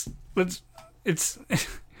 Let's. It's.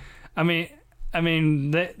 I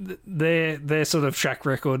mean, their sort of track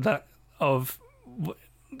record of,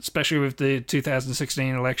 especially with the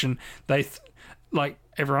 2016 election, they like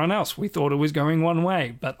everyone else, we thought it was going one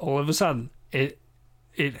way, but all of a sudden it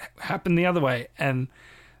happened the other way, and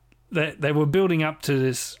they were building up to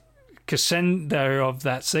this crescendo of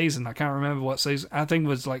that season. I can't remember what season. I think it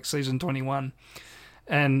was like season 21,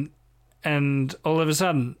 and all of a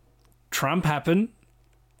sudden Trump happened,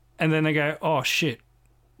 and then they go, oh shit,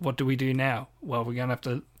 what do we do now? Well, we're gonna have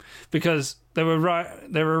to, because they were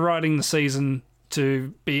writing the season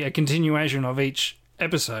to be a continuation of each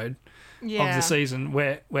episode of the season,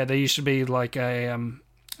 where there used to be like an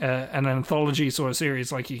anthology sort of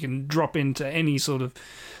series, like you can drop into any sort of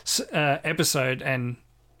episode and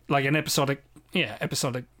like an episodic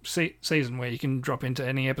season where you can drop into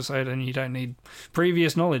any episode and you don't need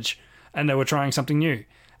previous knowledge, and they were trying something new.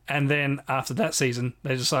 And then after that season,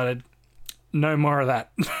 they decided no more of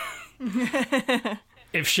that.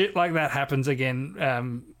 If shit like that happens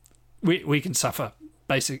again, we can suffer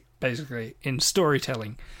basically in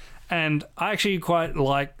storytelling. And I actually quite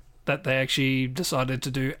like that they actually decided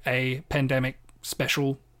to do a pandemic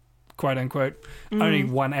special, quote unquote, only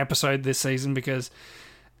one episode this season, because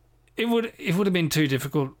it would have been too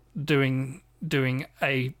difficult doing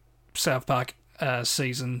a South Park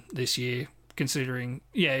season this year, considering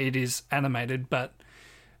it is animated, but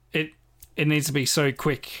it needs to be so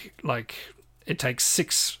quick. Like, it takes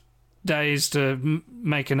 6 days to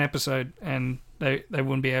make an episode, and they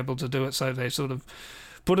wouldn't be able to do it, so they sort of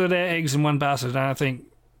put all their eggs in one basket. And I think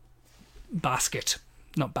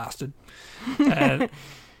not bastard.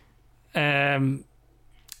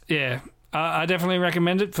 I definitely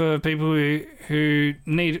recommend it for people who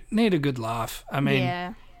need a good laugh. I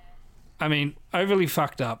mean, overly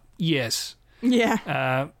fucked up, yes.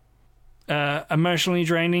 Yeah. Emotionally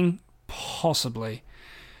draining, possibly.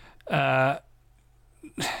 Yeah.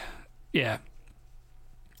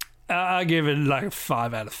 I give it like a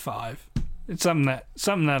 5 out of 5. It's something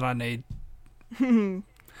that I need.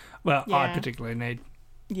 Well, I particularly need.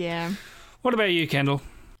 Yeah. What about you, Kendall?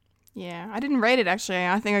 Yeah, I didn't rate it actually.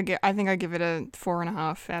 I think I give it a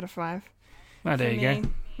 4.5 out of 5. Oh, there you go.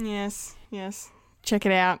 Yes. Check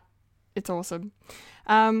it out. It's awesome.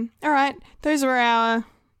 All right, those were our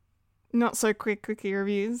not so quickie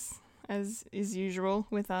reviews, as is usual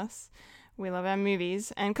with us. We love our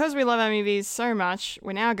movies, and because we love our movies so much,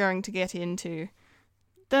 we're now going to get into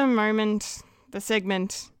the moment, the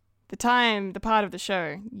segment, the time, the part of the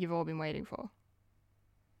show you've all been waiting for.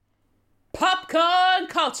 Popcorn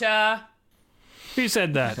culture. Who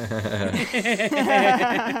said that?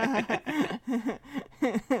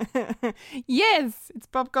 Yes, it's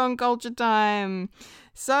popcorn culture time.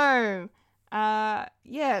 So,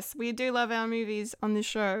 yes, we do love our movies on this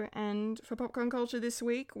show, and for popcorn culture this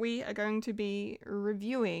week, we are going to be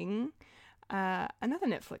reviewing another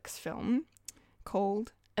Netflix film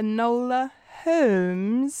called Enola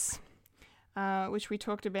Holmes, which we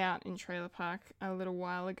talked about in Trailer Park a little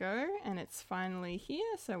while ago, and it's finally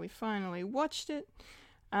here, so we finally watched it.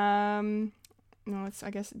 Now let's, I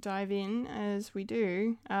guess, dive in as we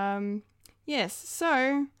do. Yes,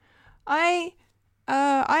 so I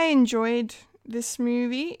enjoyed this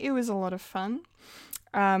movie. It was a lot of fun.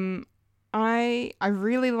 I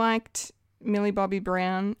really liked Millie Bobby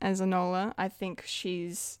Brown as Enola. I think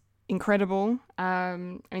she's incredible. I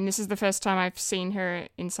mean, this is the first time I've seen her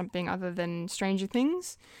in something other than Stranger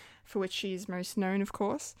Things, for which she's most known, of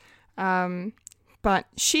course. But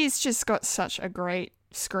she's just got such a great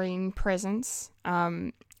screen presence.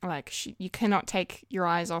 You cannot take your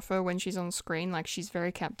eyes off her when she's on screen. Like, she's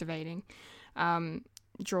very captivating.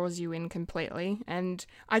 Draws you in completely. And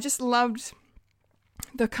I just loved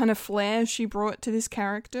the kind of flair she brought to this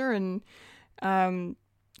character, and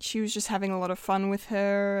she was just having a lot of fun with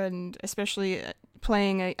her, and especially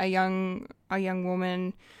playing a young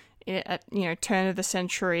woman at turn of the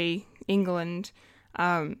century England.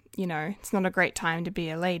 It's not a great time to be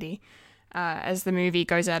a lady, as the movie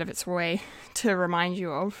goes out of its way to remind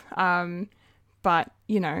you of. But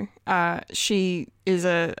she is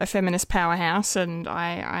a feminist powerhouse, and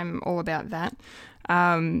I'm all about that.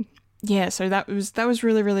 So that was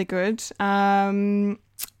really, really good.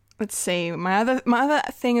 Let's see. My other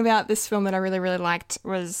thing about this film that I really, really liked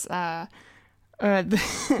was the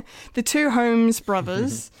two Holmes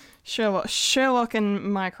brothers, Sherlock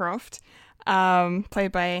and Mycroft,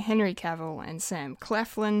 played by Henry Cavill and Sam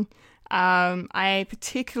Claflin. I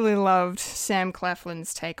particularly loved Sam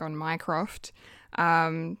Claflin's take on Mycroft,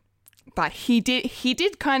 but he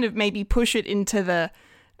did kind of maybe push it into the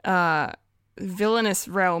villainous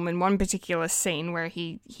realm in one particular scene where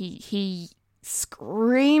he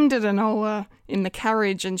screamed at Enola in the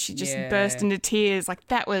carriage, and she just burst into tears. Like,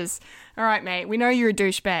 that was, all right, mate, we know you're a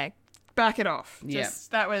douchebag. Back it off.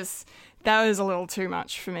 That was a little too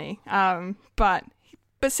much for me. But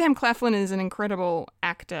Sam Claflin is an incredible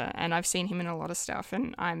actor, and I've seen him in a lot of stuff,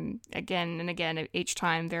 and I'm again and again each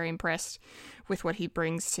time very impressed with what he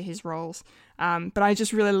brings to his roles. But I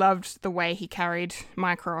just really loved the way he carried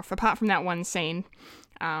Mycroft, apart from that one scene,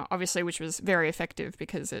 obviously, which was very effective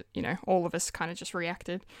because it, all of us kind of just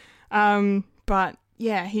reacted. But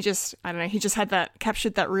yeah, he just had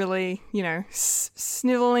captured that really,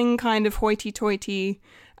 sniveling kind of hoity-toity,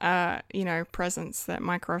 presence that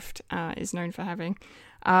Mycroft is known for having.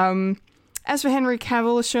 As for Henry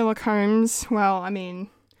Cavill as Sherlock Holmes, well, I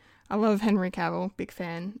mean, I love Henry Cavill, big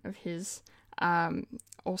fan of his.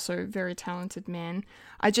 Also very talented man.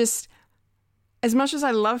 As much as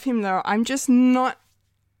I love him though, I'm just not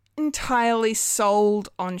entirely sold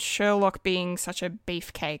on Sherlock being such a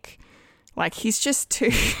beefcake. Like, he's just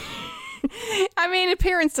too... I mean,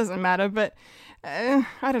 appearance doesn't matter, but I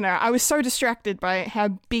don't know. I was so distracted by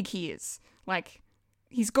how big he is. Like,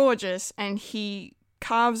 he's gorgeous and he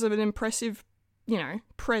carves of an impressive,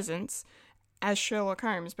 presence as Sherlock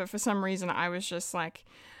Holmes, but for some reason I was just like,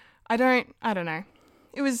 I don't know.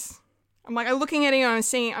 I'm like, I'm looking at him and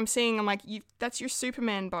I'm like, that's your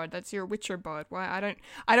Superman bod, that's your Witcher bod. Why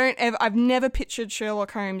I've never pictured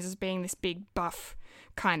Sherlock Holmes as being this big buff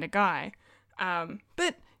kind of guy.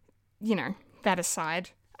 But that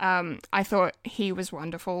aside, I thought he was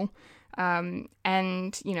wonderful. And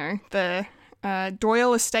the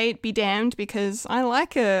Doyle estate be damned, because I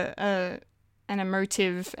like an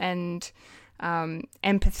emotive and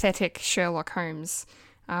empathetic Sherlock Holmes.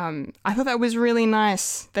 I thought that was really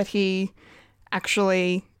nice that he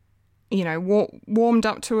actually, warmed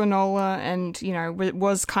up to Enola and,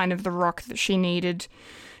 was kind of the rock that she needed,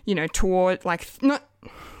 toward, like, not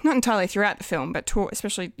entirely throughout the film, but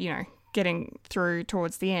especially, getting through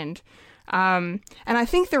towards the end. And I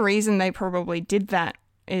think the reason they probably did that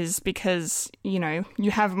is because, you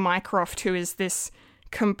have Mycroft, who is this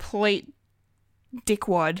complete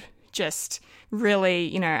dickwad, just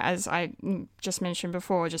really, as I just mentioned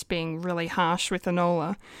before, just being really harsh with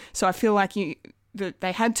Enola. So I feel like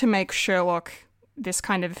they had to make Sherlock this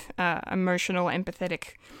kind of emotional,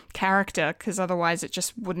 empathetic character, because otherwise it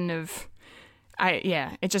just wouldn't have... I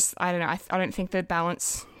don't know. I don't think there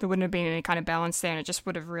wouldn't have been any kind of balance there, and it just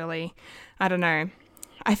would have really... I don't know.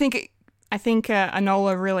 I think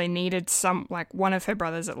Enola really needed one of her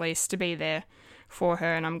brothers at least to be there for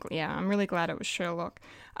her, and I'm really glad it was Sherlock.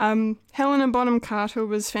 Helena Bonham Carter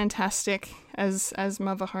was fantastic as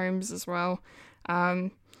Mother Holmes as well.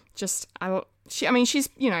 She's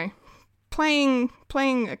playing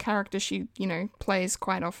a character she plays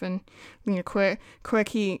quite often,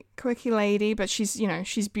 quirky lady, but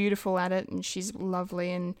she's beautiful at it, and she's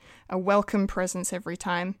lovely and a welcome presence every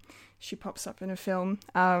time she pops up in a film.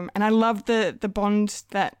 And I love the bond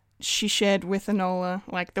that she shared with Enola.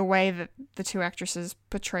 Like, the way that the two actresses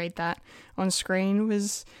portrayed that on screen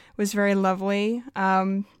was very lovely.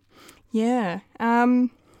 It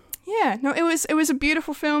was a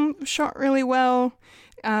beautiful film, shot really well.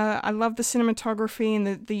 I love the cinematography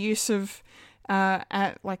and the use of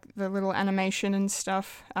like the little animation and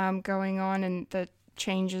stuff going on, and the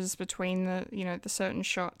changes between the certain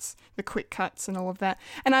shots, the quick cuts and all of that.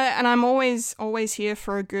 And I'm always I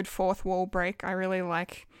for a good fourth wall break. I really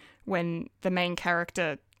like when the main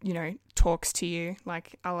character talks to you,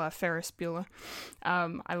 like a la Ferris Bueller.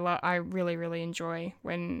 I really enjoy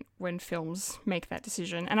when films make that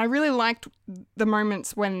decision, and I really liked the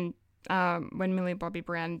moments when Millie Bobby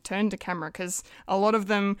Brown turned to camera, because a lot of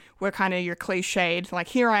them were kind of your cliched, like,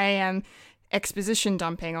 here I am exposition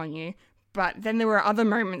dumping on you. But then there were other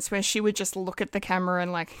moments where she would just look at the camera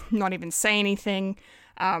and, like, not even say anything,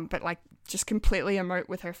 but, like, just completely emote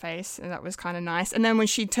with her face, and that was kind of nice. And then when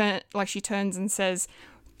she turns and says,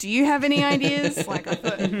 do you have any ideas? Like,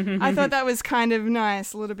 I thought that was kind of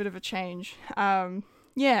nice, a little bit of a change. It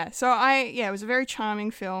was a very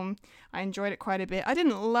charming film. I enjoyed it quite a bit. I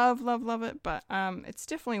didn't love it, but it's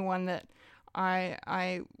definitely one that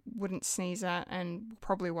I wouldn't sneeze at and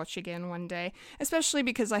probably watch again one day, especially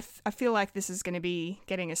because I feel like this is going to be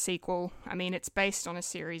getting a sequel. I mean, it's based on a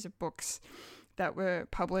series of books that were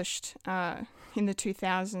published in the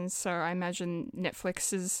 2000s, so I imagine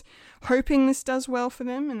Netflix is hoping this does well for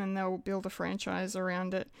them, and then they'll build a franchise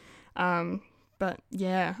around it. But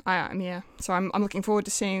yeah, so I'm looking forward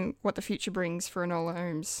to seeing what the future brings for Enola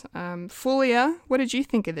Holmes. Fulia, what did you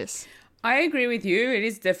think of this? I agree with you. It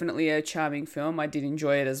is definitely a charming film. I did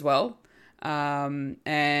enjoy it as well.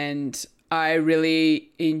 And I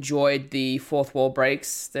really enjoyed the fourth wall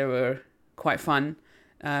breaks. They were quite fun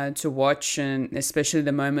to watch, and especially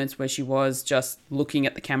the moments where she was just looking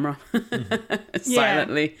at the camera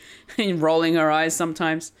silently and rolling her eyes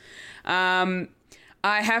sometimes.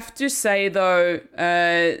 I have to say, though,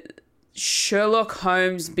 Sherlock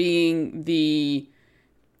Holmes being the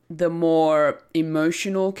more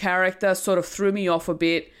emotional character sort of threw me off a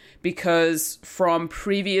bit, because from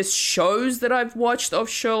previous shows that I've watched of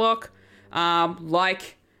Sherlock,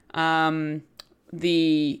 what are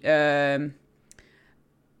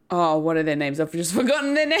their names? I've just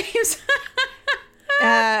forgotten their names.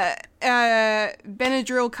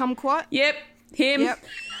 Benadryl Kumquat? Yep, him. Yep.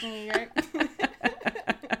 There you go.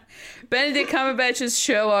 Benedict Cumberbatch's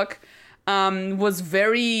Sherlock. was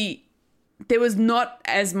very... There was not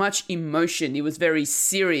as much emotion. It was very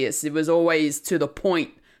serious. It was always to the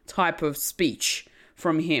point type of speech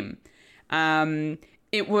from him.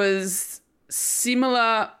 It was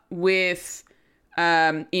similar with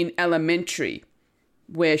in Elementary,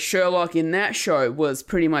 where Sherlock in that show was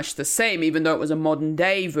pretty much the same, even though it was a modern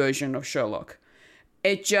day version of Sherlock.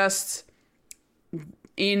 It just...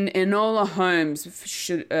 In Enola Holmes,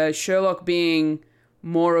 Sherlock being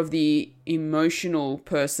more of the emotional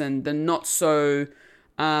person, the not so...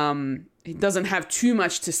 he doesn't have too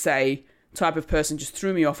much to say type of person, just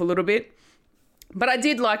threw me off a little bit. But I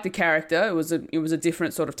did like the character. It was a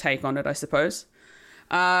different sort of take on it, I suppose.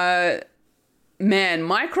 Man,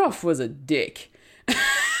 Mycroft was a dick.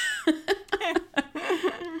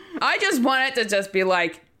 I just wanted to just be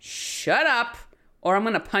like, shut up, or I'm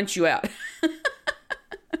going to punch you out.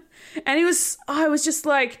 And I was just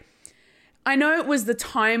like, I know it was the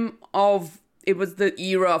time of, it was the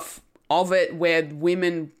era of it where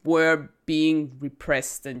women were being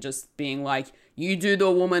repressed and just being like, you do the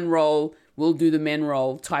woman role, we'll do the men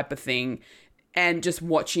role type of thing. And just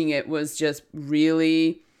watching it was just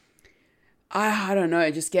really, I don't know,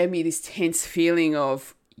 it just gave me this tense feeling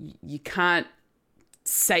of, you can't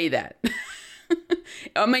say that.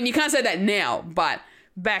 I mean, you can't say that now, but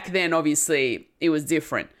back then, obviously, it was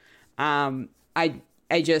different. I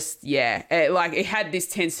just, yeah, it had this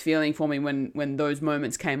tense feeling for me when those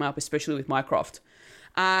moments came up, especially with Mycroft.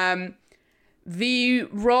 The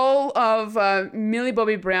role of Millie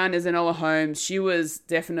Bobby Brown as Enola Holmes, she was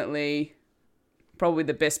definitely probably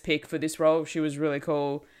the best pick for this role. She was really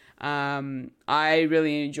cool. I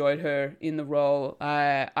really enjoyed her in the role.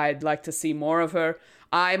 I'd like to see more of her.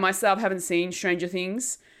 I myself haven't seen Stranger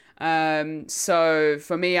Things. So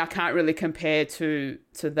for me, I can't really compare to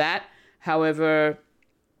that. However,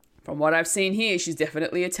 from what I've seen here, she's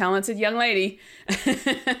definitely a talented young lady.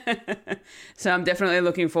 So I'm definitely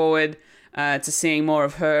looking forward to seeing more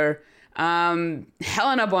of her.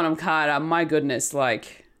 Helena Bonham Carter, my goodness,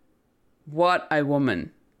 like, what a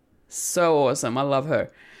woman. So awesome. I love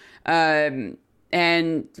her. I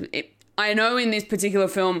know in this particular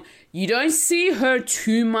film, you don't see her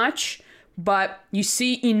too much, but you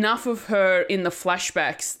see enough of her in the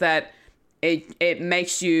flashbacks that it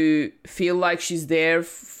makes you feel like she's there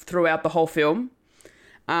throughout the whole film.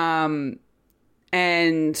 And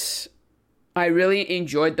I really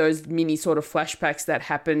enjoyed those mini sort of flashbacks that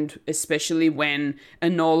happened, especially when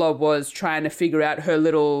Enola was trying to figure out her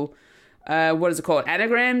little, what is it called?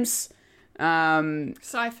 Anagrams?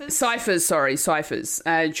 Ciphers.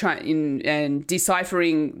 And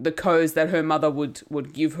deciphering the codes that her mother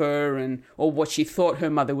would give her, or what she thought her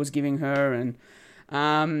mother was giving her, and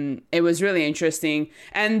it was really interesting.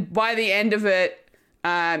 And by the end of it,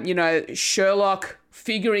 Sherlock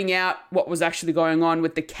figuring out what was actually going on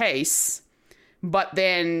with the case, but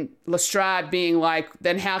then Lestrade being like,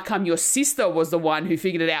 then how come your sister was the one who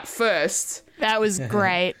figured it out first? That was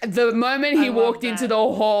great. The moment he walked into the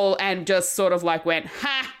hall and just sort of like went,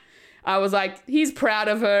 ha! I was like, he's proud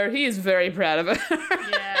of her. He is very proud of her.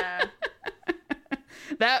 Yeah.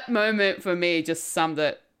 That moment for me just summed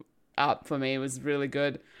it up for me. It was really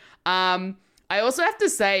good. I also have to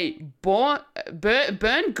say,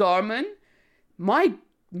 Burn Gorman, my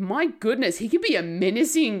goodness, he could be a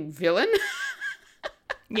menacing villain.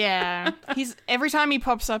 Yeah, every time he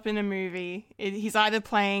pops up in a movie, he's either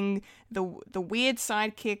playing the weird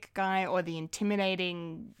sidekick guy or the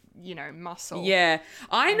intimidating, muscle. Yeah,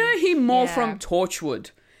 I know him more from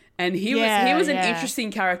Torchwood, and he was an interesting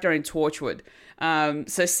character in Torchwood.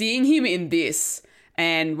 So seeing him in this,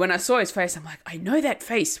 and when I saw his face, I'm like, I know that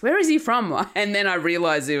face. Where is he from? And then I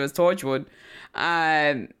realized it was Torchwood.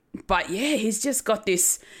 But yeah, he's just got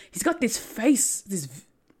this. He's got this face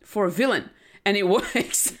for a villain. And it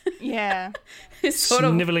works. Yeah. It's sort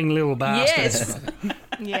sniveling little bastard. Yes.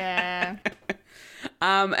 Yeah.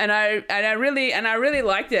 And I really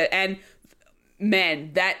liked it. And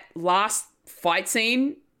man, that last fight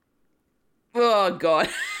scene. Oh God.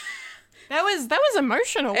 That was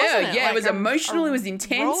emotional, wasn't it? Yeah, it was emotional. It was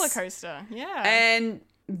intense. Roller coaster. Yeah. And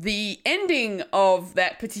the ending of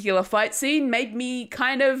that particular fight scene made me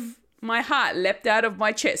kind of, my heart leapt out of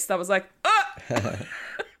my chest. I was like, oh.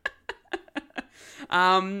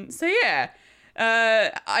 So yeah,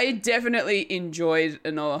 I definitely enjoyed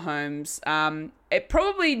Enola Holmes. It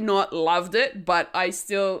probably not loved it, but I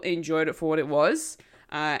still enjoyed it for what it was.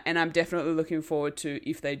 And I'm definitely looking forward to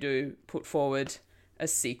if they do put forward a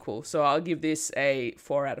sequel. So I'll give this a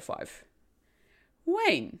 4 out of 5.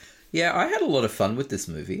 Wayne. Yeah, I had a lot of fun with this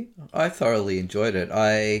movie. I thoroughly enjoyed it.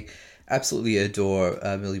 I absolutely adore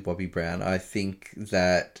Millie Bobby Brown. I think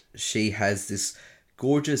that she has this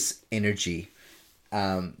gorgeous energy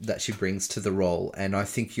that she brings to the role, and I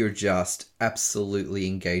think you're just absolutely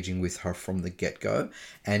engaging with her from the get-go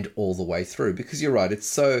and all the way through, because you're right, it's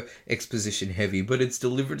so exposition heavy, but it's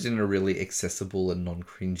delivered in a really accessible and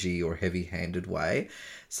non-cringy or heavy-handed way.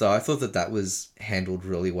 So I thought that was handled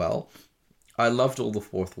really well. I loved all the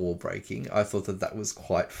fourth wall breaking. I thought that was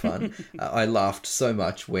quite fun. I laughed so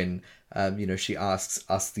much when she asks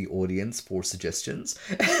us, the audience, for suggestions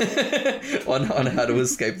on how to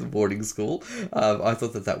escape the boarding school. I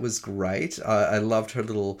thought that was great. I loved her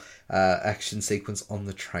little action sequence on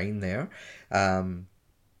the train there,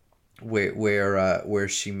 where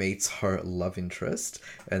she meets her love interest,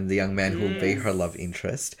 and the young man who will be her love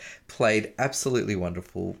interest, played absolutely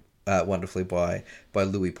wonderfully by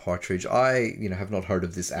Louis Partridge. I have not heard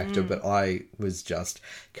of this actor, but I was just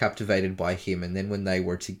captivated by him. And then when they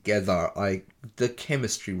were together, the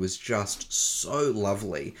chemistry was just so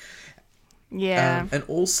lovely. Yeah. And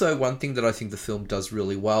also one thing that I think the film does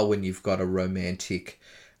really well, when you've got a romantic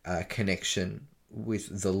connection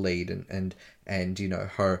with the lead and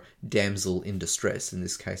her damsel in distress, in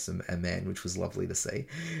this case a man, which was lovely to see,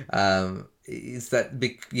 is that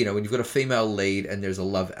when you've got a female lead and there's a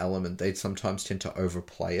love element, they sometimes tend to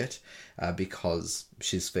overplay it because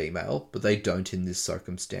she's female, but they don't in this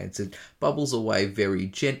circumstance. It bubbles away very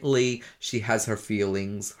gently. She has her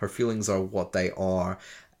feelings are what they are,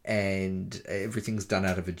 and everything's done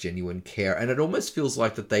out of a genuine care, and it almost feels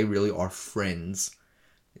like that they really are friends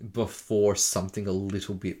before something a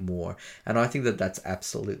little bit more. And I think that's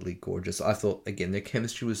absolutely gorgeous. I thought, again, their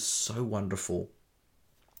chemistry was so wonderful,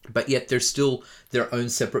 but yet they're still their own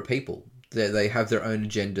separate people. They have their own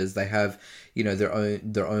agendas. They have,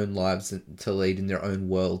 their own lives to lead in their own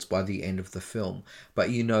worlds by the end of the film. But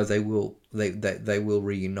they will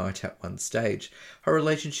reunite at one stage. Her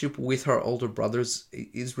relationship with her older brothers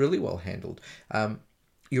is really well handled.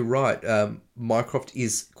 You're right. Mycroft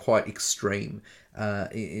is quite extreme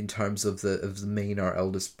in terms of the mean, our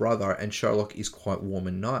eldest brother, and Sherlock is quite warm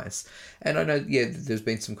and nice. And I know, there's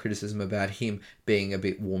been some criticism about him being a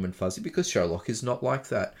bit warm and fuzzy, because Sherlock is not like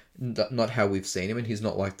that. Not how we've seen him, and he's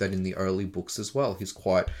not like that in the early books as well. He's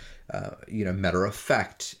quite, matter of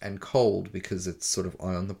fact and cold, because it's sort of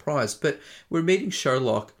eye on the prize. But we're meeting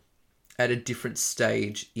Sherlock at a different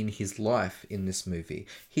stage in his life in this movie.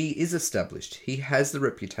 He is established. He has the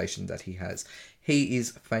reputation that he has. He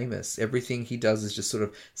is famous. Everything he does is just sort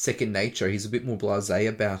of second nature. He's a bit more blasé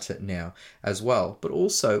about it now as well. But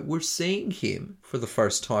also, we're seeing him for the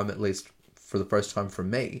first time, at least for the first time for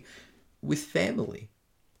me, with family.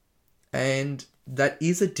 And that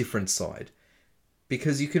is a different side.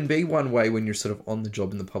 Because you can be one way when you're sort of on the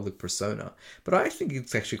job in the public persona. But I think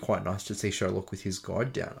it's actually quite nice to see Sherlock with his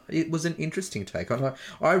guard down. It was an interesting take on it.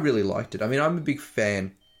 I really liked it. I mean, I'm a big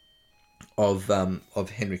fan of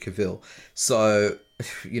Henry Cavill. So,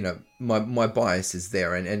 my bias is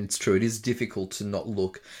there. And it's true, it is difficult to not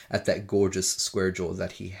look at that gorgeous square jaw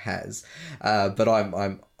that he has. But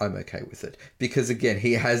I'm okay with it. Because, again,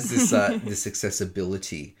 he has this this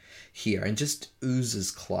accessibility here and just oozes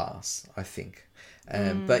class, I think.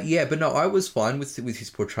 But no, I was fine with his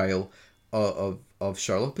portrayal of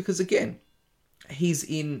Sherlock, because again, he's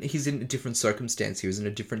in a different circumstance here. He's in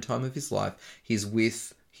a different time of his life. He's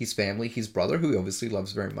with his family, his brother, who he obviously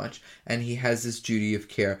loves very much, and he has this duty of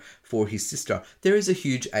care for his sister. There is a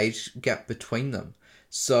huge age gap between them.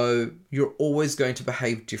 So you're always going to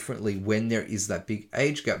behave differently when there is that big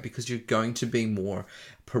age gap, because you're going to be more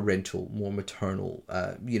parental, more maternal,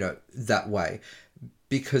 that way,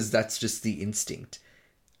 because that's just the instinct.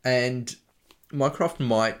 And Mycroft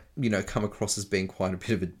might, come across as being quite a bit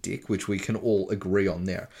of a dick, which we can all agree on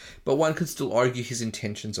there. But one could still argue his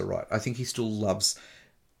intentions are right. I think he still loves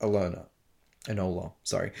Enola,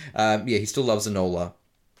 sorry. He still loves Enola.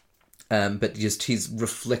 But just he's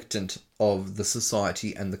reflectant of the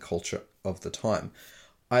society and the culture of the time.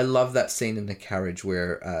 I love that scene in the carriage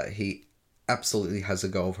where he absolutely has a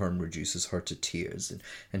go of her and reduces her to tears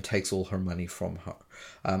and takes all her money from her.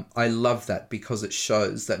 I love that, because it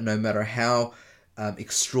shows that no matter how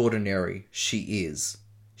extraordinary she is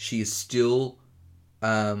still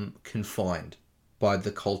confined by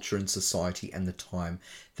the culture and society and the time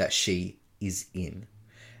that she is in.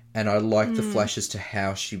 And I like the flashes to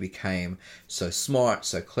how she became so smart,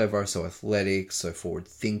 so clever, so athletic, so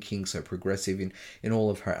forward-thinking, so progressive in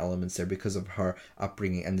all of her elements there, because of her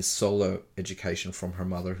upbringing and the solo education from her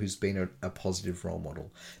mother, who's been a positive role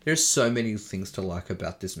model. There's so many things to like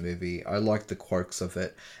about this movie. I like the quirks of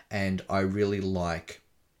it, and I really like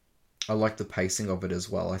the pacing of it as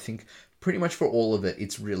well. I think pretty much for all of it,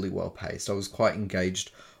 it's really well paced. I was quite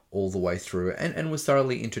engaged all the way through and was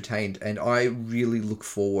thoroughly entertained. And I really look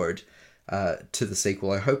forward to the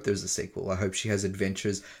sequel. I hope there's a sequel. I hope she has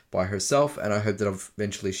adventures by herself, and I hope that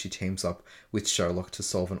eventually she teams up with Sherlock to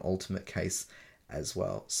solve an ultimate case as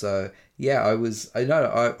well. So yeah,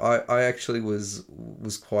 I actually was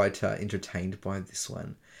quite entertained by this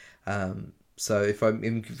one. So if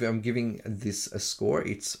I'm giving this a score,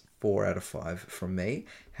 it's 4 out of 5 from me.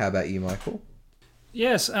 How about you, Michael?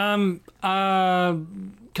 Yes, cards on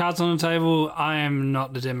the table. I am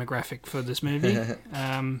not the demographic for this movie,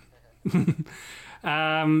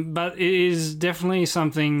 but it is definitely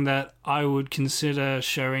something that I would consider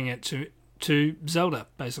showing it to Zelda,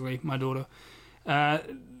 basically, my daughter.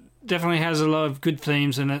 Definitely has a lot of good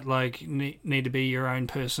themes in it, like need to be your own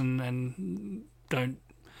person and don't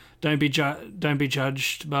be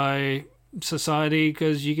judged by society,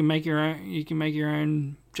 because you can make your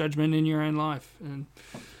own judgment in your own life. And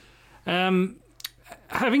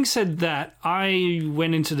having said that, I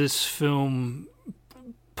went into this film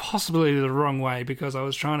possibly the wrong way, because I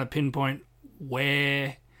was trying to pinpoint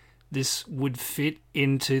where this would fit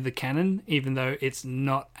into the canon, even though it's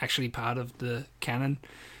not actually part of the canon.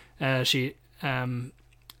 There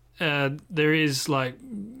is like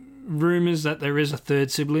rumors that there is a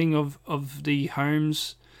third sibling of the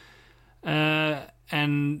Holmes,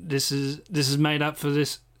 and this is made up for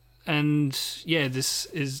this. And yeah, this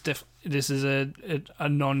is a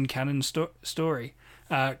non-canon story,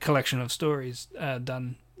 collection of stories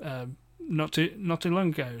done not too long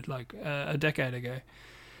ago, like a decade ago.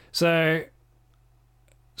 So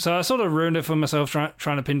I sort of ruined it for myself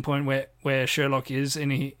trying to pinpoint where Sherlock is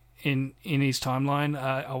in his timeline.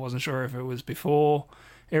 I wasn't sure if it was before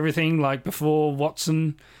everything, like before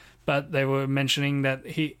Watson, but they were mentioning that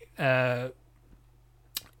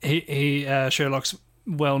Sherlock's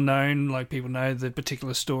well known, like people know the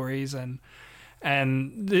particular stories, and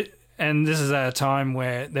this is at a time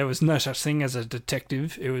where there was no such thing as a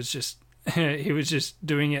detective. It was just he was just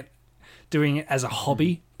doing it as a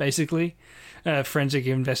hobby, basically, forensic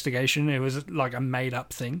investigation. It was like a made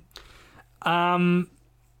up thing.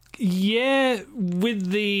 Yeah,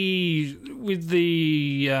 with the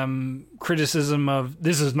criticism of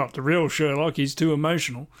this is not the real Sherlock, he's too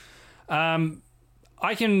emotional.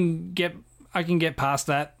 I can get past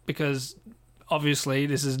that, because obviously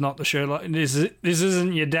this is not the Sherlock. This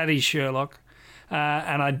isn't your daddy's Sherlock,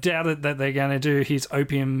 and I doubt it that they're going to do his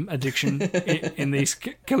opium addiction in these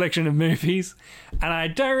collection of movies. And I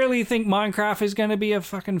don't really think Minecraft is going to be a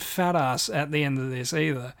fucking fat ass at the end of this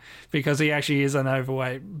either, because he actually is an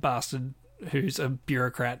overweight bastard who's a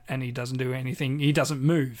bureaucrat, and he doesn't do anything. He doesn't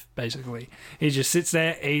move, basically. He just sits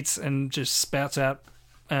there, eats, and just spouts out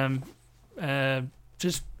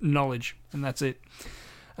just knowledge, and that's it.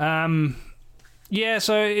 Yeah,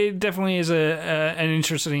 so it definitely is an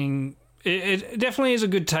interesting. It definitely is a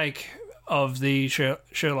good take of the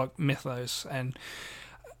Sherlock mythos, and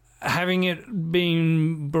having it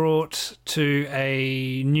being brought to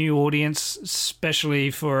a new audience,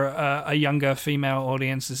 especially for a younger female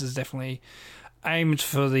audience. This is definitely aimed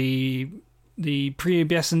for the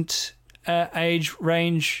prepubescent age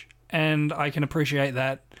range, and I can appreciate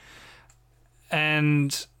that.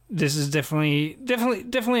 And this is definitely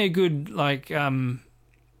a good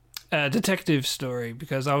detective story,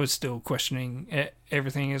 because I was still questioning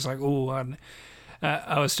everything. It's like,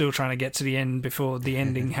 I was still trying to get to the end before the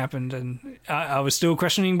ending happened, and I was still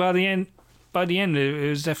questioning by the end. It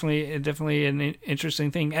was definitely an interesting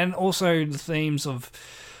thing, and also the themes of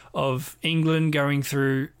England going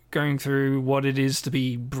through what it is to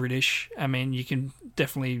be British. I mean, you can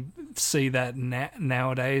definitely see that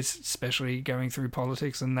nowadays, especially going through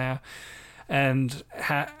politics and now, and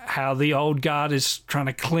how the old guard is trying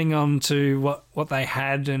to cling on to what they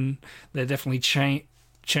had, and they're definitely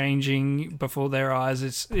changing before their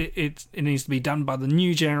eyes. It needs to be done by the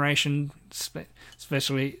new generation,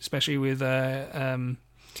 especially with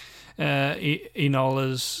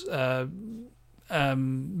Enola's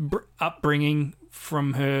upbringing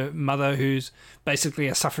from her mother, who's basically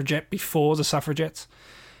a suffragette before the suffragettes,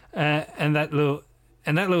 and that little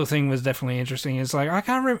thing was definitely interesting. It's like I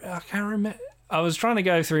can't remember. I was trying to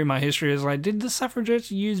go through my history. It's like, did the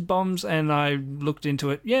suffragettes use bombs? And I looked into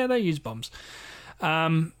it. Yeah, they used bombs.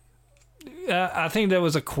 I think there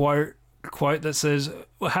was a quote that says,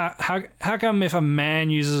 "How come if a man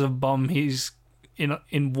uses a bomb, he's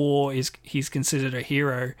in war he's considered a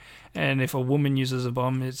hero, and if a woman uses a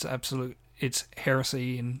bomb, it's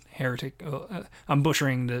heresy and heretic." I'm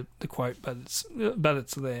butchering the quote, but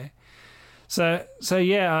it's there. So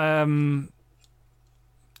yeah.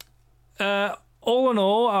 all in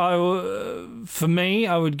all, for me,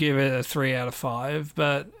 I would give it a 3 out of 5.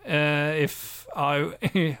 But if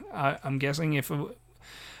I'm guessing if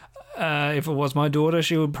it was my daughter,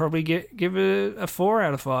 she would probably give it a 4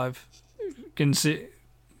 out of 5. If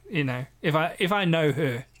I know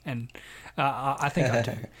her, and I think I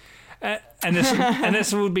do. And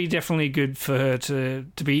this would be definitely good for her to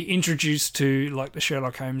be introduced to like the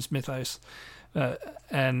Sherlock Holmes mythos,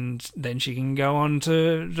 and then she can go on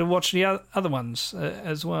to watch the other ones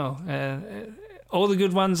as well, all the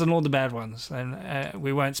good ones and all the bad ones. And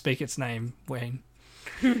we won't speak its name, Wayne,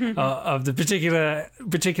 of the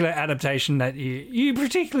particular adaptation that you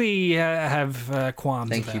particularly have qualms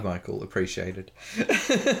Thank about. you, Michael. Appreciated.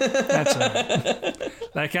 That's all right.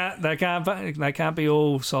 They can't be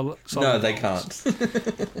all solid. No, they can't.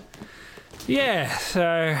 Yeah.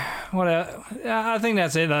 So what? I think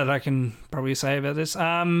that's it that I can probably say about this.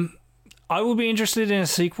 I will be interested in a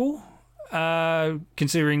sequel,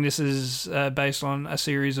 considering this is based on a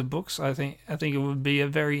series of books. I think it would be a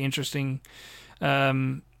very interesting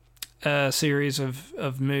series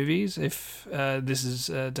of movies if this is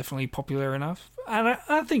definitely popular enough, and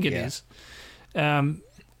I think it is.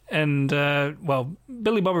 Well,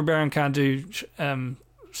 Billy Bobby Brown can't do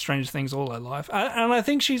Stranger Things all her life, and I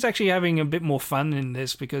think she's actually having a bit more fun in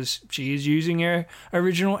this because she is using her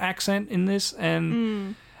original accent in this,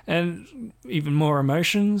 and even more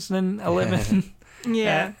emotions than 11.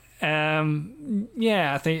 Yeah.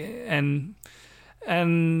 I think,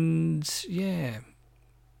 and yeah.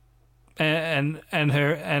 And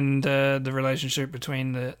the relationship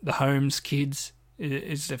between the Holmes kids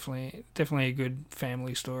is definitely a good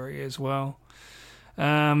family story as well.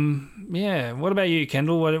 What about you,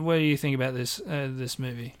 Kendall? What do you think about this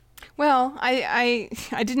movie? Well, I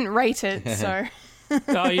didn't rate it, so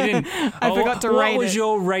Oh, you didn't. I forgot to rate it. What was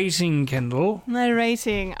your rating, Kendall? My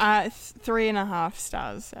rating, 3.5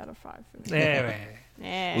 stars out of 5 for me. There.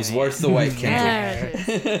 Yeah, It was worth the wait, Kendall.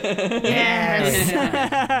 Yes.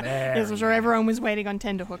 Yes, I'm sure everyone was waiting on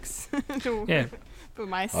tenterhooks for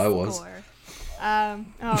my score. I was.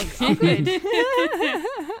 Good.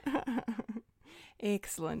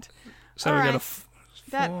 Excellent. So All we got right.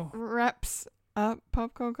 That wraps up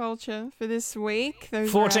Popcorn Culture for this week. Those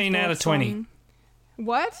 14 out of 20. on...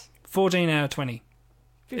 What? 14 out of 20.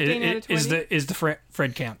 15 out of 20? Is the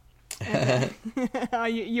Fred count. Oh,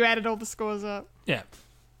 you added all the scores up. Yeah.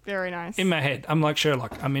 Very nice. In my head. I'm like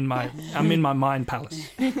Sherlock. I'm in my mind palace.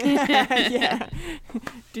 Yeah.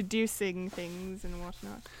 Deducing things and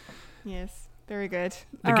whatnot. Yes. Very good.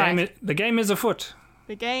 The game is afoot.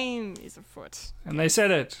 The game is afoot. And they said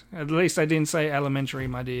it. At least I didn't say elementary,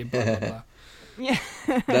 my dear. Blah, blah, blah. Yeah.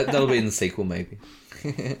 That'll be in the sequel, maybe.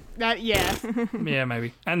 Yeah. Yeah,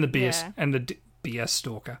 maybe. And the beer Yeah. and the beer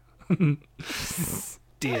stalker.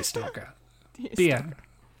 Deer stalker. Beer.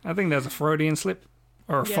 I think that's a Freudian slip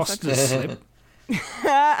or a Yes, Foster's slip.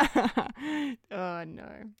 Oh no.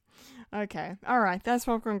 Okay. All right. That's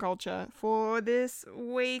Popcorn Culture for this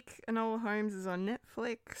week. Enola Holmes is on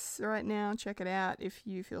Netflix right now. Check it out if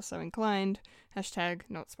you feel so inclined. #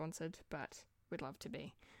 not sponsored, but we'd love to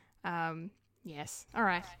be. Yes. All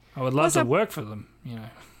right. I would love to work for them, you know.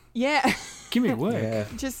 Yeah. Give me work. Yeah.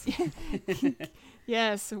 Just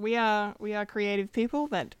yes, we are creative people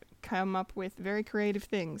that come up with very creative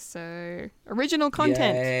things. So original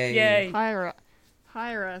content. Yay. Hire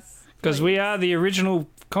us. Because we are the original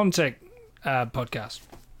content podcast.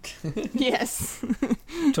 Yes.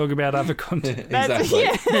 Talk about other content. Exactly.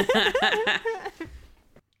 Yeah.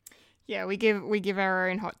 Yeah, we give our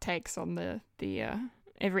own hot takes on the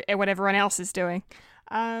what everyone else is doing.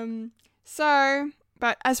 But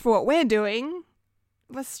as for what we're doing,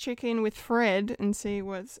 let's check in with Fred and see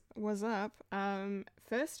what's up.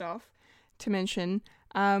 First off, to mention,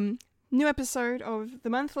 new episode of The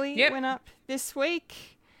Monthly went up this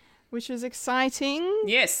week, which is exciting.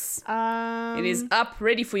 Yes. It is up,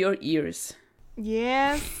 ready for your ears.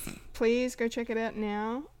 Yes, please go check it out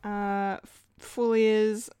now.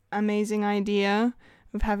 Fulia's amazing idea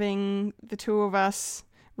of having the two of us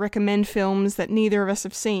recommend films that neither of us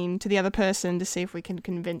have seen to the other person to see if we can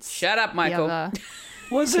convince. Shut up, Michael.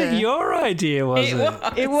 Was it your idea, was it?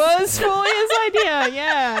 It was Fulia's idea,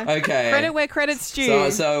 yeah. Okay. Credit where credit's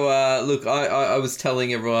due. So look, I was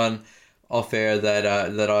telling everyone off air that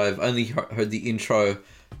I've only heard the intro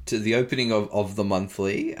to the opening of The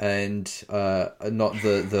Monthly and not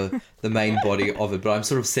the main body of it, but I'm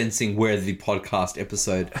sort of sensing where the podcast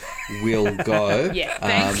episode will go. Yeah,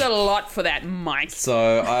 thanks a lot for that, Mike.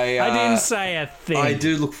 So I didn't say a thing. I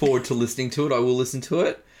do look forward to listening to it. I will listen to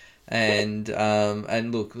it. And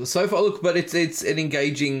look, so far, but it's an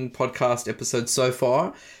engaging podcast episode so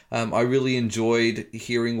far. I really enjoyed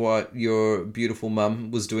hearing what your beautiful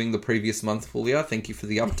mum was doing the previous month, Fulia. Thank you for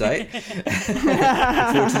the update.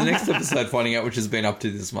 Look forward to the next episode, finding out what she's been up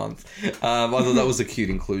to this month. I thought that was a cute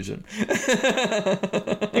inclusion.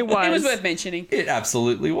 It was worth mentioning. It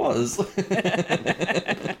absolutely was.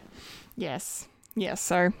 Yes.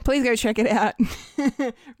 So please go check it out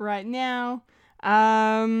right now.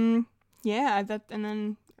 And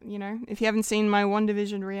then, if you haven't seen my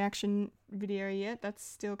WandaVision reaction video yet, that's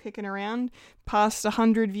still kicking around. Past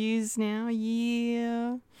 100 views now.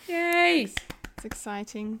 Yeah. Yay! It's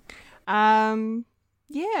exciting.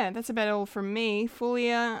 That's about all from me.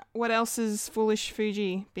 Fulia, what else has Foolish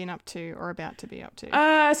Fuji been up to or about to be up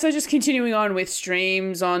to? So just continuing on with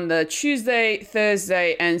streams on the Tuesday,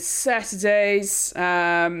 Thursday, and Saturdays.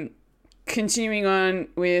 Continuing on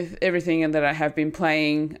with everything that I have been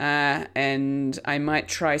playing, and I might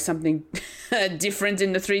try something different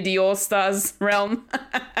in the 3D All-Stars realm.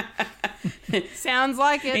 Sounds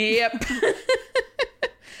like it. Yep.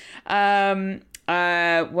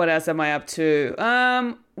 What else am I up to?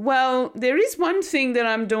 Well, there is one thing that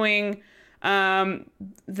I'm doing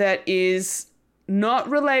that is not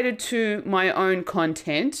related to my own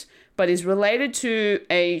content, but is related to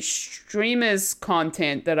a streamer's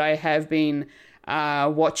content that I have been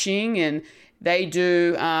watching, and they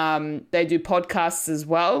do podcasts as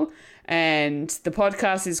well. And the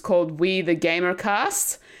podcast is called We the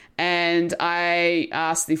Gamercast, and I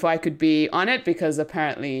asked if I could be on it because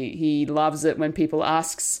apparently he loves it when people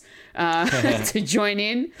asks to join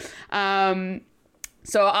in.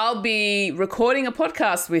 So I'll be recording a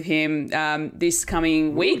podcast with him this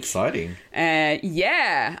coming week. Ooh, exciting. We're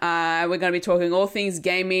going to be talking all things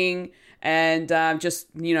gaming and just,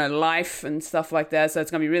 life and stuff like that. So it's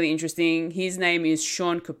going to be really interesting. His name is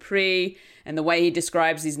Sean Capri, and the way he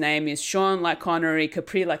describes his name is Sean like Connery,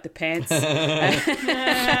 Capri like the pants.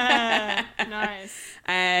 Nice.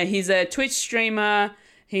 He's a Twitch streamer.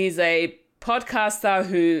 He's a podcaster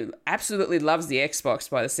who absolutely loves the Xbox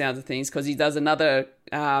by the sounds of things, because he does another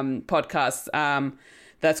podcast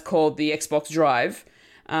that's called the Xbox Drive,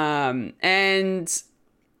 and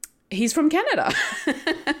he's from Canada.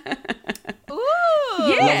 Ooh,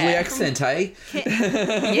 yeah. Lovely accent, hey?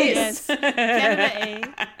 Yes.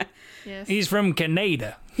 Canada, Yes. He's from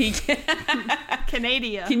Canada.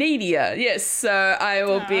 Canada. Yes. So I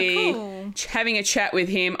will be cool. having a chat with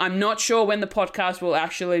him. I'm not sure when the podcast will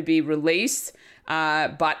actually be released,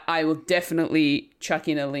 but I will definitely chuck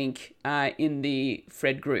in a link in the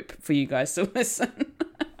Fred group for you guys to listen.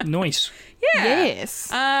 Nice. Yeah. Yes.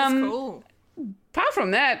 That's cool. Apart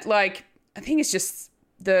from that, I think it's just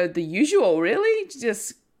the usual, really.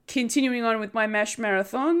 Just continuing on with my MASH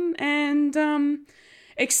marathon and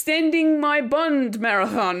extending my Bond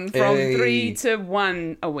marathon from 3 to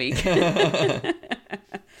 1 a week.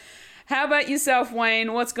 How about yourself,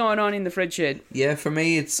 Wayne? What's going on in the Fred Shed? Yeah, for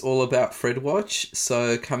me, it's all about Fred Watch.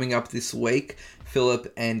 So coming up this week,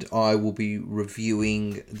 Philip and I will be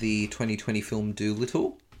reviewing the 2020 film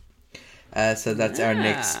Dolittle. So that's our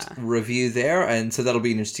next review there. And so that'll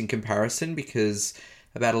be an interesting comparison because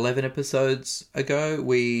about 11 episodes ago,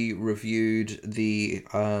 we reviewed the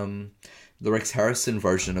Rex Harrison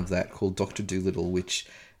version of that called Dr. Dolittle, which,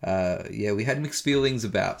 we had mixed feelings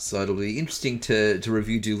about. So it'll be interesting to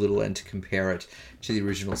review Dolittle and to compare it to the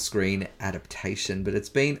original screen adaptation. But it's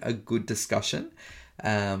been a good discussion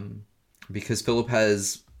because Philip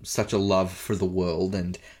has such a love for the world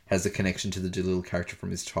and has a connection to the Dolittle character from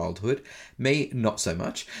his childhood. Me, not so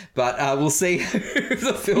much. But we'll see if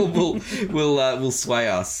the film will sway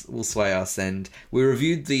us. Will sway us. And we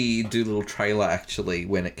reviewed the Dolittle trailer actually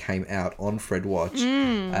when it came out on Fred Watch.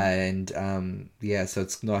 And so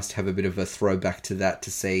it's nice to have a bit of a throwback to that to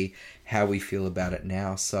see how we feel about it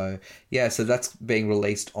now. So so that's being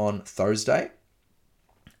released on Thursday.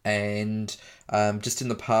 And just in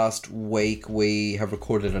the past week, we have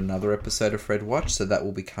recorded another episode of Fred Watch, so that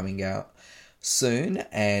will be coming out soon.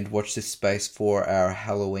 And watch this space for our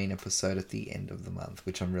Halloween episode at the end of the month,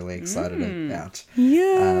 which I'm really excited about.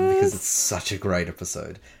 Yes! Because it's such a great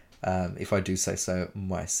episode, if I do say so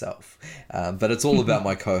myself. But it's all about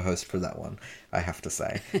my co-host for that one, I have to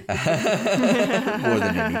say, more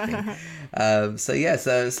than anything.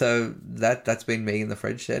 So that's been me in the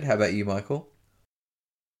Fred Shed. How about you, Michael?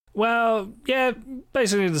 Well, yeah,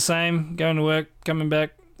 basically the same. Going to work, coming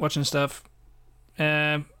back, watching stuff.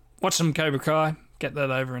 Watch some Cobra Kai. Get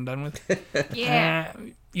that over and done with.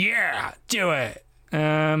 Do it.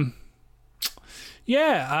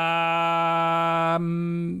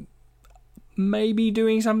 maybe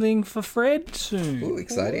doing something for Fred soon. Ooh,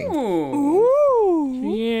 exciting.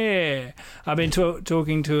 Yeah. I've been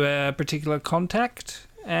talking to a particular contact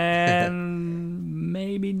and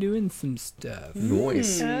maybe doing some stuff.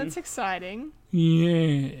 Nice. That's exciting.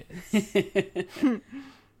 Yes.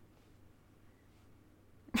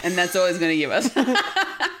 And that's all he's going to give us.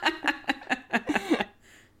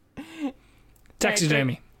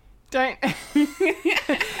 Taxidermy. Don't.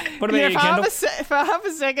 What about you, Kendall? For half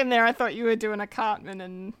a second there, I thought you were doing a Cartman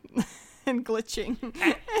and and glitching.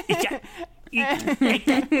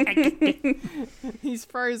 He's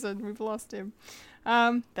frozen. We've lost him.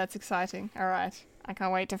 That's exciting. All right. I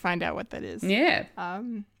can't wait to find out what that is. Yeah.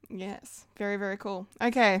 Yes. Very, very cool.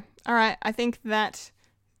 Okay. All right. I think that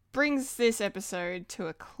brings this episode to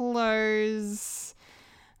a close.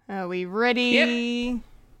 Are we ready?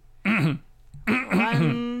 Yep.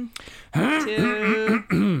 1,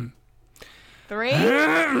 2, 3.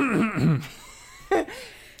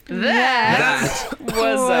 That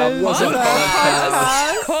was a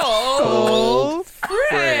podcast called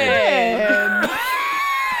Fred.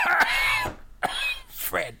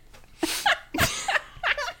 Fred.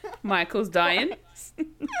 Michael's dying.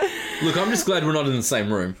 Look, I'm just glad we're not in the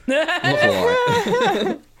same room. I'm not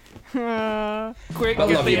gonna lie. Quick, I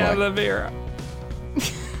get love the you, Mike. aloe vera.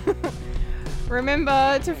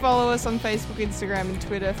 Remember to follow us on Facebook, Instagram, and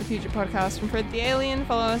Twitter for future podcasts from Fred the Alien.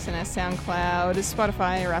 Follow us on our SoundCloud,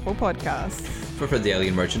 Spotify, or Apple Podcasts. For Fred the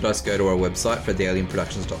Alien merchandise, go to our website,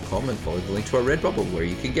 fredthealienproductions.com, and follow the link to our Redbubble, where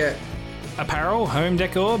you can get Apparel, home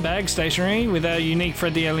decor, bag stationery with our unique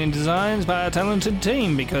Fred the Alien designs by our talented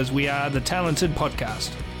team, because we are the Talented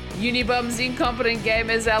Podcast. Unibums, Incompetent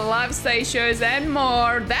Gamers, our live stage shows, and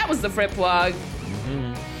more. That was the Fred plug.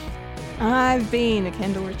 I've been a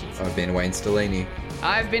Kendall Richardson. I've been Wayne Stellini.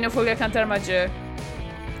 I've been a Fulia Cantarmaggio.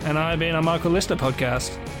 And I've been on Michael Lister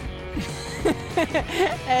podcast.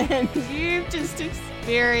 And you've just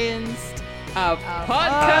experienced A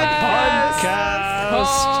podcast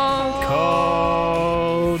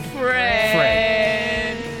called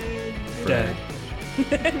Fred. Dead.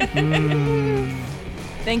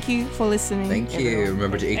 Thank you for listening. Thank you. everyone.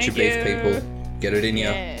 Remember to eat Thank your beef, you. people. Get it in you.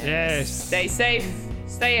 Yes. Stay safe.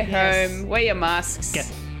 Stay at Yes. home. Wear your masks.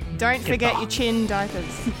 Don't forget the- your chin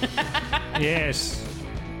diapers. Yes.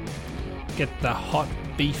 Get the hot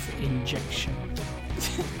beef injection.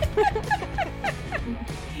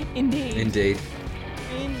 Indeed. Indeed.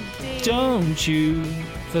 Indeed. Don't you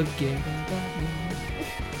forget about me.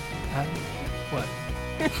 What?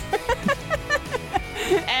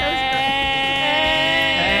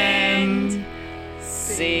 And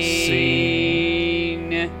Scene.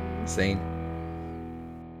 scene. Scene.